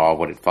even saw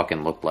what it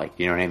fucking looked like.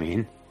 You know what I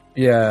mean?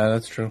 Yeah,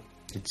 that's true.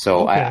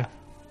 So okay.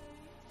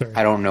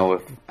 I don't know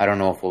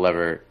if we'll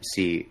ever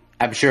see.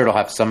 I'm sure it'll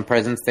have some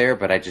presence there,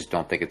 but I just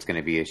don't think it's going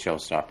to be a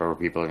showstopper where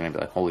people are going to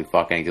be like, holy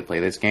fuck, I need to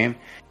play this game.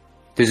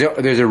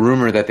 There's a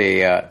rumor that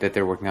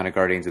they're working on a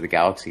Guardians of the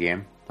Galaxy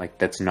game, like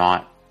that's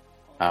not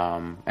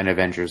an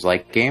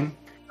Avengers-like game,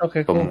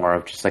 but more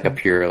of just like a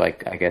pure,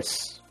 like I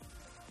guess,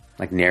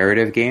 like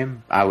narrative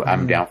game.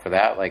 I'm down for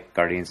that. Like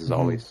Guardians is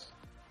always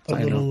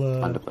fun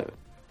to play with.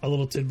 A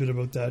little tidbit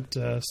about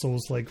that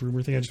Souls-like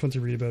rumor thing. I just want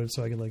to read about it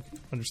so I can like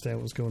understand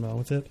what was going on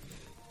with it.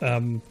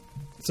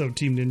 So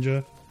Team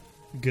Ninja,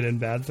 good and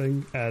bad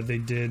thing. They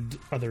did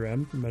Other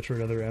M,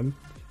 Metroid Other M,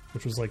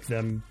 which was like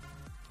them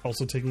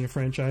also taking a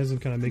franchise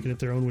and kind of making it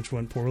their own, which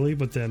went poorly,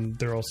 but then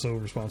they're also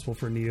responsible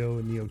for Neo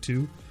and Neo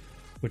 2,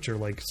 which are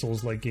like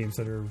Souls-like games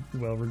that are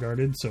well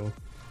regarded. So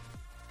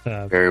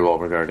very well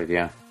regarded,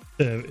 yeah.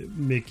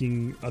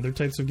 Making other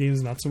types of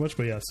games, not so much,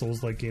 but yeah,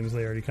 Souls-like games,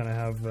 they already kind of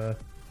have a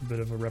bit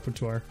of a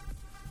repertoire.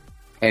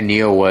 And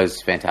Neo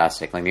was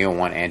fantastic. Like Neo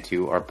 1 and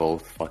 2 are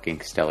both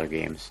fucking stellar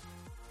games.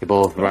 They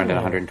both run at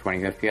 120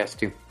 FPS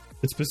too.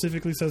 It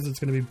specifically says it's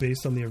going to be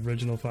based on the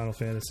original Final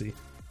Fantasy.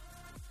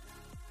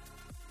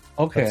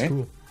 Okay. That's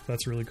cool.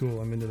 That's really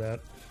cool. I'm into that.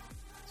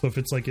 So if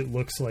it's like it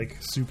looks like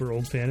super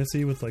old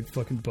fantasy with like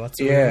fucking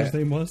butts or whatever his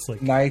name was,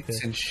 like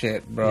knights and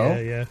shit, bro.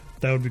 Yeah,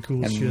 that would be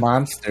cool as shit. And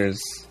monsters.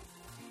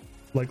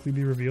 Likely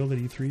be revealed at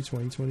E3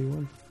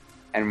 2021.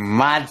 And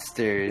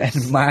monsters.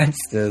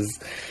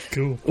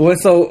 Cool.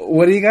 So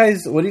what do you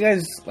guys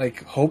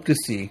like hope to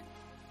see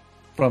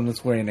from the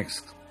Square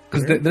Enix?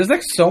 Because there's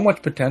like so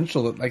much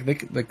potential that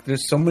like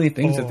there's so many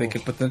things that they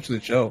could potentially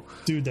show.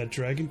 Dude, that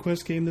Dragon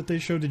Quest game that they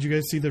showed. Did you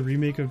guys see the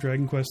remake of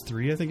Dragon Quest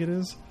 3? I think it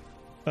is.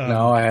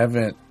 No, I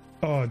haven't.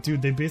 Oh,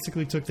 dude, they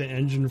basically took the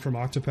engine from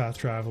Octopath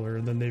Traveler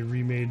and then they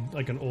remade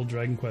like an old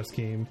Dragon Quest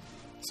game.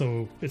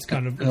 So it's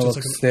kind of just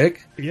like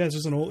sick. Yeah, it's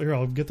just an old. Here,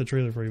 I'll get the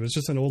trailer for you. It's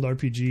just an old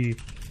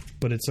RPG,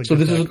 but it's like so.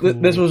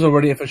 This was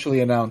already officially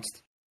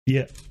announced.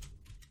 Yeah,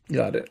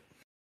 got it.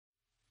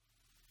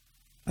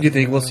 Do you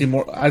think we'll see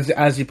more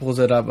as he pulls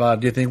it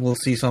up? Do you think we'll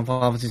see some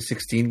Final Fantasy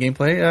 16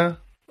 gameplay,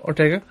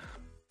 Ortega?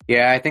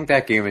 Yeah, I think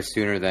that game is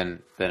sooner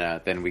than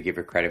we give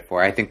it credit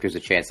for. I think there's a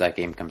chance that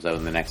game comes out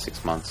in the next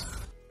 6 months.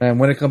 And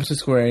when it comes to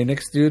Square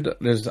Enix, dude,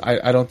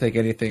 I don't think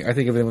anything. I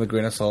think everything with a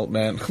grain of salt,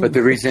 man. But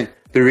the reason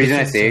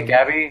I say it,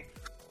 Gabby,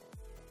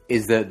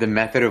 is the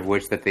method of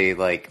which that they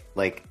like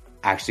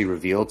actually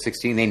revealed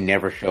 16. They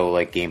never show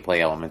like gameplay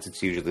elements.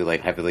 It's usually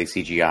like heavily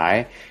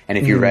CGI. And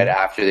if you read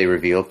after they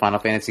revealed Final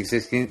Fantasy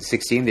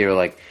 16, they were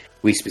like,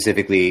 we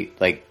specifically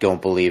like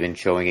don't believe in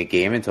showing a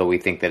game until we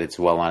think that it's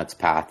well on its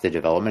path to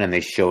development. And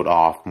they showed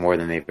off more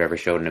than they've ever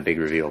showed in a big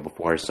reveal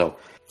before. So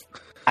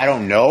I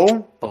don't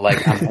know, but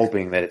like I'm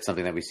hoping that it's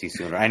something that we see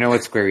sooner. I know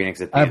it's Square Enix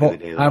at the end of the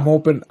day. Though.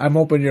 I'm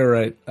hoping you're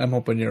right. I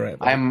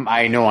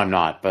know I'm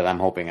not, but I'm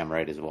hoping I'm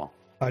right as well.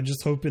 I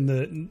just hope in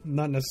the,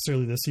 not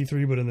necessarily this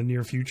E3, but in the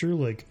near future,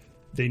 like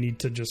they need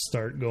to just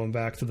start going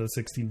back to the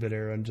 16-bit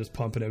era and just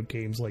pumping out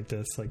games like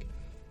this. Like,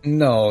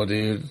 no,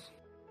 dude.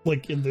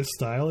 Like in this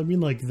style, I mean,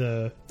 like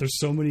there's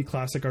so many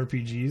classic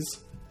RPGs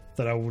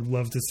that I would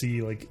love to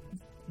see like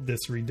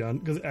this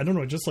redone, because I don't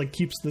know, it just like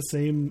keeps the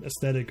same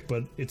aesthetic,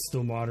 but it's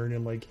still modern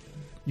and like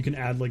you can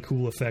add like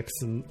cool effects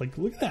and like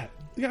look at that,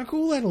 look how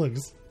cool that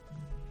looks.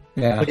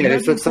 Yeah, like,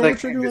 this looks like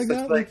trigger like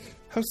that. Like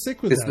how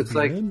sick would that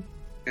be, man?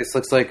 This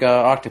looks like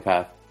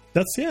Octopath.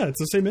 It's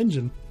the same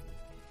engine.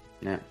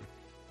 Yeah.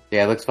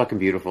 Yeah, it looks fucking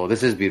beautiful.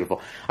 This is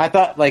beautiful. I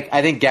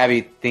think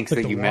Gabby thinks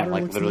that you meant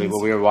like literally nice.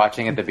 What we were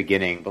watching at the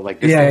beginning, but like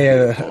this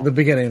the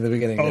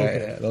beginning. Oh,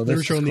 okay. No, they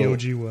were showing the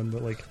OG one,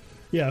 but like,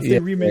 if they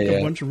remake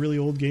a bunch of really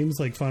old games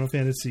like Final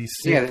Fantasy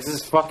VI, this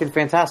is fucking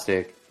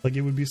fantastic. Like,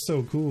 it would be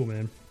so cool,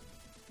 man.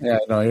 Yeah,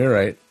 no, you're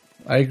right.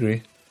 I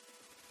agree.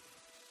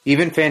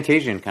 Even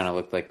Fantasian kind of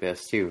looked like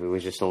this too. It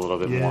was just a little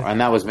bit more,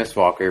 and that was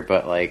Mistwalker,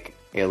 but like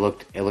it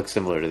looked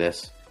similar to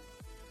this.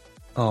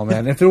 Oh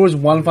man, if there was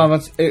one Final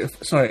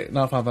Fantasy,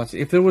 not Final Fantasy.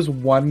 If there was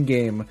one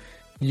game,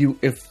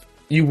 if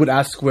you would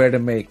ask Square to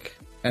make,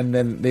 and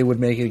then they would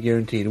make it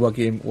guaranteed, what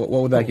game? What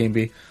would that game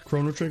be?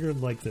 Chrono Trigger,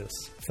 like this,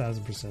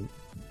 1000%.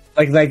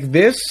 Like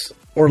this,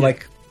 or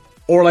like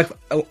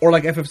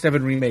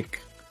FF7 remake.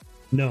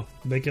 No,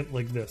 make it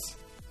like this.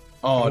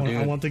 Oh,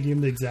 I want the game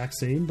the exact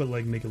same, but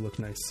like make it look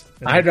nice.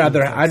 I'd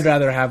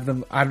rather have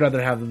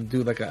them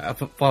do like a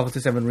Final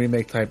Fantasy VII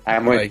remake type.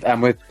 I'm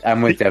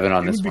with Devin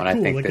on this one. Cool. I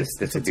think like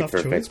this would be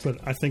perfect. Choice,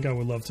 but I think I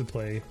would love to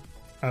play.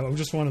 I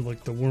just wanted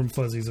like the warm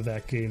fuzzies of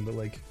that game, but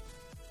like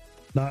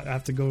not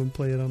have to go and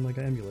play it on like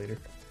an emulator.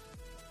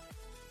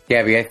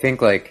 Gabby, I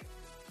think like,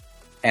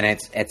 and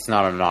it's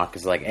not a knock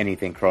because like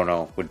anything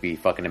Chrono would be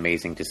fucking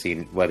amazing to see,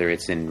 whether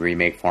it's in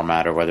remake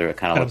format or whether it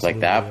kind of looks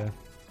like that. Yeah.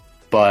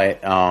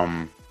 But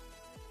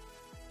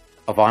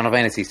Final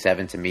Fantasy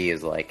VII to me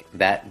is like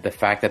that. The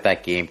fact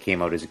that game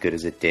came out as good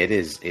as it did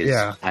is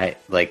I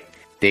like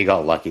they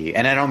got lucky,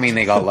 and I don't mean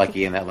they got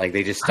lucky in that like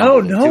they just. I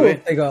don't know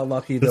if they got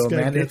lucky though,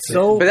 man. It's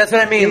so, but that's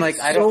what I mean. Like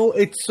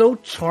it's so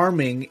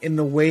charming in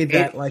the way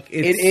that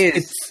it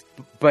is.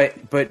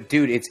 But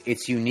dude,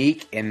 it's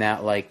unique in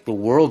that like the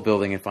world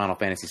building in Final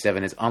Fantasy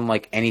VII is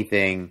unlike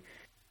anything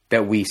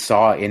that we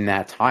saw in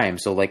that time.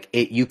 So like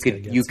you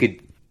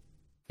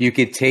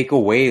could take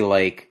away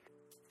like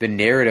the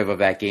narrative of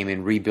that game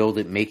and rebuild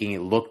it, making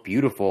it look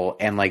beautiful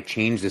and like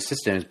change the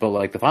systems. But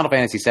like the Final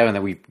Fantasy VII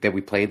that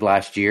we played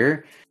last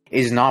year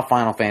is not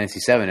Final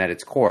Fantasy VII at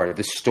its core.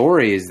 The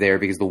story is there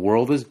because the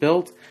world is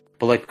built.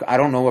 But like I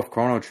don't know if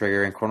Chrono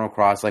Trigger and Chrono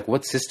Cross, like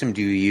what system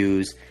do you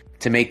use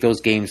to make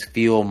those games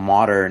feel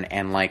modern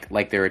and like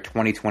they're a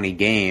 2020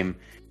 game?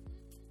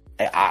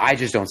 I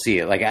just don't see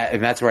it. Like,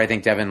 and that's where I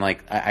think Devin,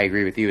 like, I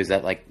agree with you, is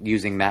that like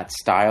using that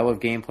style of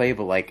gameplay,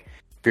 but like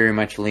very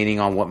much leaning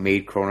on what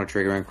made Chrono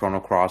Trigger and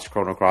Chrono Cross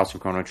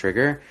and Chrono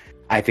Trigger.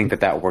 I think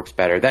that works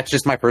better. That's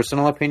just my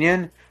personal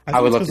opinion. I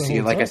would love to see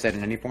it, like I said,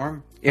 in any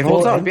form. It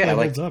holds up, yeah. It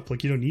holds up.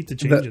 Like, you don't need to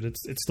change it.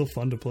 It's still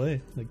fun to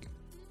play. Like,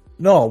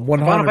 no,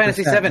 100%. Final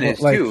Fantasy VII is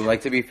too.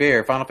 Like, to be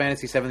fair, Final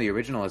Fantasy VII, the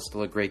original, is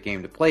still a great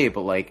game to play.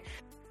 But like,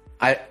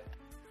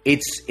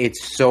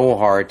 it's so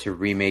hard to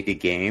remake a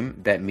game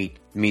that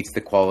meets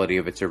the quality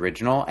of its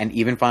original, and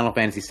even Final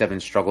Fantasy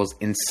VII struggles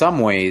in some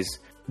ways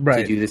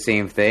to do the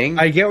same thing.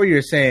 I get what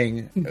you're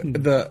saying.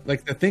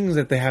 the things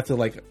that they have to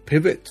like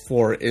pivot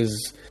for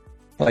is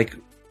like,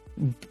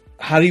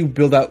 how do you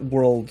build that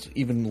world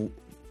even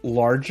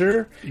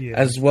larger,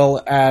 as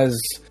well as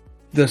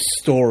the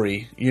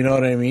story? You know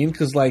what I mean?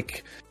 Because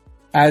like,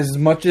 as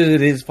much as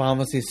it is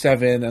Final Fantasy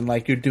VII, and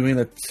like you're doing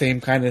the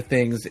same kind of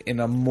things in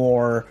a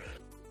more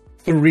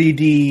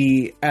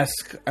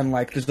 3D-esque, and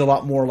like there's a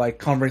lot more like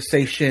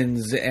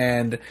conversations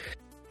and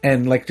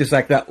like just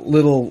like that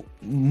little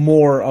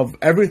more of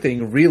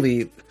everything.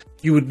 Really,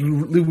 you would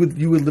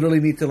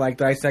literally need to like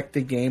dissect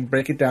the game,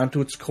 break it down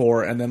to its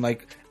core, and then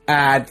like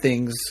add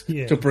things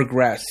to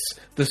progress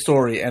the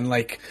story. And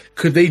like,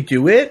 could they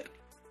do it?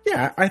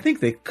 Yeah, I think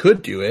they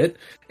could do it.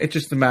 It's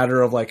just a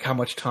matter of like how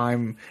much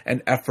time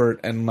and effort,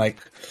 and like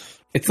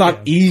it's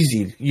not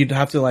easy. You'd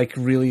have to like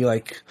really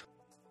like.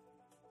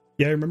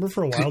 Yeah, I remember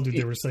for a while, dude,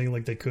 they were saying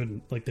like they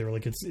couldn't. Like they were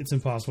like it's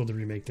impossible to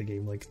remake the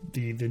game. Like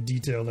the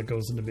detail that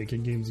goes into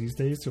making games these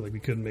days. So like we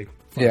couldn't make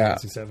Final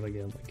Fantasy VII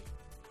again.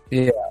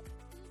 Like,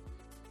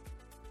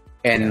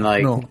 and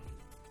like,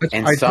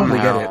 and I somehow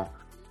totally get it.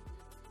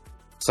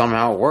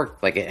 Somehow it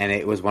worked. Like, and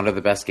it was one of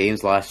the best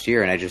games last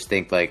year. And I just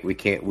think like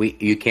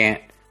you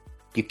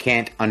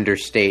can't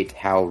understate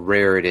how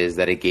rare it is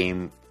that a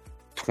game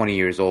 20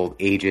 years old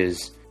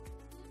ages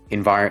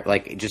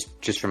like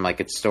just from like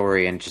its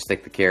story and just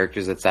like the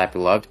characters that Zappi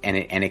loved, and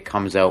it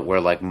comes out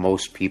where like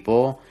most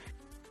people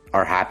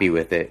are happy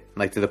with it,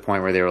 like to the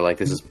point where they were like,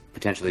 this is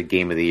potentially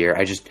game of the year.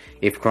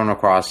 If Chrono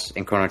Cross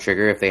and Chrono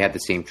Trigger, if they had the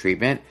same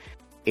treatment,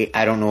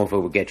 I don't know if it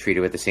would get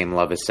treated with the same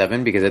love as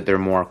 7, because they're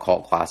more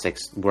cult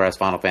classics, whereas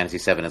Final Fantasy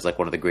 7 is like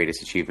one of the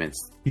greatest achievements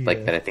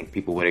like that I think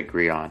people would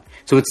agree on.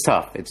 So it's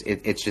tough.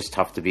 It's just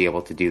tough to be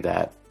able to do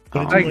that.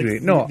 I agree.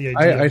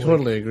 I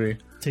totally agree.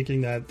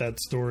 Taking that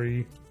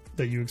story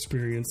that you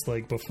experienced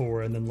like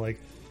before, and then like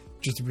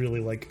just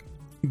really like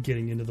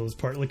getting into those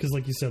parts, like, because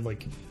like you said,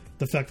 like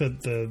the fact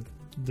that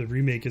the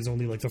remake is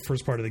only like the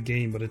first part of the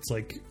game, but it's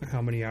like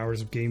how many hours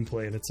of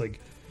gameplay, and it's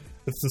like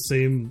it's the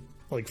same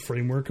like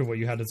framework of what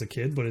you had as a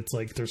kid, but it's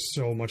like there's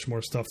so much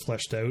more stuff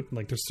fleshed out, and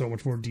like there's so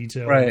much more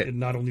detail, and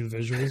not only the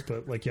visuals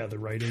but like the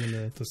writing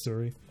and the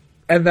story.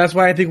 And that's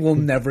why I think we'll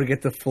never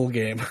get the full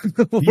game.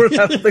 I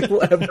don't think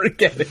we'll ever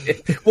get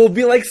it. We'll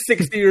be like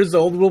 60 years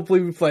old. We'll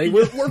be playing.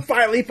 We're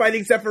finally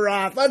fighting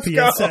Sephiroth. Let's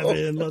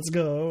PS7, go. Let's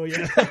go.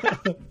 Yeah.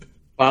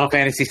 Final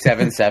Fantasy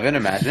 7,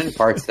 imagine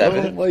Part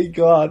 7. Oh my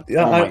god!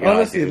 Yeah,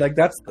 honestly, dude. like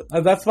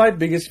that's my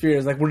biggest fear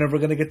is like we're never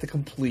gonna get the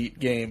complete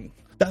game.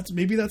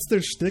 Maybe that's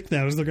their shtick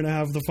now. Is they're gonna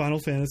have the Final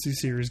Fantasy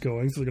series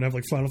going, so they're gonna have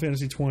like Final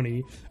Fantasy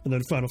 20 and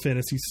then Final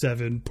Fantasy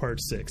 7 Part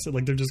 6. And,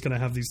 like they're just gonna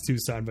have these two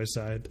side by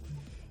side.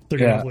 They're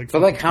gonna have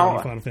but like how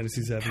Final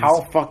Fantasy 7.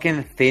 How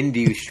fucking thin do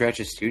you stretch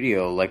a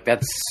studio? Like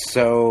that's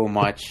so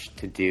much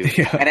to do.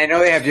 Yeah. And I know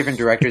they have different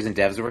directors and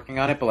devs working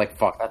on it, but like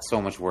fuck, that's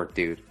so much work,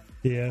 dude.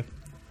 Yeah.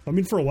 I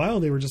mean, for a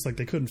while they were just like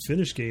they couldn't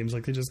finish games.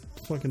 Like they just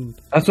fucking.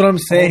 That's what I'm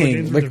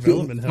saying. Like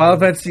Final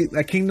Fantasy,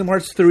 like Kingdom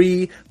Hearts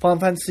 3, Final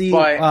Fantasy,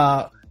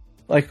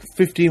 like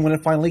 15 when it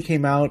finally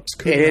came out.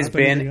 It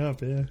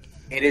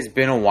has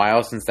been a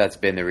while since that's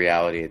been the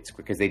reality. It's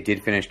because they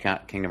did finish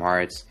Kingdom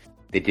Hearts,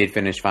 they did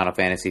finish Final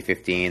Fantasy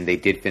 15, they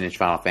did finish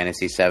Final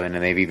Fantasy 7,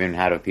 and they've even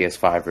had a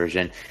PS5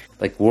 version.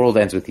 Like World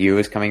Ends With You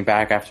is coming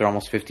back after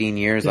almost 15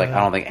 years. Yeah. Like I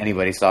don't think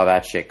anybody saw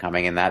that shit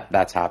coming, and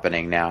that's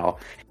happening now.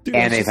 Dude,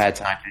 and they've had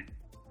time to.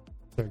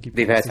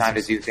 They've had time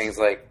to do things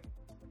like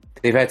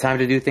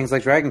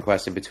Dragon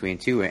Quest in between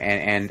too,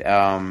 and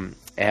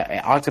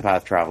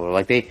Octopath Traveler.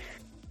 Like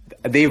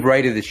they've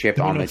righted the ship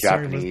on the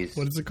Japanese.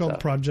 What is it called?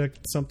 Stuff.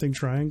 Project something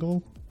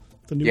Triangle.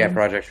 The new one?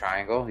 Project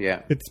Triangle.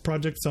 Yeah, it's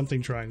Project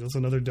something Triangle. It's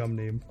another dumb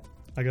name.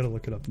 I gotta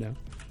look it up now.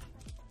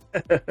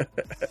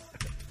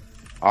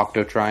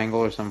 Octo Triangle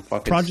or some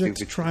fucking Project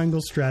stupid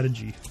Triangle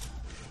Strategy.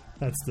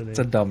 That's the name. It's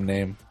a dumb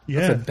name.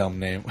 Yeah, it's a dumb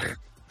name.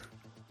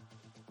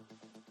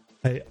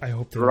 I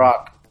hope The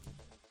Rock.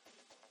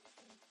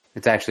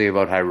 It's actually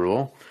about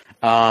Hyrule.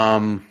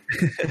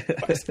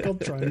 It's called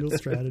Triangle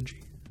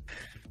Strategy.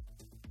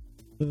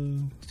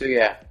 So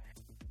yeah,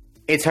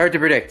 it's hard to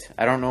predict.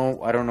 I don't know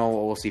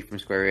what we'll see from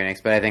Square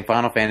Enix, but I think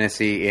Final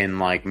Fantasy in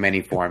like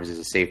many forms is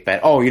a safe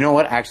bet. Oh, you know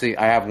what? Actually,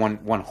 I have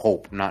one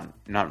hope, not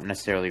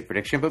necessarily a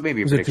prediction, but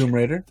maybe a prediction. Is it Tomb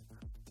Raider?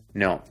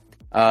 No,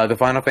 the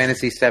Final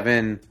Fantasy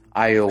 7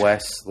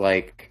 iOS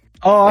like.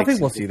 Oh, I think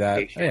we'll see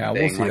that. Yeah,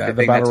 we'll see that.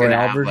 The Battle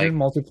Royale version,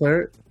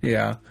 multiplayer?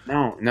 Yeah.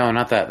 No,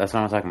 not that. That's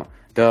not what I'm talking about.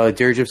 The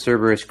Dirge of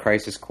Cerberus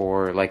Crisis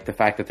Core, like the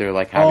fact that they're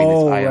like having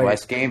this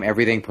iOS game,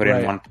 everything put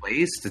in one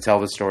place to tell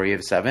the story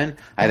of 7.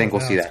 I think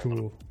we'll see that.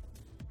 Cool.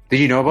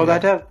 Did you know about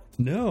that, Dev?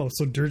 No.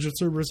 So Dirge of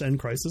Cerberus and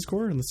Crisis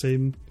Core in the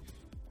same...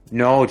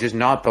 No, just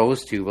not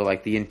those two, but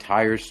like the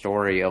entire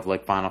story of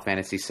like Final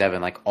Fantasy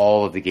 7, like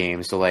all of the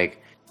games. So like...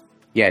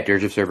 Yeah,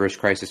 Dirge of Cerberus,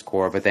 Crisis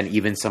Core, but then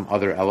even some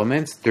other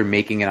elements. They're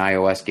making an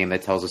iOS game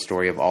that tells the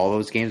story of all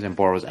those games and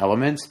borrows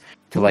elements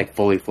to like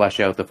fully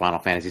flesh out the Final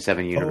Fantasy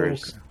 7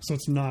 universe. Oh, okay. So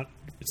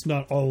it's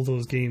not all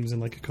those games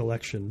in like a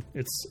collection.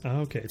 It's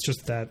okay. It's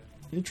just that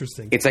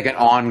interesting. It's like an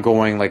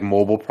ongoing like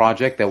mobile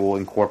project that will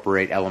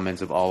incorporate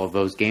elements of all of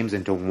those games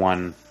into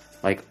one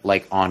like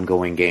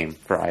ongoing game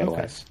for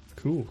iOS.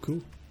 Okay.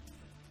 Cool.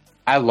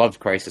 I loved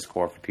Crisis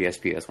Core for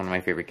PSP. That's one of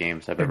my favorite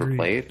games I've ever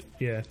played.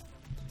 Yeah.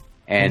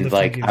 And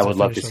like, I would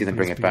love to see them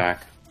bring it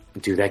back.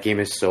 Dude, that game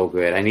is so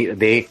good.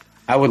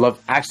 I would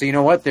love. Actually, you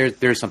know what?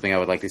 There's something I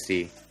would like to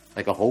see,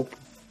 like a hope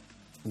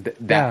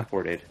that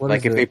ported.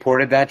 Like if they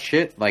ported that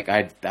shit, like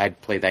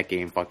I'd play that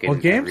game. Fucking. What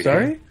game?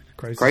 Sorry,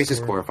 Crisis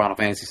Core, Final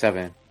Fantasy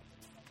 7.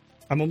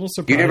 I'm almost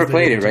surprised. You never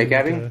played it, right,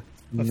 Gabby?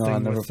 No, I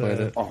never played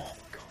it. Oh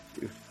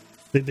god,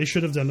 dude. They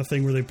should have done a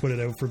thing where they put it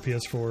out for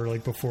PS4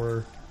 like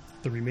before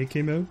the remake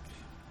came out.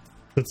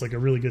 That's like a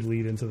really good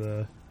lead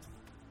into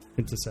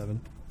 7.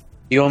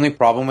 The only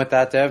problem with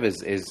that, Dev,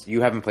 is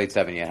you haven't played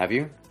 7 yet, have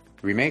you?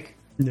 Remake?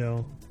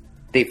 No.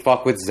 They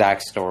fuck with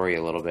Zack's story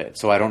a little bit,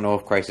 so I don't know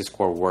if Crisis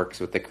Core works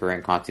with the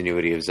current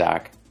continuity of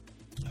Zack.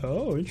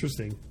 Oh,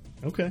 interesting.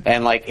 Okay.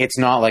 And like, it's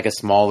not like a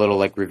small little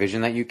like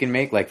revision that you can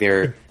make. Like,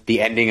 the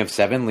ending of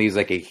 7 leaves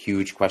like a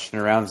huge question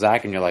around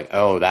Zack, and you're like,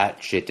 oh,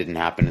 that shit didn't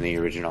happen in the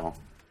original.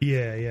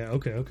 Yeah.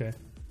 Okay.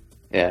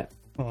 Yeah.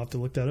 I'll have to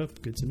look that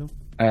up. Good to know.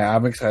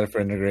 I'm excited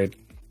for Intergrade.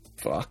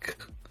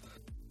 Fuck.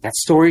 That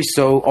story's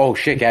so... Oh,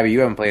 shit, Gabby, you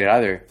haven't played it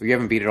either. You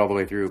haven't beat it all the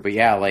way through. But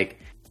yeah, like,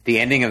 the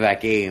ending of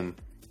that game,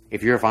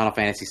 if you're a Final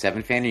Fantasy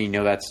 7 fan and you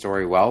know that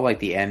story well, like,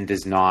 the end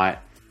does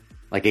not...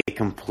 Like, it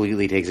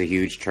completely takes a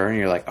huge turn.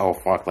 You're like, oh,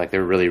 fuck, like,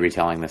 they're really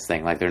retelling this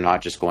thing. Like, they're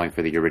not just going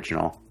for the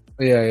original.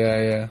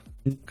 Yeah.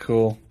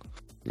 Cool.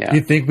 Yeah.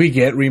 You think we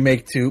get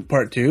Remake 2,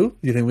 Part 2?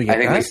 You think we get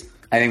that?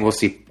 I think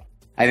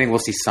we'll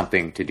see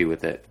something to do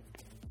with it.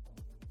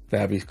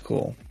 That'd be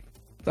cool.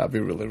 That'd be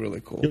really, really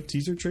cool. Your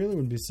teaser trailer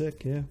would be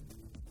sick, yeah.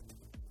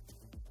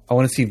 I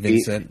want to see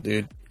Vincent,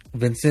 dude.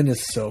 Vincent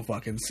is so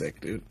fucking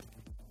sick, dude.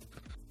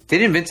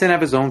 Didn't Vincent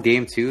have his own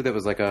game too? That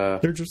was like a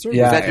Dirge of Cerberus.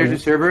 Yeah, was that Dirge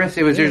of Cerberus?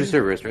 It was Dirge of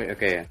Cerberus, right?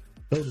 Okay, yeah.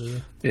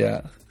 Totally.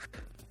 Yeah,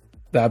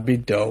 that'd be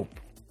dope.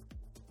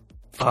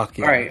 Fuck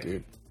yeah, all right,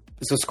 dude.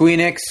 So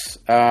Squeenix,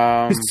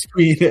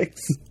 Squeenix.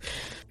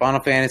 Final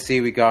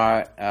Fantasy, we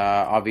got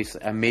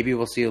obviously. Maybe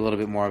we'll see a little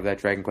bit more of that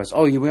Dragon Quest.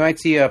 Oh, we might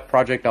see a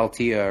Project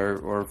Altea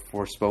or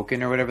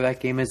Forspoken or whatever that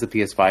game is, the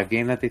PS5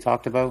 game that they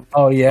talked about.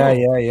 Oh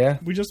yeah.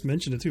 We just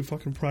mentioned it too.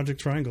 Fucking Project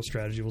Triangle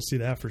Strategy. We'll see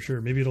that for sure.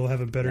 Maybe it'll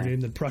have a better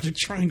name than Project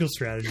Triangle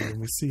Strategy when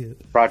we see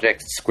it.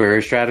 Project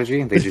Square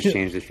Strategy. They just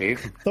changed the shape.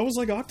 That was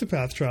like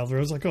Octopath Traveler.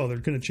 I was like, oh, they're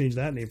going to change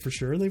that name for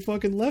sure, and they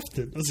fucking left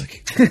it. I was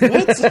like,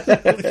 what?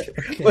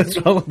 Okay. What's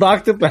wrong with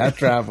Octopath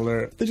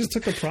Traveler? They just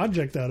took the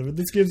project out of it.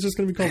 This game's just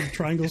going to be called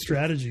Triangle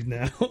Strategy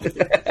now.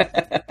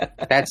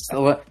 That's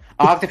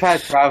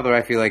Octopath Traveler.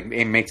 I feel like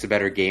it makes a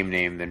better game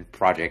name than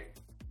Project.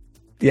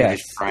 Yes,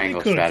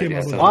 Triangle Strategy.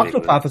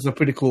 Octopath is a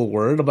pretty cool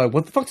word. I'm like,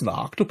 what the fuck's an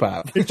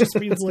octopath? It just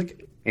means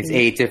like it's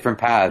 8 different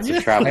paths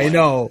of travel. I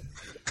know.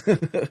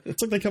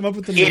 It's like they come up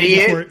with the name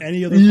before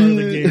any other part of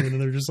the game, and then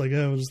they're just like,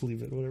 "Oh, we'll just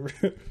leave it,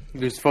 whatever."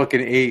 There's fucking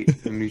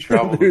 8, and we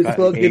travel. There's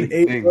fucking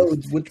 8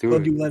 roads. Which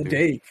one do you want to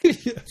take?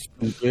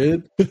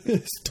 Stupid,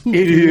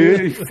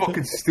 idiot! You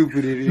fucking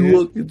stupid idiot!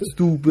 You fucking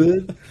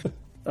stupid.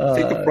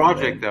 Take the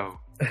project though.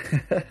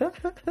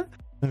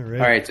 All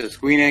right. So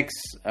Squeenix.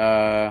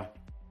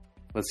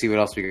 Let's see what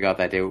else we got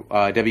that day.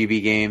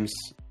 WB Games.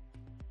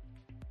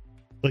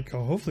 Like,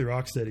 hopefully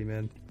Rocksteady,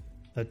 man.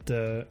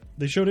 That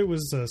they showed it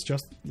was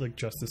just like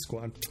Justice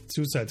Squad,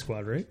 Suicide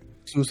Squad, right?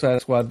 Suicide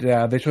Squad,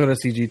 yeah. They showed a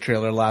CG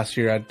trailer last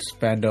year at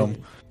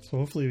Fandom. So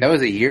hopefully that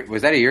was a year.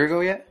 Was that a year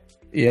ago yet?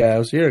 Yeah, it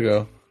was a year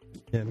ago.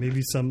 Yeah,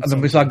 maybe some. And then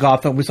we saw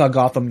Gotham. We saw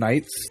Gotham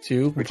Knights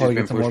too. We'll probably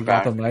get some more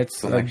Gotham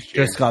Knights.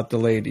 Just got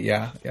delayed.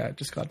 Yeah, it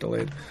just got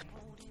delayed.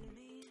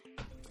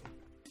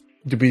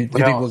 Do you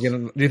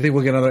think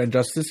we'll get another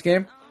Injustice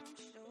game?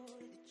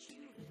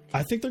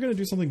 I think they're going to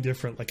do something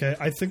different. Like,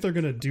 I think they're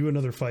going to do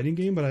another fighting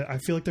game, but I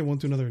feel like they won't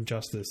do another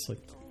Injustice. Like,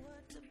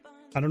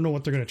 I don't know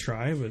what they're going to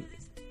try, but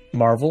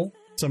Marvel,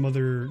 some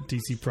other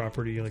DC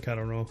property. Like, I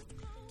don't know.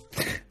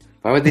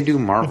 Why would they do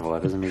Marvel?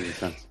 That doesn't make any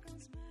sense.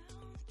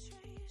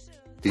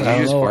 Did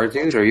you just fart,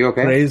 dude? Are you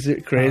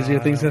okay? Crazier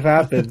things have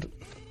happened.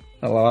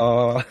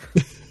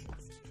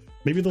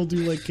 Maybe they'll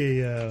do like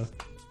a.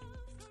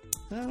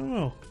 I don't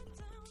know.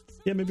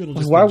 Yeah, maybe it'll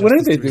just. Why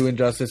wouldn't they do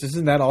Injustice?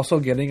 Isn't that also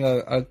getting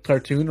a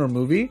cartoon or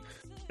movie?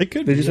 It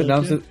could. They just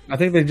announced it. I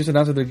think they just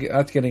announced that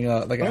that's getting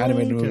an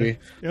animated movie.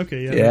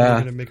 Okay, yeah. They're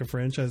gonna make a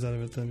franchise out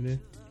of it then.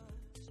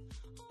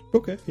 Yeah.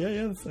 Okay,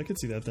 yeah, I could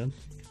see that then.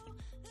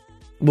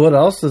 What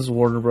else is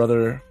Warner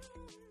Brother?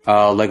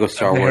 Lego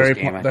Star Wars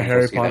game. The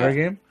Harry Potter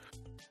game.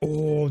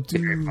 Oh,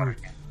 dude.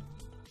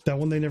 That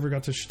one they never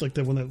got to like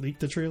the one that leaked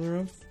the trailer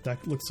of.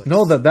 That looks like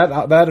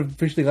that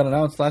officially got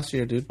announced last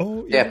year, dude.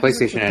 Oh yeah,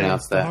 PlayStation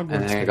announced that, and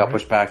then it got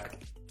pushed back.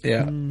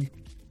 Yeah.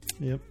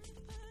 Yep.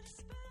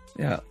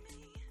 Yeah.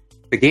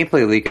 The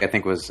gameplay leak, I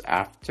think, was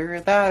after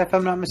that, if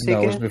I'm not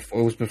mistaken. No, it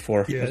was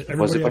before. Yeah,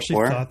 everybody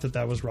actually thought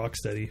that was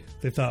Rocksteady.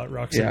 They thought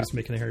Rocksteady was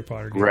making a Harry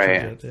Potter game.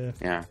 Right.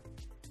 Yeah.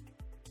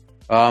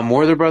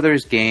 Warner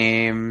Brothers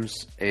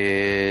Games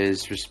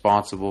is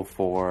responsible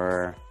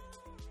for.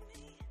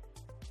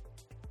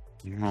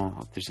 I don't know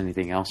if there's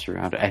anything else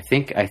around it. I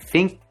think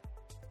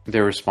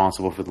they're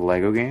responsible for the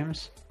Lego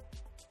games.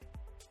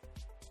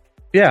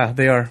 Yeah,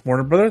 they are.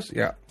 Warner Brothers?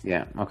 Yeah.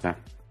 Yeah, okay.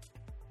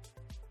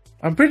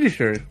 I'm pretty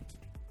sure.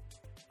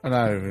 I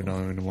don't even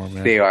know anymore,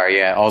 man. They are,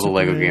 yeah. All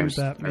Superman, the Lego games.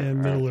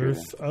 Batman, Middle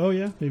Earth. Oh,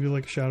 yeah. Maybe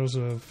like Shadows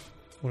of...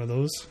 One of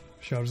those.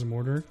 Shadows of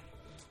Mordor.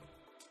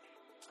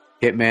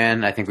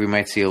 Hitman. I think we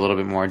might see a little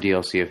bit more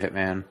DLC of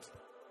Hitman.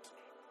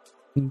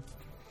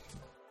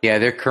 Yeah,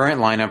 their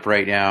current lineup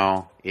right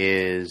now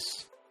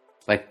is,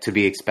 like, to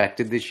be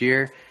expected this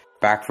year.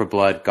 Back 4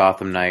 Blood,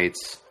 Gotham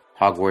Knights,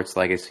 Hogwarts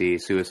Legacy,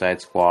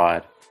 Suicide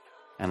Squad,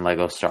 and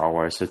Lego Star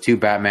Wars. So 2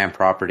 Batman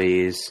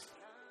properties,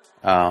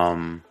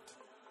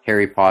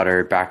 Harry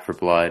Potter, Back 4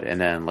 Blood, and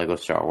then Lego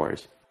Star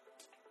Wars.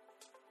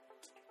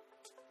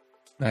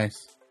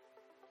 Nice.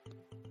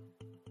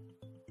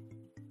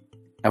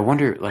 I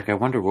wonder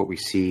what we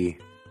see.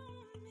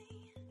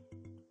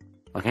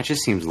 Like, it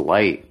just seems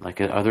light. Like,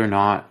 are there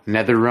not...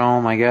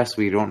 NetherRealm, I guess.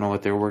 We don't know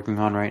what they're working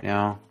on right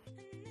now.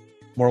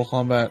 Mortal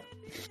Kombat.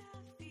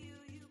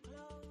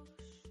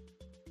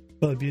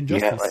 Well, it'd be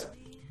Injustice.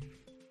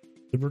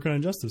 They're working on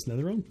Injustice,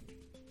 NetherRealm.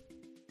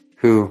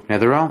 Who?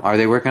 NetherRealm? Are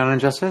they working on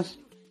Injustice?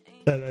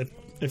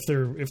 If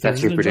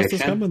there's an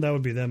Injustice coming, that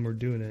would be them. We're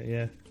doing it,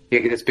 yeah.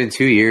 Yeah, it's been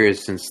 2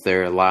 years since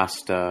their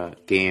last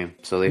game,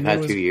 so they've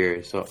had 2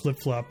 years. So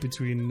flip-flop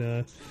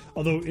between...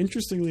 although,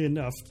 interestingly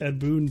enough, Ed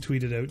Boon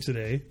tweeted out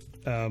today...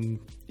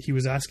 he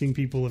was asking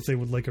people if they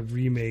would like a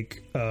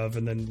remake of,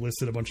 and then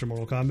listed a bunch of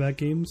Mortal Kombat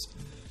games.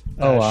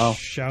 Oh, wow.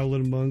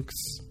 Shaolin Monks,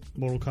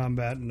 Mortal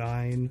Kombat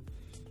 9,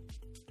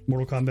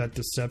 Mortal Kombat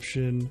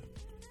Deception.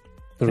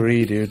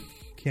 3, dude.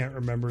 Can't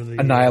remember the...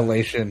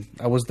 Annihilation.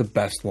 That was the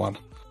best one.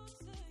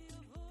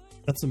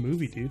 That's a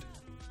movie, dude.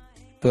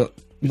 The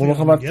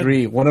Mortal Kombat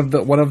 3, one of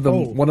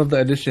the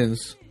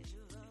editions.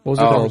 What was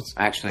it called?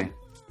 Actually.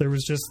 There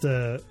was just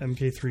the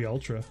MK3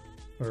 Ultra.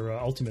 Or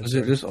Ultimate. Was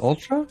it just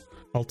Ultra?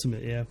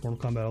 Ultimate, yeah.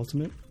 Mortal Kombat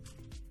Ultimate.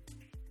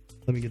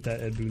 Let me get that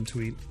Ed Boon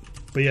tweet.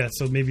 But yeah,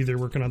 so maybe they're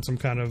working on some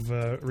kind of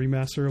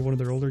remaster of one of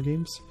their older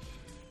games.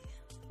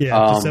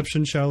 Yeah,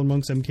 Deception, Shaolin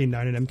Monks,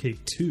 MK9, and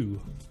MK2.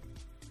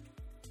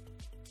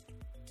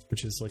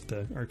 Which is like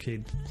the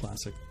arcade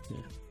classic. Yeah.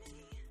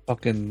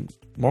 Fucking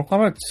Mortal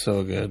Kombat's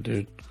so good,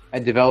 dude. A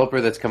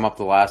developer that's come up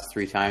the last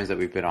 3 times that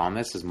we've been on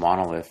this is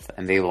Monolith,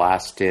 and they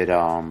last did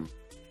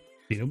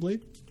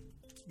Xenoblade?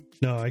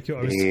 No, I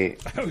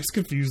always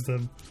confuse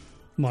them.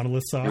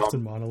 Monolith Soft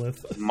and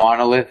Monolith.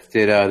 Monolith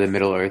did the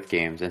Middle Earth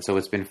games, and so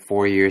it's been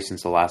 4 years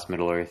since the last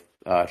Middle Earth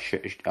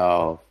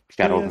Shadow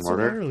of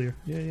Mordor. Earlier.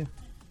 Yeah.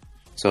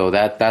 So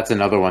that's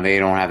another one. They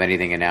don't have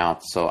anything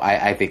announced, so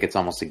I think it's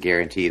almost a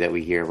guarantee that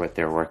we hear what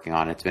they're working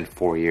on. It's been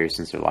 4 years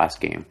since their last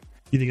game.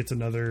 You think it's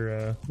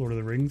another Lord of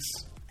the Rings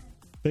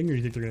thing, or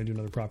you think they're going to do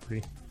another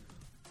property?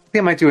 I think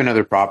they might do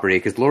another property,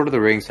 because Lord of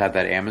the Rings had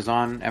that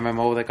Amazon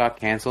MMO that got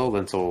canceled,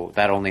 and so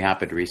that only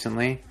happened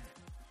recently.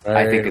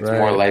 Right, I think it's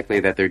more likely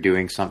that they're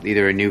doing something,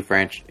 either a new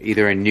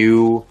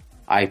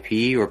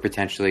IP, or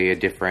potentially a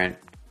different,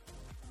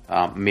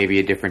 maybe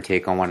a different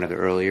take on one of the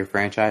earlier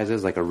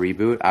franchises, like a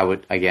reboot. I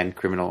would, again,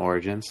 Criminal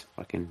Origins,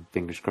 fucking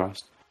fingers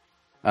crossed.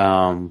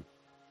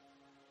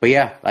 But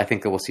yeah, I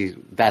think that we'll see.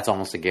 That's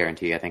almost a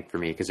guarantee, I think, for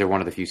me, because they're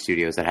one of the few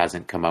studios that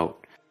hasn't come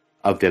out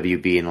of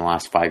WB in the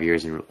last 5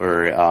 years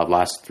or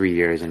last 3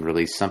 years and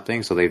released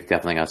something. So they've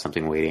definitely got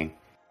something waiting.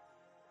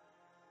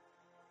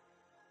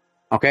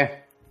 Okay,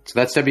 so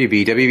that's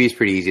WB. WB is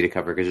pretty easy to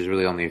cover because there's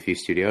really only a few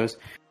studios.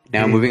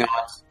 Now moving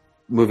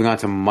on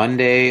to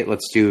Monday.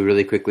 Let's do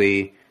really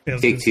quickly. Yeah,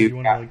 Take-Two. You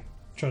want to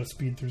try to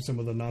speed through some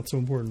of the not so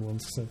important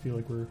ones, because I feel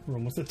like we're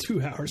almost at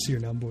 2 hours here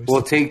now, boys.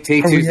 Well,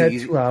 Take-Two's the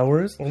easy. 2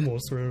 hours?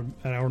 Almost. We're at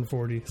 1 hour and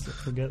 40. So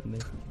we're getting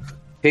there.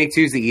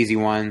 Take-Two's the easy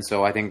one.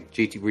 So I think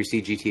we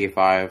see GTA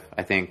 5.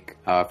 I think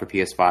for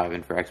PS5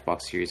 and for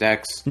Xbox Series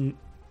X. Mm-hmm.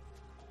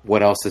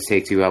 What else does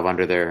Take-Two have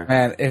under their?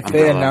 Man, if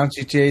they announce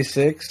GTA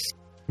 6,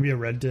 maybe a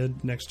Red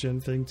Dead next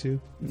gen thing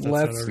too.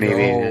 Let's go.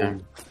 Yeah.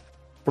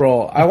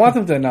 Bro, I want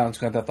them to announce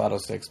Grand Theft Auto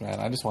 6, man.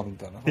 I just want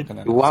them to fucking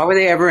announce. Why would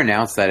they ever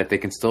announce that if they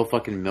can still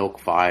fucking milk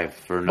 5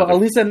 for another? Well,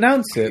 at least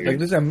announce it. Like,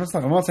 I'm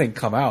not saying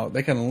come out.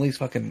 They can at least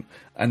fucking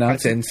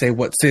announce it and say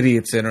what city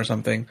it's in or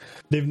something.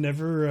 They've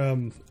never.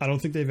 I don't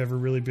think they've ever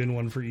really been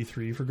one for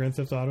E3 for Grand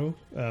Theft Auto.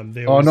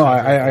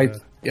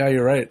 Yeah,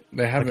 you're right.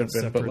 They haven't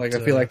been, but like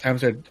I feel like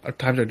times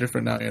are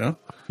different now. You know.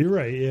 You're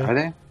right. Yeah. Are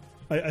they?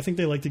 I think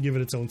they like to give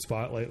it its own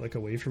spotlight, like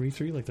away from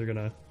E3. Like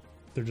they're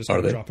just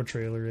gonna drop a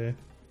trailer. Yeah.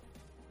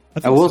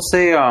 I will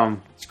say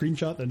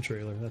screenshot then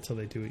trailer. That's how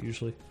they do it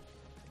usually.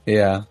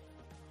 Yeah.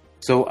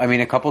 So I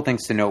mean, a couple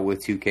things to note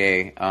with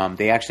 2K.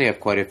 They actually have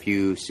quite a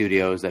few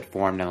studios that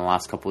formed in the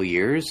last couple of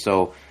years.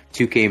 So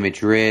 2K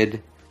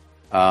Madrid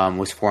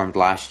was formed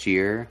last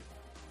year.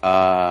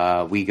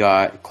 We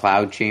got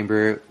Cloud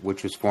Chamber,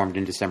 which was formed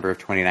in December of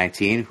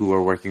 2019, who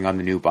are working on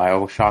the new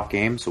BioShock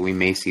game. So we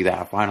may see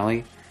that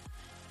finally.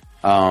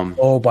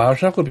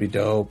 BioShock would be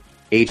dope.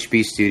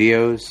 HB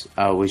Studios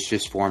was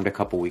just formed a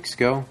couple months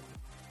ago.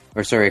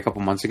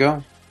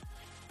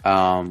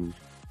 And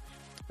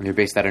they're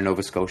based out of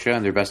Nova Scotia,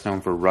 and they're best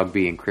known for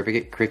rugby and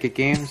cricket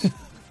games.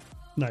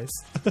 Nice.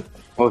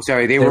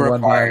 They were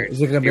acquired.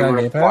 Is it going to be on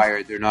Game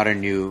Pass? They're not a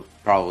new,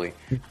 probably.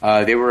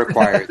 They were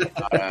acquired.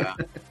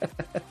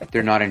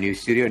 They're not a new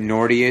studio.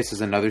 Nordeus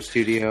is another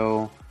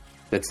studio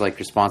that's like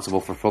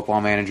responsible for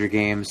Football Manager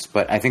games,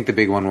 but I think the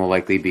big one will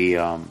likely be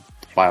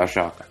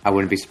BioShock. I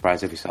wouldn't be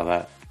surprised if you saw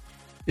that.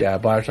 Yeah,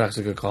 BioShock's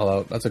a good call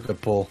out. That's a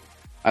good pull.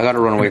 I got to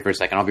run away for a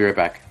second. I'll be right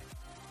back.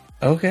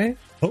 Okay.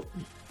 Oh,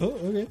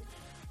 okay.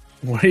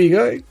 Where are you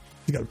going?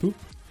 You got to poop.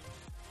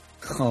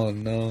 Oh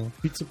no.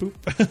 Pizza poop.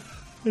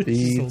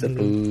 Pizza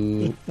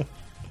poop.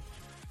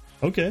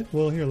 Okay,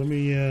 well here,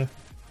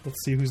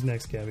 let's see who's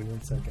next, Gabby.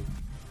 1 second.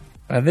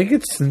 I think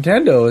it's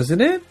Nintendo,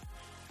 isn't it?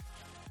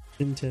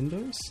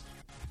 Nintendo's?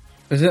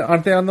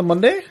 Aren't they on the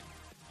Monday?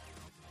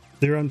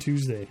 They're on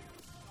Tuesday.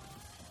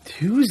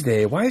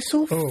 Tuesday? Why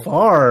so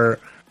far?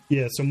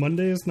 Yeah, so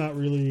Monday is not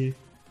really...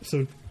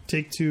 So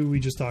Take-Two, we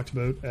just talked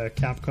about.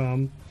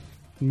 Capcom,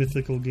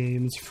 Mythical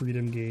Games,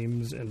 Freedom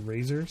Games, and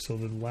Razer. So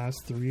the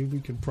last 3 we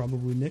could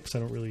probably nix. I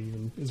don't really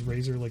even... Is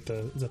Razer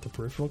is that the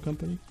peripheral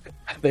company?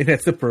 I think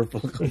that's the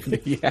peripheral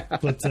company, yeah.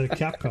 But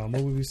Capcom,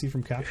 what would we see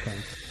from Capcom?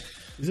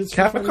 Is it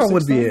Capcom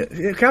would be it.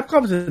 Yeah,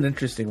 Capcom's an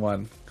interesting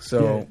one.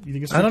 So, you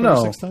think it's I don't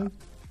know. 6 time?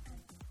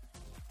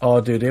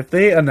 Oh, dude, if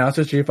they announce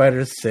a Street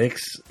Fighter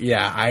 6,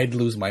 yeah, I'd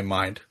lose my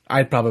mind.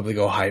 I'd probably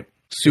go hype.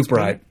 Super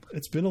hype.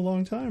 It's been a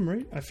long time,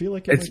 right? I feel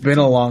like it's been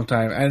a long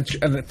time.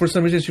 And for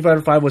some reason, Street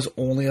Fighter 5 was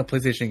only a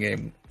PlayStation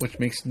game, which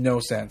makes no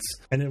sense.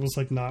 And it was,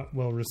 like, not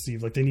well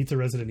received. Like, they need to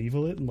Resident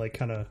Evil it and, like,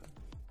 kind of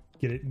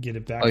get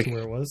it back to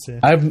where it was.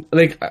 Yeah.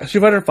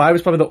 Street Fighter 5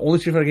 is probably the only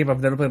Street Fighter game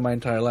I've never played in my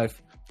entire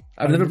life.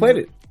 I've never played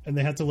it. And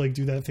they had to, like,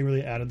 do that thing where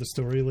they added the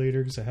story later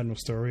because it had no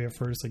story at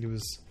first. Like,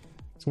 it's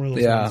one of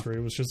those ones where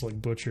it was just,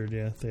 like, butchered.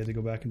 Yeah, they had to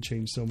go back and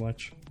change so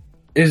much.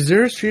 Is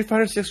there Street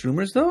Fighter 6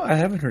 rumors, though? I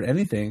haven't heard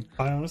anything.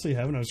 I honestly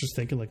haven't. I was just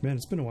thinking, like, man,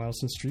 it's been a while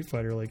since Street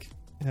Fighter, like,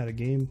 had a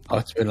game. Oh,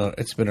 it's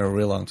been a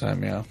real long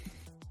time, yeah.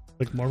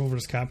 Like, Marvel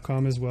vs.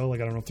 Capcom as well. Like,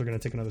 I don't know if they're going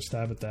to take another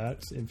stab at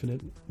that. Infinite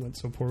went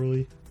so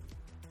poorly.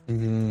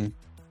 Mm-hmm.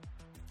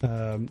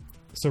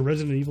 So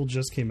Resident Evil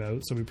just came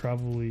out, so we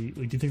probably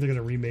do you think they're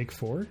gonna remake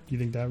 4? Do you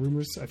think that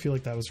rumors? I feel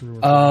like that was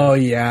rumor. Oh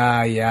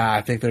yeah.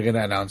 I think they're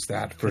gonna announce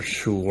that for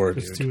sure.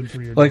 Dude. 2 and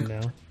 3 are done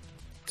now.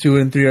 2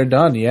 and 3 are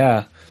done.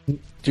 Yeah,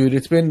 dude,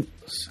 it's been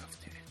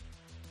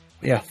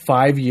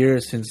 5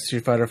 years since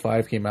Street Fighter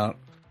 5 came out.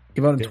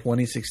 Came out in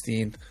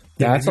 2016.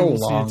 That's a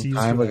long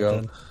time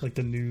ago. Like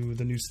the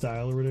new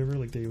style or whatever.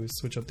 Like they always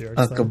switch up the art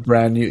like style. a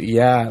brand new.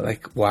 Yeah,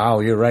 like wow,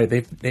 you're right.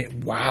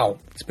 Wow,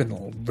 it's been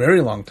a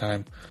very long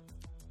time.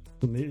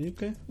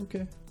 Okay.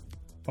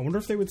 I wonder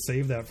if they would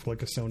save that for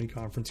like a Sony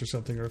conference or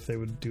something, or if they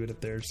would do it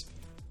at theirs.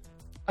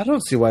 I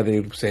don't see why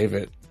they would save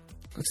it.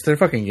 It's their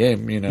fucking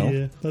game, you know.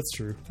 Yeah, that's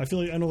true. I feel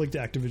like I know like the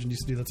Activision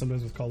used to do that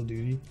sometimes with Call of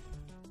Duty.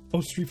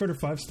 Oh, Street Fighter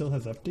 5 still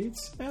has updates?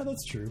 Yeah,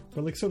 that's true.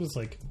 But like so does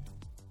like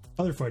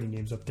other fighting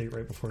games update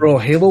right before. Bro,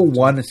 Halo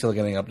 1 is still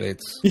getting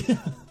updates. Yeah,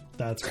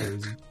 that's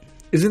crazy.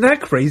 Isn't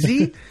that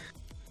crazy?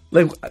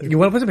 Like, you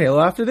want to play some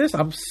Halo after this?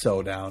 I'm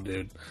so down,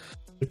 dude.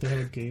 If they have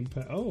a game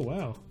pass. Oh,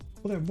 wow.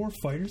 Well, they have more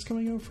fighters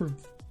coming out for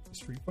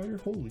Street Fighter?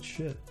 Holy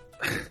shit.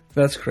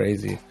 That's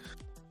crazy.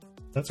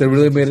 They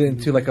really made it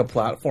into like a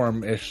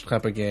platform-ish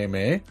type of game,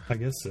 eh? I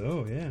guess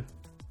so, yeah.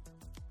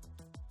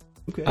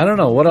 Okay. I don't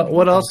know.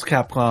 What else,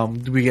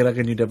 Capcom? Do we get like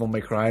a new Devil May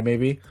Cry,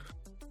 maybe?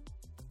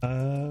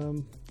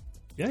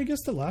 Yeah, I guess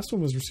the last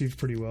one was received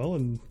pretty well,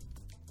 and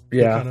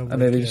and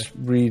then they just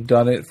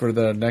redone it for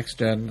the next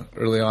gen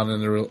early on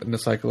in the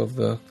cycle of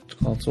the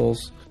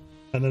consoles.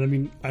 And then I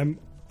mean,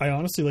 I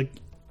honestly like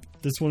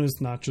this one is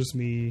not just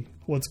me.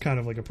 Well, it's kind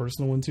of like a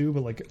personal one too,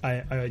 but like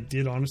I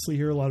did honestly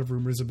hear a lot of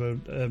rumors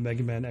about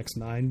Mega Man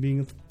X9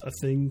 being a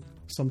thing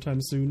sometime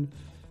soon.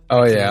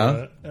 Oh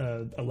yeah,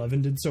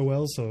 11 did so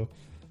well, so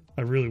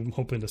I really am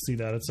hoping to see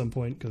that at some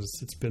point because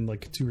it's been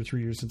like 2 or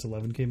 3 years since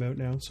 11 came out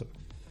now. So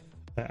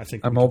I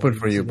think I'm hoping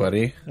for you,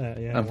 buddy.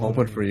 Yeah, I'm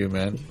hoping for you,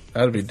 man.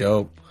 That'd be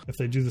dope. If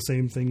they do the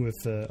same thing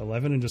with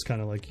 11 and just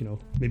kind of like, you know,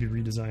 maybe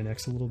redesign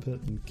X a little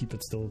bit and keep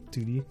it still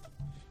 2D.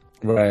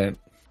 Right.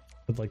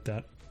 I'd like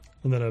that.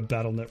 And then a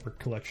Battle Network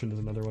collection is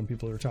another one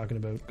people are talking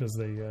about because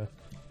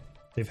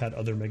they've had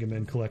other Mega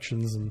Man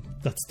collections and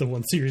that's the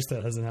one series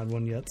that hasn't had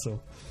one yet.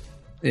 So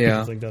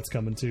yeah, I think that's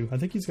coming too. I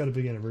think he's got a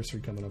big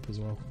anniversary coming up as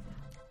well.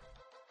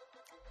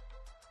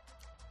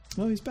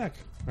 Oh, he's back.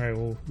 All right,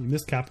 well, you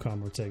missed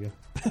Capcom, Ortega.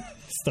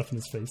 Stuff in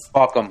his face.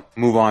 Fuck him.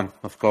 Move on.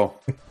 Let's go.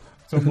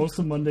 So most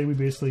of Monday, we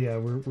basically,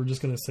 we're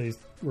just going to say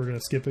we're going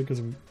to skip it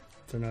because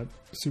they're not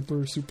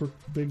super, super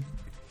big.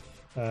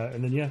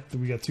 And then,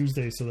 we got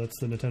Tuesday, so that's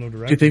the Nintendo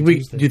Direct. Do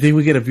you think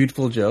we get a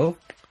Beautiful Joe?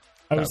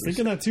 I was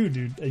thinking that too,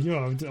 dude. You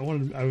know,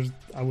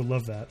 I would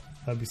love that.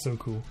 That'd be so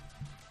cool.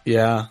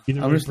 Yeah.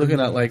 I'm just looking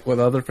at like what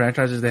other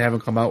franchises they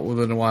haven't come out with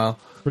in a while.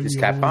 Is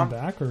Capcom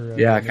back or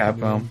yeah,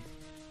 Capcom.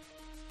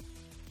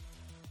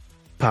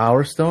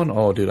 Power Stone?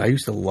 Oh, dude, I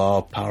used to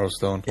love Power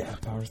Stone. Yeah,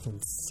 Power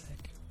Stone's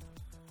sick.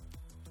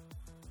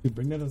 Dude,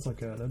 bring that as like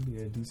that'd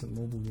be a decent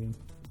mobile game.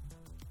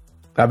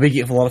 That'd be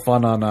a lot of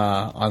fun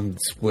on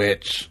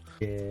Switch.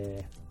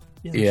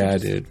 Yeah,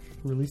 dude.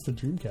 Release the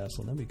Dreamcast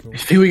one. That'd be cool.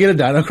 Think we get a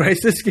Dino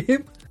Crisis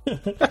game?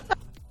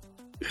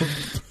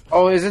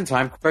 Oh, isn't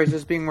Time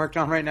Crisis being worked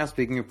on right now?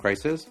 Speaking of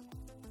Crisis,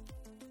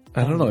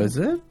 I don't know. Is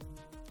it?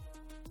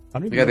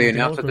 Yeah, they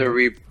announced that they're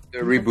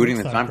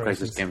rebooting the Time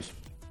Crisis games.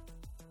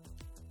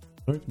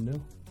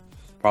 No.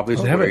 Probably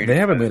they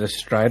haven't made a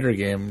Strider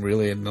game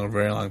really in a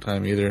very long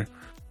time either.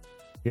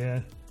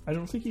 Yeah, I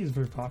don't think he's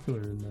very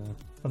popular in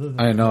other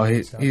than I know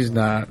he's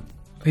not.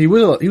 He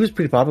was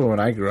pretty popular when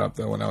I grew up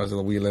though. When I was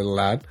a wee little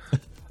lad.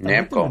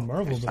 Namco.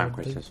 Marvel,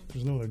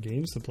 there's no other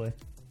games to play.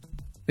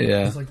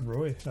 Yeah, it's like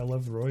Roy. I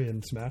loved Roy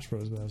in Smash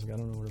Bros, but I was like, I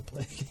don't know where to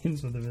play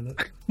games with him in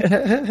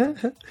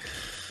it.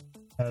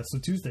 So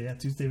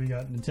Tuesday we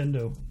got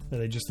Nintendo.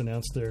 They just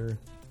announced their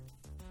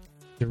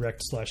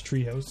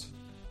Direct/Treehouse.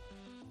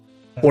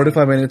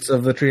 45 minutes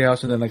of the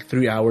Treehouse and then like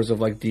 3 hours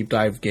of like deep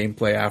dive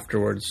gameplay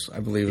afterwards, I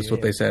believe is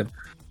what they said.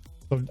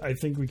 So I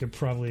think we could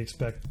probably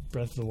expect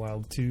Breath of the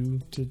Wild 2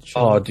 to show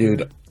up. Oh, dude.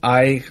 There.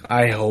 I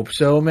hope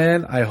so,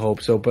 man. I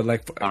hope so. But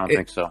like, I don't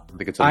think so. I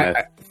think it's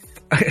a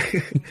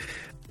myth.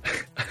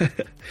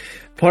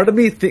 Part of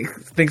me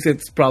thinks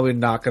it's probably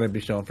not going to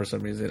be shown for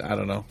some reason. I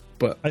don't know.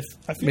 But I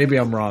maybe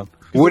I'm wrong.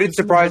 Would it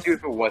surprise you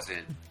if it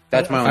wasn't?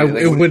 That's my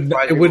only.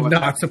 It would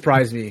not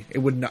surprise me. It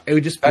would not. It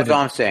would just. That's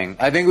all I'm saying.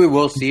 I think we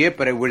will see it,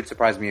 but it wouldn't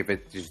surprise me if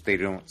they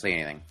don't say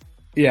anything.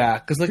 Yeah,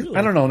 because like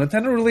I don't know,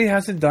 Nintendo really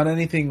hasn't done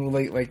anything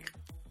like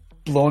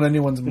blown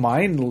anyone's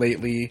mind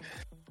lately.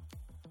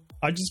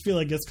 I just feel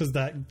like it's because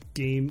that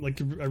game, like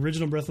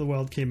original Breath of the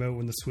Wild, came out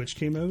when the Switch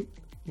came out,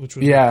 which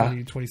was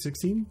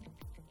 2016.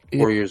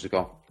 4 years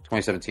ago,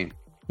 2017.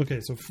 Okay,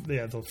 so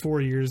the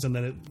 4 years, and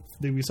then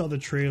we saw the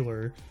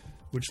trailer,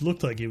 which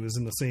looked like it was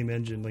in the same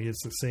engine, like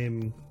it's the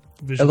same.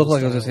 It looked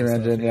like it was the same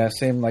engine, yeah,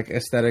 same like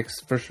aesthetics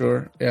for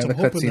sure. Yeah, so the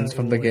cutscenes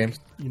from the game.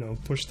 You know,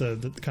 push the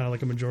kind of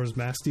like a Majora's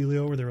Mask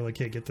dealio, where they were like,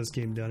 "Hey, get this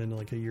game done in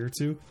like a year or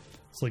two."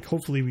 It's like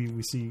hopefully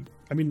we see.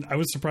 I mean, I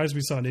was surprised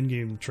we saw an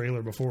in-game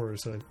trailer before,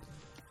 so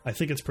I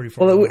think it's pretty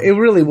far. Well, it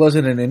really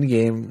wasn't an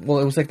in-game. Well,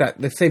 it was like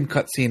the same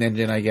cutscene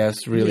engine, I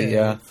guess. Really,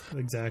 yeah.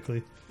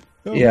 Exactly.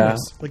 Oh, yeah,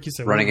 nice. Like you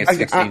said, running at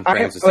 16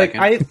 frames a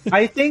second.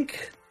 I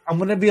think I'm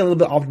gonna be a little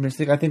bit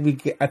optimistic. I think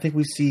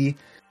 60%.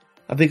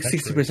 I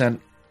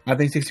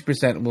think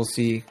 60% we'll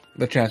see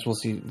the chance we'll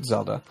see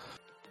Zelda.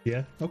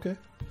 Yeah. Okay.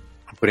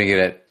 I'm putting it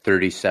at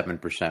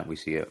 37%. We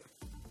see it.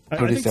 I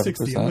think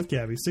 60. I'm with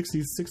Gabby. 60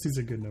 is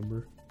a good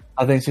number.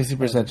 I think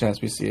 60%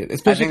 chance we see it,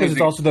 especially because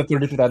it's also the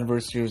 35th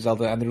anniversary of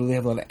Zelda, and they really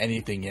haven't done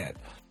anything yet.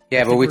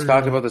 Yeah, but we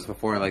talked about this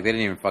before, and like they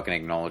didn't even fucking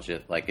acknowledge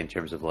it, like in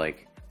terms of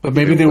like. But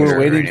maybe they were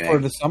waiting for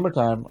the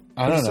summertime.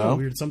 I don't know. So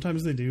weird.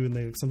 Sometimes they do, and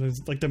they sometimes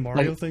like the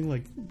Mario thing.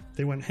 Like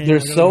they went. They're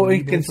so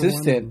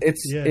inconsistent.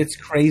 It's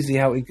crazy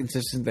how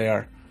inconsistent they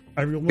are.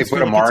 They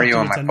put a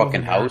Mario in my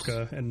fucking house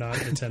and not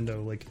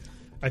Nintendo. Like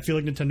I feel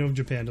like Nintendo of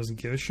Japan doesn't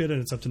give a shit,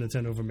 and it's up to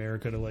Nintendo of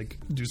America to like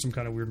do some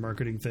kind of weird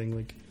marketing thing.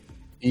 Like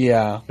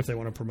if they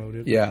want to promote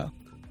it. Yeah.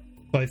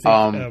 But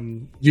I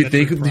think,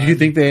 do you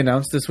think they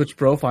announced the Switch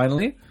Pro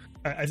finally?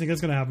 I think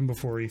that's going to happen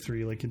before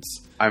E3. Like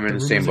I'm in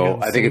the same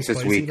boat. I think it's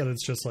this week. That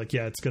it's just like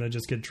it's going to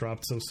just get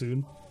dropped so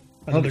soon.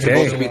 It's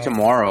supposed to be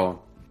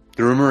tomorrow.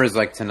 The rumor is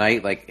like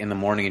tonight, like in the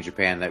morning in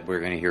Japan, that we're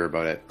going to hear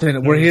about it.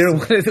 We're here.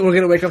 We're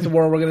going to wake up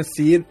tomorrow. We're going to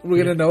see it.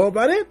 We're going to know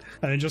about it.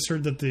 And I just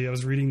heard that I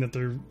was reading that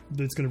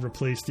it's going to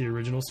replace the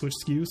original Switch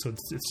SKU, so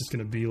it's just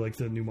going to be like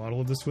the new model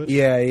of the Switch.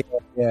 Yeah.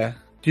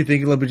 Do you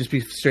think it'll just be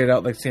straight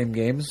out like same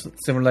games,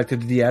 similar like to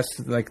the DS,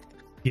 like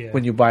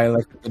when you buy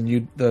like the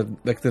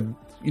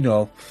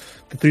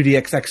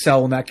 3DX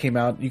XL when that came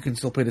out, you can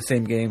still play the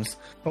same games?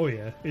 Oh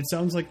yeah, it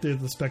sounds like the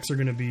specs are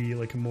going to be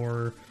like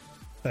more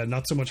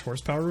not so much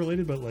horsepower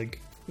related, but like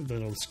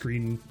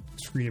screen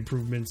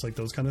improvements, like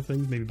those kind of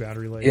things, maybe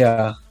battery life.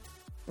 Yeah,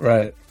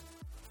 right.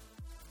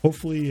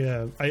 Hopefully,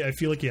 I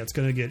feel like it's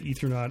going to get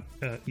Ethernet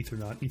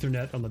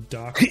on the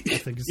dock. I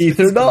think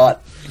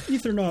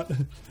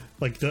Ethernet.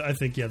 Like I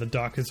think the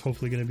dock is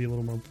hopefully going to be a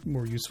little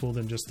more useful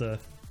than just a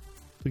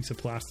piece of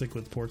plastic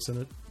with ports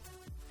in it.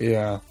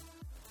 Yeah.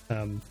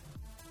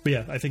 But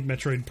yeah, I think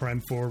Metroid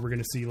Prime 4, we're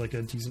going to see like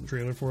a decent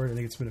trailer for it. I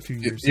think it's been a few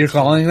years. You're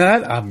calling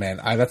that? Oh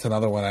man, that's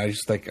another one. I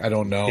just I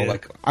don't know. Yeah.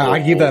 Like I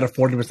give that a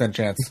 40%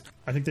 chance.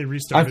 I think they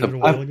restarted it a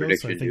while ago.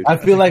 So I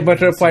feel like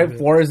Metroid Prime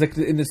 4 is like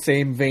in the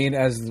same vein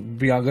as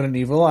Beyond Good and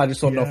Evil. I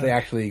just don't know if they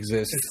actually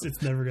exist.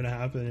 It's never going to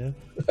happen.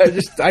 Yeah.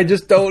 I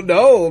just don't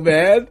know,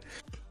 man.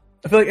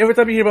 I feel like every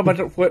time you hear about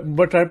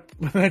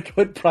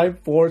Metroid Prime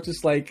 4, it's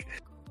just like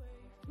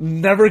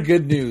never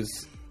good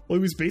news. Well,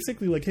 it was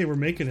basically like, hey, we're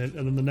making it,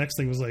 and then the next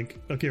thing was like,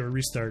 okay, we're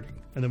restarting,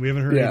 and then we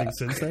haven't heard anything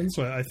since then.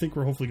 So I think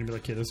we're hopefully gonna be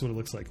like, okay, this is what it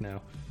looks like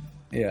now.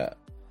 Yeah.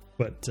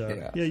 But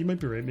you might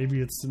be right.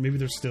 Maybe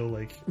they're still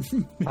like.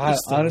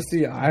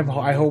 Honestly,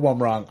 I hope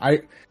I'm wrong. A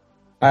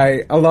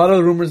lot of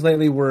the rumors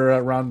lately were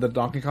around the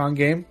Donkey Kong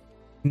game,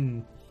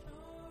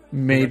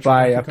 made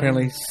by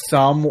apparently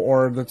some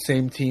or the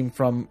same team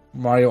from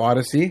Mario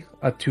Odyssey,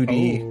 a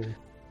 2D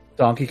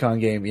Donkey Kong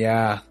game.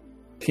 Yeah,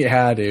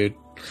 dude.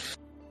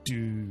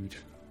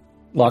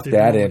 Lock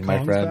that in,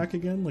 my friend. Back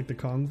again, like the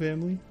Kong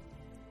family.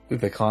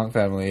 The Kong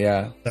family,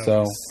 yeah. That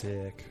would be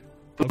sick.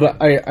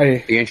 But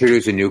I they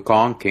introduced a new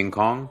Kong, King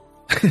Kong,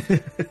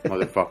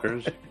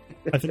 motherfuckers.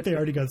 I think they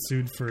already got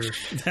sued for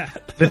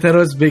that.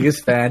 Nintendo's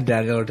biggest fan,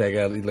 Daniel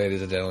Ortega,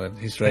 ladies and gentlemen.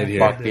 He's right here.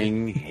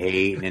 Fucking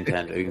hate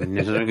Nintendo.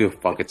 Nintendo can go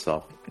fuck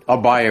itself.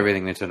 I'll buy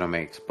everything Nintendo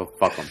makes, but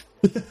fuck them.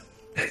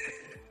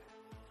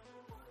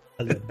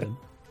 I love them.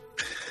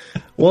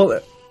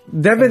 Well,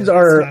 Devin's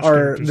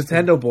our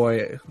Nintendo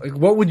boy. Like,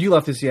 what would you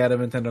love to see out of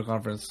Nintendo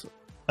conference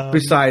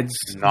besides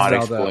not Zelda?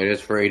 exploit us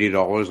for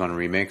 $80 on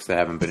remakes that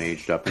haven't been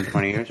aged up in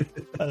 20 years?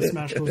 A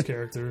Smash Bros.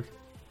 Character.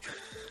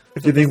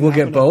 Do you think we'll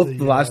get both,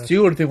 the last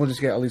two, or do you think we'll just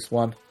get at least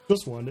one?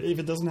 Just one. If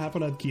it doesn't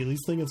happen at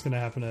Keighley's thing, it's going to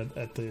happen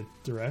at the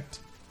Direct.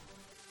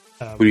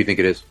 Who do you think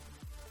it is?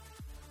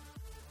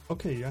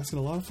 Okay, you're asking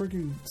a lot of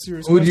freaking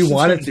serious questions. Who do you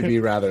want it to be,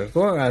 rather?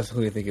 Don't ask who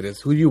do you think it is.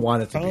 Who do you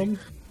want it to be?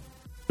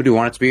 Who do you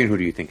want it to be, and who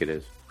do you think it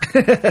is?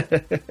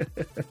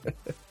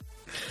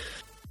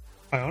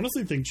 I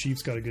honestly think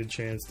Chief's got a good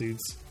chance,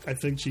 dudes. I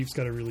think Chief's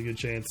got a really good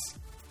chance.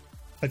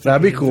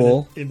 That'd be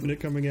cool. Infinite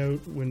coming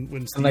out when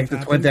Steve and like the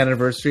 20th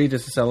anniversary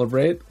just to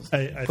celebrate.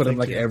 I put him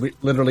like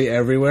literally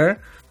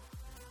everywhere.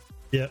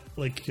 Yeah,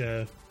 like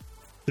there's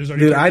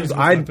already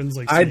weapons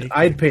like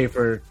I'd pay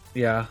for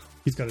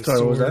He's got a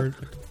sword.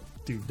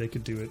 Dude, they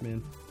could do it,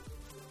 man.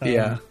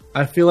 Yeah,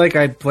 I feel like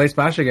I'd play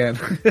Smash again.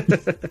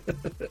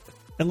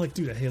 And like,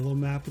 dude, a Halo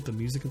map with the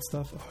music and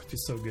stuff. Oh, it's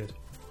just so good.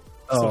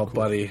 So cool.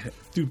 Buddy,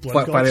 dude,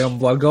 Blood Gulch. Fighting on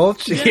Blood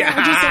Gulch.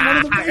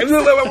 Yeah.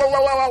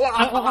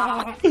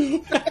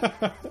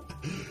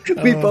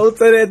 We both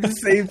said it at the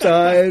same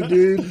time,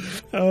 dude.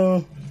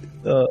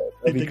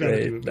 That'd be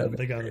great.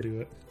 They gotta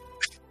do it.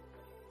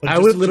 I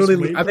would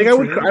literally. I think I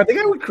would cry. I think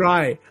I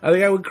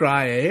would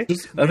cry. Eh?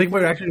 I think my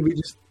reaction would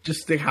be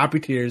just like happy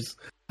tears.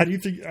 How do you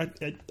think?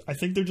 I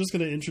think they're just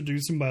gonna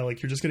introduce him by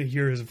like you're just gonna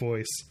hear his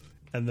voice,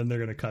 and then they're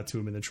gonna cut to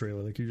him in the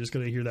trailer. Like you're just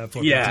gonna hear that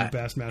fucking deep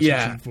ass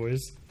Master Chief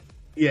voice.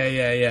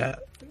 Yeah.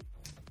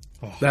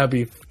 Oh. That'd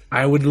be.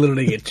 I would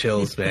literally get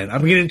chills, man.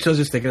 I'm getting chills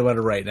just thinking about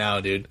it right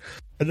now, dude.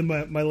 And then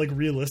my like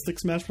realistic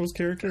Smash Bros.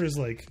 Character is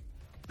like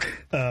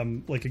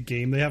like a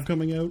game they have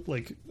coming out,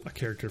 like a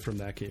character from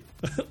that game.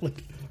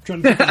 Like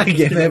I'm trying to think a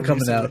game they have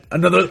coming out.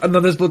 Another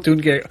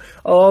Splatoon game.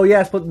 Oh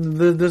yeah,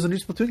 there's a new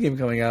Splatoon game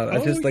coming out.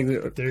 Oh, I just like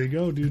there you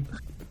go, dude.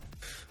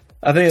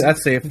 I think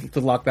that's safe to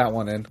lock that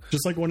one in.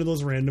 Just like one of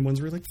those random ones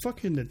where you're like,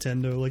 fucking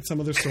Nintendo, like some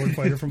other sword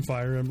fighter from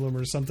Fire Emblem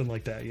or something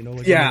like that, you know?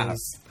 Like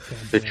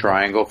the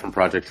Triangle from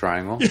Project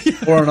Triangle.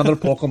 Or another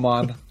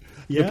Pokemon.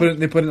 Yeah.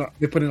 They put in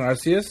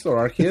Arceus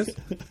or Arceus.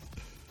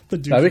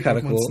 That'd be kind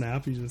of cool.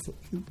 Snap, you just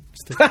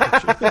take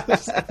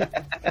pictures.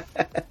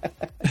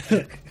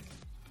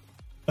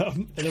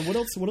 And then what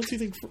else do you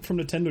think from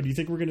Nintendo? Do you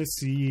think we're going to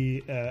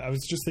see... I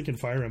was just thinking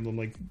Fire Emblem,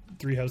 like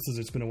Three Houses,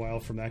 it's been a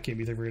while from that game.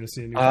 You think we're going to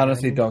see a new I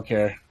honestly don't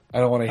care. I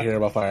don't want to hear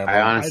about Fire Emblem.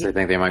 I honestly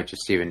think they might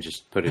just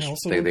put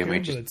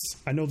it...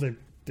 I know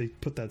they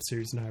put that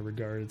series in high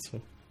regard, so...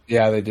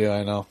 Yeah, they do,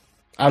 I know.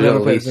 I've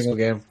never played a single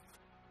game.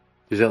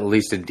 There's at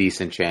least a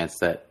decent chance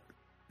that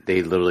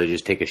they literally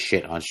just take a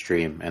shit on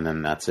stream and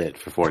then that's it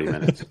for 40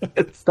 minutes.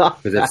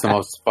 Stop. Because that's the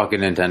most fucking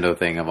Nintendo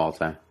thing of all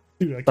time.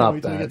 Dude, I can't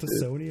wait till I get to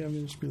Sony. I'm going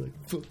to just be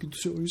like, fucking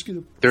Sony's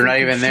going to... They're not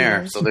even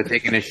there, so they're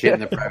taking a shit in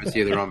the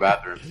privacy of their own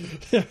bathroom.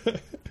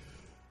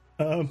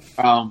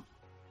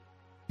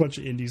 Bunch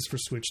of indies for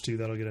Switch too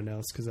that'll get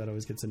announced because that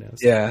always gets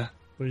announced. Yeah.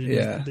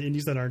 The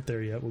indies that aren't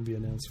there yet will be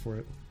announced for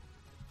it.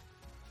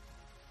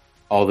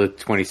 All the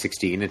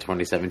 2016 and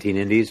 2017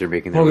 indies are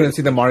making their We're going to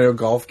see the Mario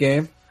Golf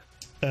game.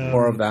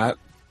 More of that.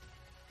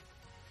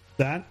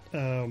 I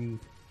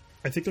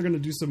think they're going to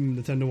do some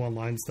Nintendo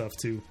Online stuff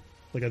too.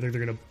 Like I think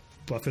they're going to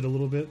buff it a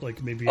little bit.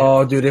 Like maybe.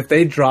 Oh, dude! If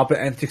they drop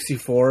an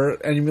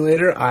N64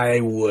 emulator, I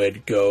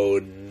would go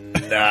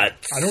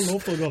nuts. I don't know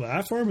if they'll go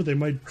that far, but they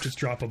might just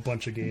drop a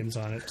bunch of games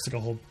on it. Just like a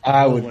whole.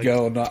 I would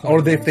go nuts.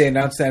 Or if they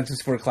announce the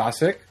N64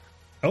 Classic.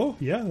 Oh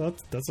yeah,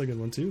 that's a good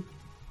one too.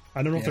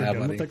 I don't know if they're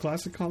done with the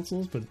classic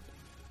consoles, but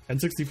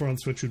N64 on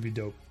Switch would be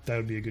dope. That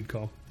would be a good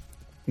call.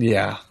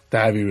 Yeah,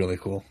 that'd be really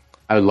cool.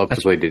 I would love to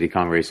play Diddy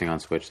Kong Racing on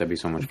Switch. That'd be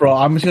so much fun. Bro,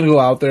 I'm just gonna go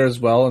out there as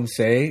well and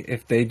say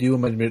if they do a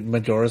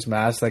Majora's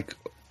Mask like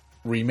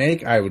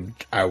remake, I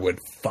would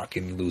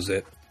fucking lose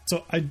it.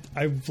 So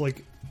I've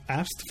like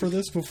asked for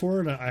this before,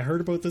 and I heard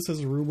about this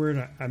as a rumor,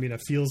 and I mean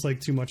it feels like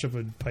too much of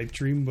a pipe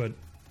dream, but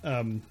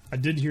I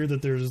did hear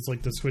that there's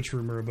like the Switch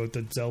rumor about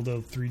the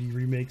Zelda 3D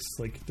remakes,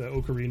 like the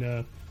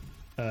Ocarina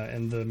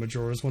and the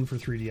Majora's one for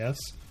 3DS.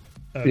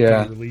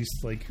 Being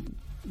released like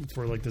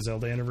for like the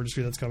Zelda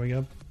anniversary that's coming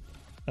up.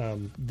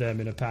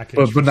 Them in a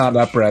package, but not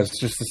that breadth. It's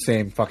just the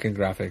same fucking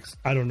graphics.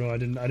 I don't know. I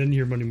didn't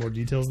hear many more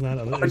details than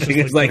that. I think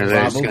it's like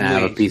they're just gonna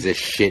have a piece of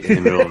shit in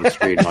the middle of the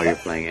screen while you're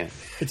playing it.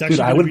 It's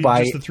actually I would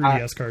buy just the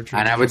 3DS cartridge,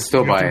 and I would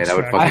still buy it. I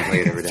would fucking play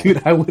it every day.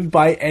 Dude, I would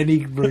buy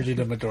any version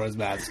of Majora's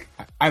Mask.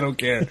 I don't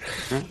care.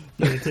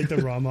 Yeah, take the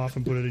ROM off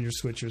and put it in your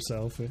Switch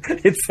yourself.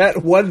 It's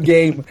that one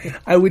game.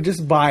 I would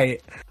just buy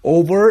it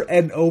over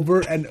and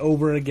over and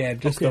over again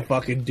just to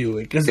fucking do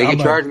it. They can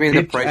charge me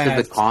the price of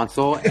the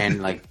console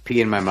and like pee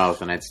in my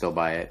mouth, and I'd still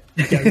buy it.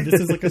 Yeah, this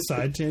is like a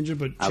side tangent,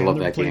 but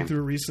Chandler played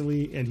through it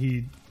recently, and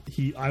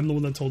I'm the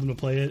one that told him to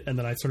play it, and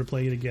then I started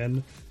playing it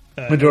again.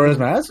 Majora's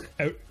Mask?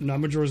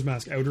 Not Majora's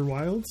Mask, Outer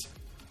Wilds.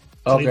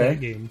 Okay. That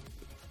game.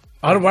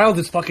 Outer Wilds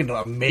is fucking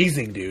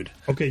amazing, dude.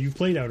 Okay, you've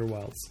played Outer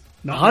Wilds.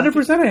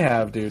 100% I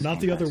have, dude. Not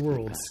the other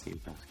worlds.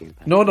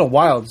 No,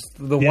 Wilds.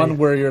 The one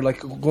where you're like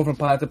go from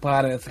planet to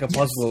planet. It's like a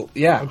puzzle.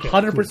 Yeah, okay,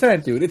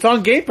 100%, dude. It's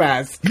on Game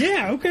Pass.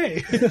 Yeah,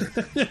 okay.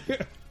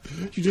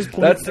 You just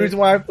That's the reason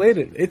why I played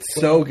it. It's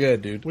so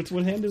good, dude.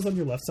 What hand is on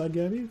your left side,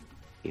 Gabby?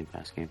 Game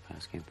Pass.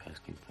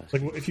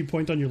 Like if you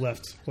point on your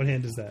left, what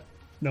hand is that?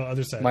 No,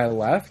 other side. My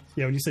left?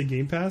 Yeah, when you say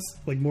Game Pass,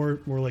 like more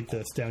like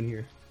this down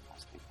here.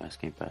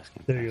 Game Pass.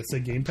 There you go. Say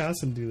Game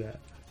Pass and do that.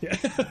 Yeah.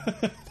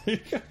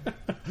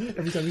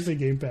 Every time you say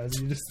Game Pass,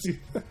 you just do.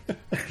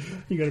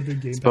 You got a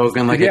big Game Pass.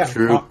 Spoken like a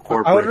true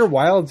corporate. Outer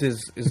Wilds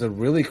is a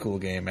really cool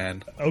game,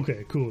 man.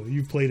 Okay, cool.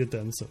 You've played it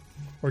then, so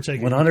or check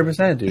it.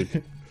 100%,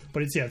 dude.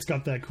 But it's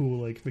got that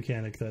cool like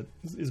mechanic that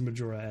is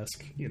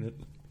Majora-esque in it.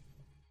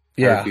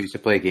 Yeah. I refuse to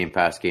play Game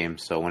Pass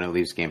games, so when it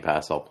leaves Game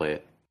Pass, I'll play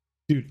it.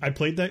 Dude, I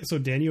played that. So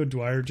Danny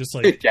O'Dwyer just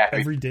like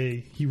every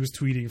day he was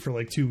tweeting for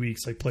like 2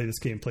 weeks, like play this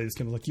game. I was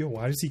like, yo,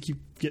 why does he keep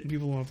getting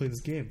people to want to play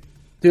this game?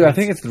 Dude, I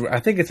think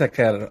it's like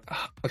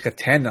a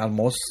 10 on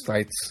most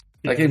sites.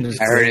 Yeah,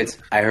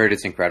 I heard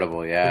it's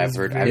incredible. Yeah, I've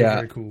heard.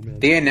 Very cool, man.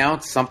 They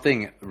announced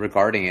something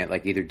regarding it,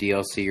 like either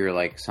DLC or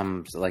like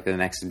some like the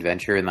next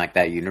adventure in like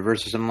that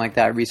universe or something like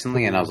that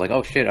recently, and I was like,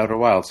 oh shit, Outer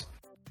Wilds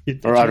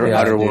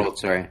Outer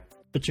Worlds. Sorry.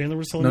 But Chandler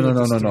was telling no.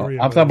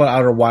 I'm talking about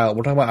Outer Wild.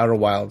 We're talking about Outer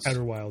Wilds.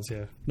 Outer Wilds,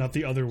 yeah, not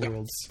the other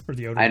worlds or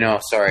the outer. I know.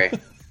 Worlds. Sorry.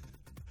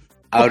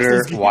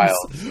 Outer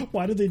Wilds.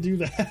 Why did they do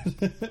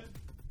that?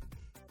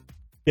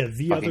 Yeah,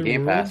 the fucking other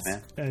Game worlds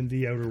Pass, man. And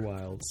the Outer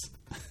Wilds.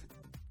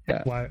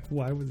 Yeah.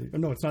 Why would they? Oh,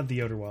 no, it's not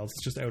the Outer Wilds.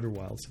 It's just Outer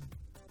Wilds.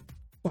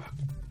 Fuck.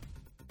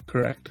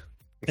 Correct.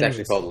 It's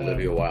actually called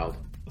Olivia Wilde.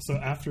 So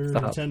after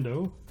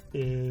Nintendo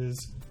is.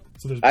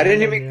 So I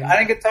didn't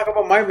get to talk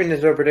about my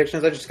Nintendo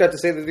predictions. I just got to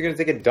say that they're going to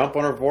take a dump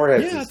on our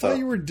foreheads. Yeah, I thought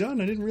you were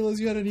done. I didn't realize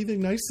you had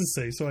anything nice to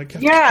say. So I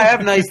kept. Yeah, I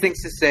have nice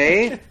things to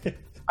say.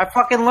 I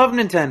fucking love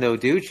Nintendo,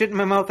 dude. Shit in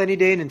my mouth any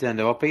day,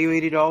 Nintendo. I'll pay you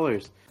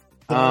 $80.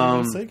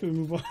 Can we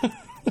move on?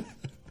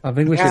 I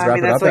think we should wrap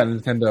it up at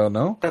Nintendo,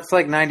 no? That's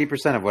like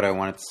 90% of what I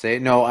wanted to say.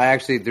 No,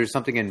 there's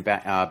something in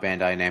Bandai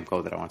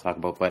Namco that I want to talk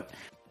about, but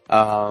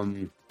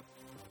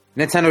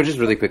Nintendo, just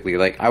really quickly,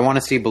 like, I want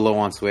to see Below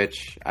on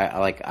Switch.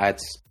 It's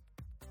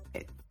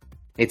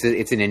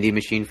an indie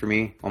machine for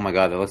me. Oh my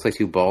god, that looks like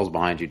two balls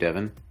behind you,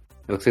 Devin.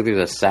 It looks like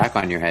there's a sack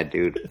on your head,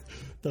 dude.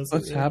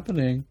 What's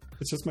happening?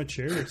 It's just my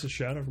chair. It's a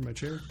shadow from my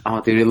chair.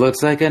 Oh, dude, it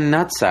looks like a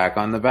nut sack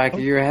on the back of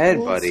your head,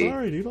 buddy.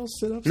 Sorry, dude. I'll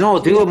sit up. No,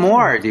 do it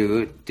more,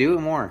 dude. Do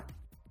it more.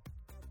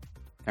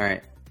 All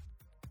right.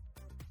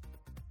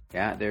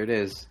 Yeah, there it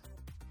is.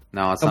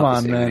 No, it's not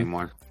the same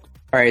anymore.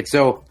 All right,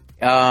 so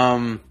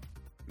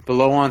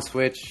Below on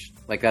Switch,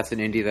 like, that's an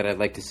indie that I'd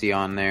like to see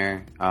on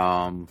there.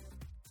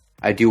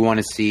 I do want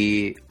to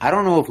see... I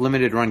don't know if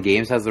Limited Run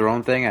Games has their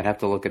own thing. I'd have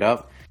to look it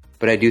up.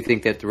 But I do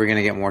think that we're going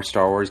to get more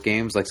Star Wars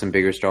games, like some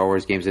bigger Star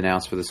Wars games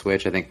announced for the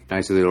Switch. I think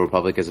Knights of the Old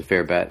Republic is a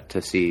fair bet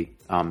to see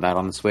that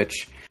on the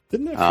Switch.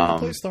 Didn't that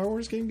free-to-play Star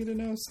Wars game get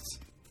announced?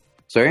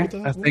 Sorry?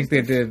 I think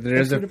they did. There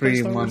is a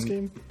free one.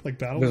 Game? Like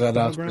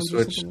Battlegrounds or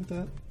something like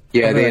that?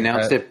 Yeah, they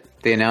announced it.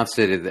 They announced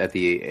it at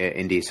the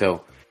Indie,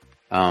 so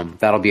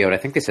that'll be out. I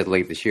think they said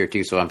late this year,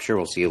 too, so I'm sure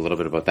we'll see a little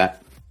bit about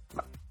that.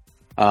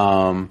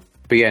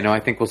 But yeah, no, I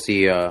think we'll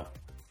see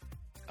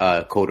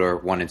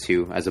KOTOR 1 and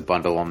 2 as a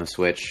bundle on the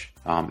Switch.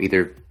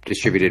 Either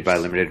distributed by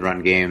Limited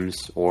Run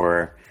Games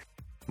or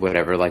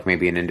whatever, like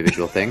maybe an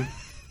individual thing.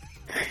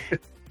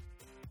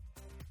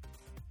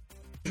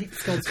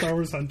 It's called Star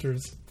Wars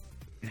Hunters.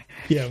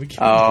 Yeah, we can.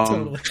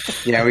 Totally.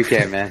 Yeah, we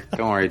can, man.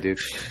 Don't worry, dude.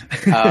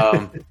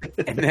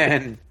 And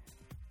then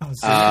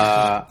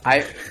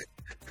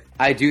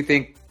I do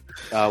think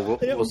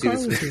we'll see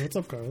this. What's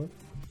up, Carla?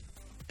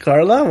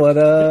 Carla, what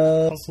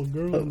up? Hustle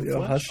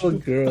girl. Hustle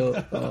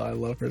girl. Oh, I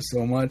love her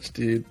so much,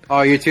 dude.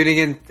 Oh, you're tuning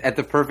in at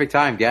the perfect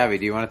time, Gabby.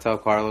 Do you want to tell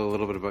Carla a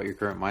little bit about your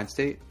current mind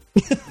state?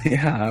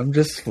 Yeah, I'm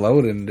just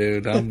floating,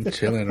 dude. I'm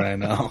chilling right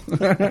now.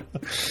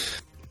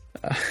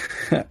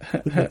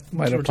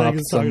 Might have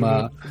popped some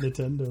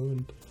Nintendo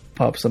and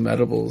pop some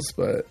edibles,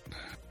 but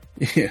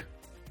yeah,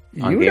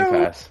 on Game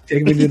Pass.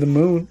 Take me to the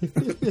moon.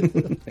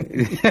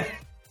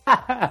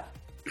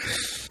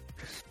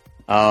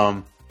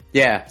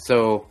 Yeah.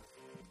 So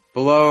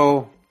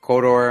Below,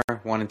 KOTOR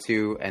 1 and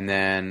 2, and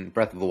then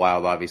Breath of the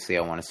Wild. Obviously,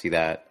 I want to see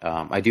that.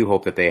 I do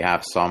hope that they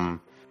have some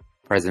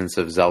presence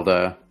of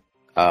Zelda,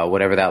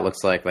 whatever that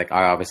looks like. Like,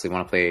 I obviously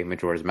want to play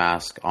Majora's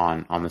Mask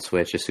on the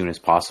Switch as soon as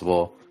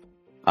possible.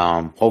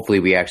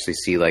 Hopefully we actually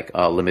see like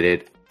a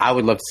limited... I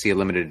would love to see a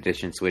limited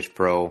edition Switch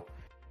Pro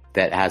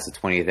that has the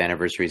 20th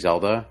anniversary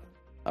Zelda.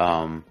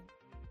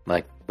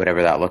 Like,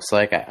 whatever that looks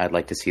like, I'd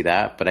like to see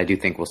that. But I do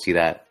think we'll see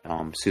that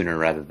sooner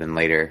rather than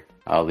later,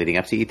 leading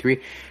up to E3.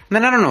 And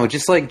then, I don't know,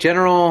 just like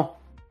general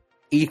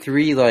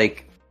E3,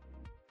 like,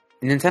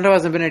 Nintendo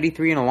hasn't been at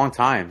E3 in a long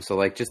time. So,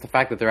 like, just the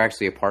fact that they're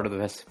actually a part of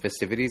the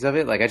festivities of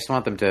it, like, I just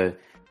want them to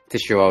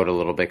show out a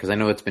little bit, because I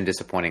know it's been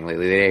disappointing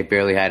lately. They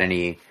barely had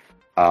any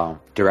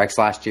directs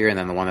last year, and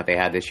then the one that they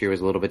had this year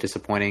was a little bit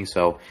disappointing.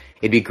 So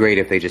it'd be great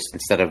if they just,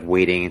 instead of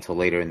waiting until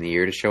later in the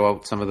year to show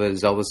out some of the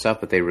Zelda stuff,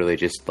 but they really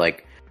just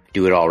like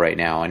do it all right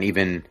now. And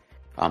even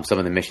some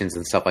of the missions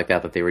and stuff like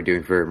that they were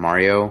doing for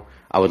Mario,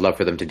 I would love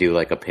for them to do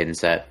like a pin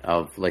set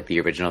of like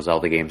the original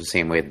Zelda games the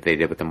same way that they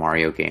did with the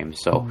Mario games.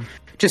 So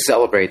just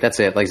celebrate. That's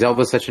it. Like,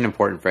 Zelda's such an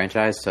important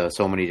franchise to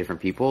so many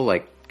different people.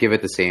 Like, give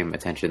it the same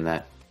attention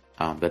that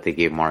they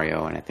gave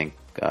Mario, and I think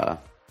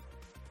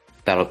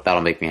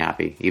that'll make me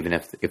happy, even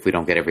if we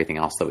don't get everything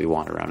else that we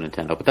want around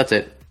Nintendo. But that's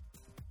it.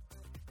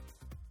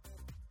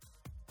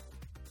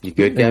 You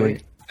good, Gabby?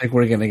 I think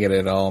we're gonna get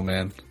it all,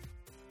 man.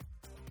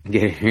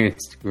 We're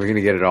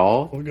gonna get it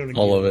all.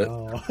 All of it.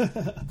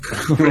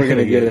 We're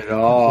gonna get it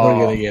all.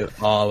 We're gonna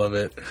get all of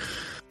it.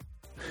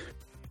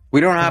 We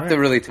don't have to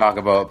really talk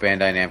about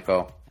Bandai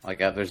Namco. Like,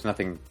 there's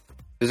nothing.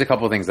 There's a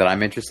couple of things that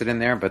I'm interested in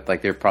there, but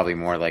like, they're probably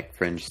more like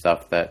fringe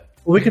stuff that.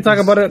 We can talk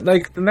about it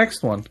like the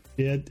next one.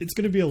 Yeah, it's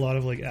going to be a lot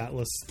of like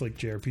Atlas, like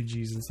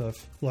JRPGs and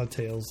stuff. A lot of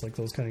Tales, like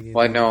those kind of games.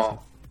 Well, I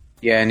know.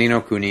 Yeah, Ni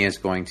no Kuni is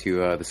going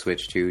to the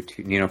Switch too.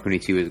 Ni no Kuni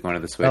 2 is going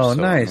to the Switch. Oh,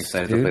 so nice! I'm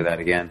excited to play that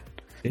again.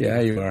 Yeah,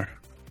 you are.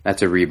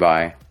 That's a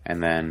rebuy,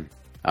 and then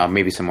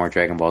maybe some more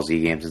Dragon Ball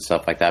Z games and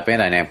stuff like that.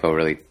 Bandai Namco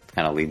really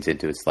kind of leans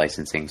into its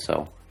licensing,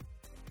 so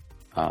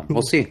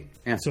we'll see.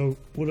 Yeah. So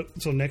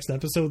next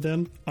episode,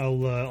 then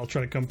I'll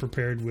try to come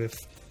prepared with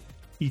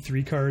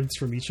E3 cards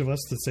from each of us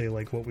to say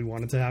like what we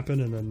wanted to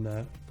happen, and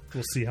then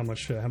we'll see how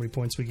many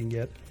points we can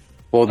get.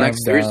 Well,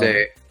 next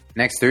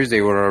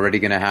Thursday we're already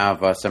going to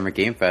have Summer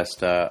Game Fest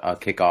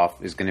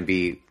kickoff is going to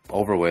be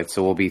over with,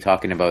 so we'll be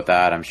talking about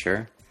that, I'm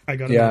sure. I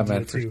got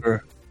man, for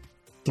sure.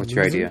 What's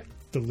your idea?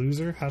 The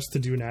loser has to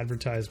do an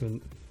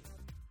advertisement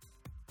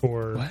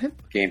for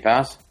what? Game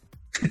Pass?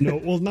 No,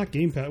 well, not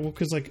Game Pass. Well,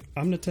 because like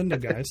I'm Nintendo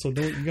guy, so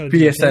you got to do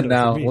PSN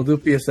now. We'll do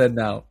PSN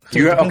now.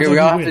 Okay, we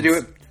all have to do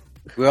it.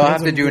 We all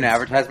have to do an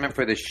advertisement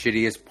for the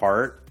shittiest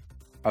part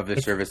of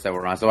the service that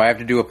we're on. So I have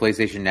to do a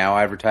PlayStation Now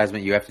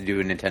advertisement. You have to do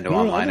a Nintendo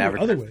Online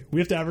advertisement. Other way. We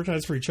have to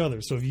advertise for each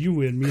other. So if you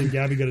win, me and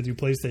Gabby got to do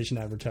PlayStation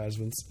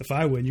advertisements. If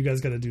I win, you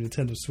guys got to do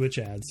Nintendo Switch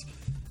ads.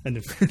 And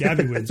if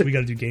Gabby wins, we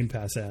got to do Game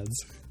Pass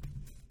ads.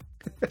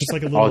 Just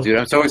like a little. Oh, dude,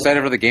 I'm so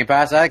excited for the Game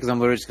Pass ad because I'm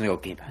literally just gonna go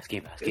Game Pass,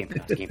 Game Pass, Game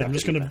Pass, Game Pass. I'm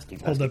just gonna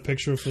hold that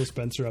picture of Phil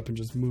Spencer up and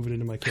just move it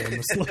into my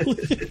camera slowly.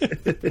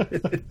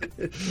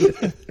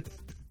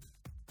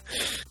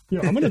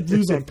 I'm gonna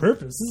lose on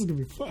purpose. This is gonna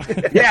be fun.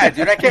 Yeah,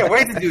 dude, I can't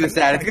wait to do this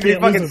ad. It's gonna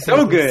be fucking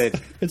so good.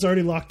 It's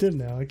already locked in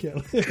now. I can't.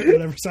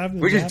 Whatever's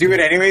happening. We just do it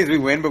anyways. We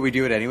win, but we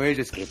do it anyways.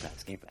 Just Game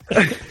Pass, Game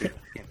Pass.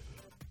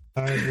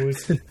 All right,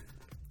 boys.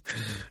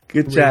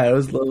 Good chat. It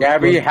was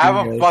Gabby,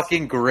 have a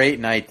fucking great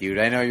night, dude.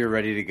 I know you're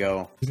ready to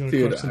go.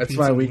 Dude, it's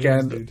my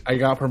weekend. Wings, I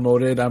got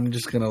promoted. I'm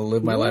just going to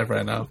live my life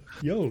right now.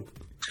 Yo,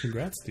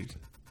 congrats, dude.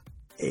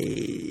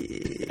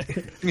 Hey.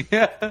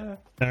 Yeah.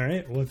 All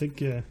right. Well, I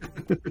think I'm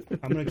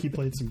going to keep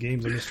playing some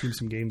games. I'm going to stream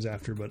some games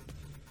after, but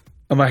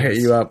I might hit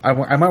you up. I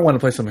might want to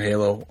play some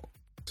Halo.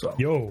 So.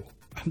 Yo,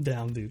 I'm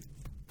down, dude.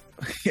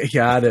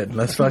 Got it.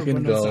 Let's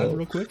fucking go.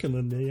 Real quick, and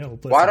then we'll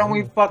play. Why don't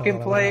we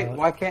fucking play?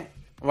 Why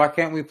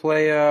can't we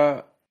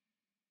play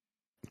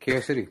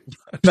Chaos City?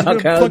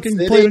 Fucking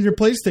play on your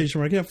PlayStation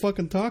where I can't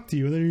fucking talk to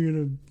you, and then you're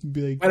gonna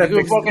be like,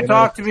 "You fucking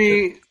talk to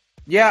me."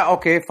 Yeah,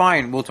 okay,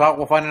 fine. We'll talk.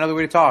 We'll find another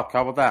way to talk.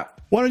 How about that?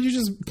 Why don't you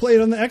just play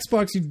it on the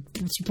Xbox you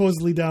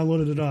supposedly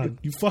downloaded it on?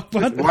 You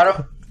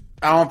fuckbot.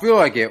 I don't feel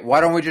like it. Why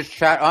don't we just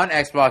chat on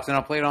Xbox and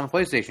I'll play it on the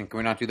PlayStation? Can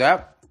we not do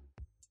that?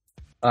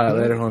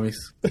 Later, homies.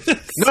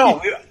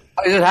 No,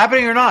 is it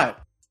happening or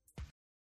not?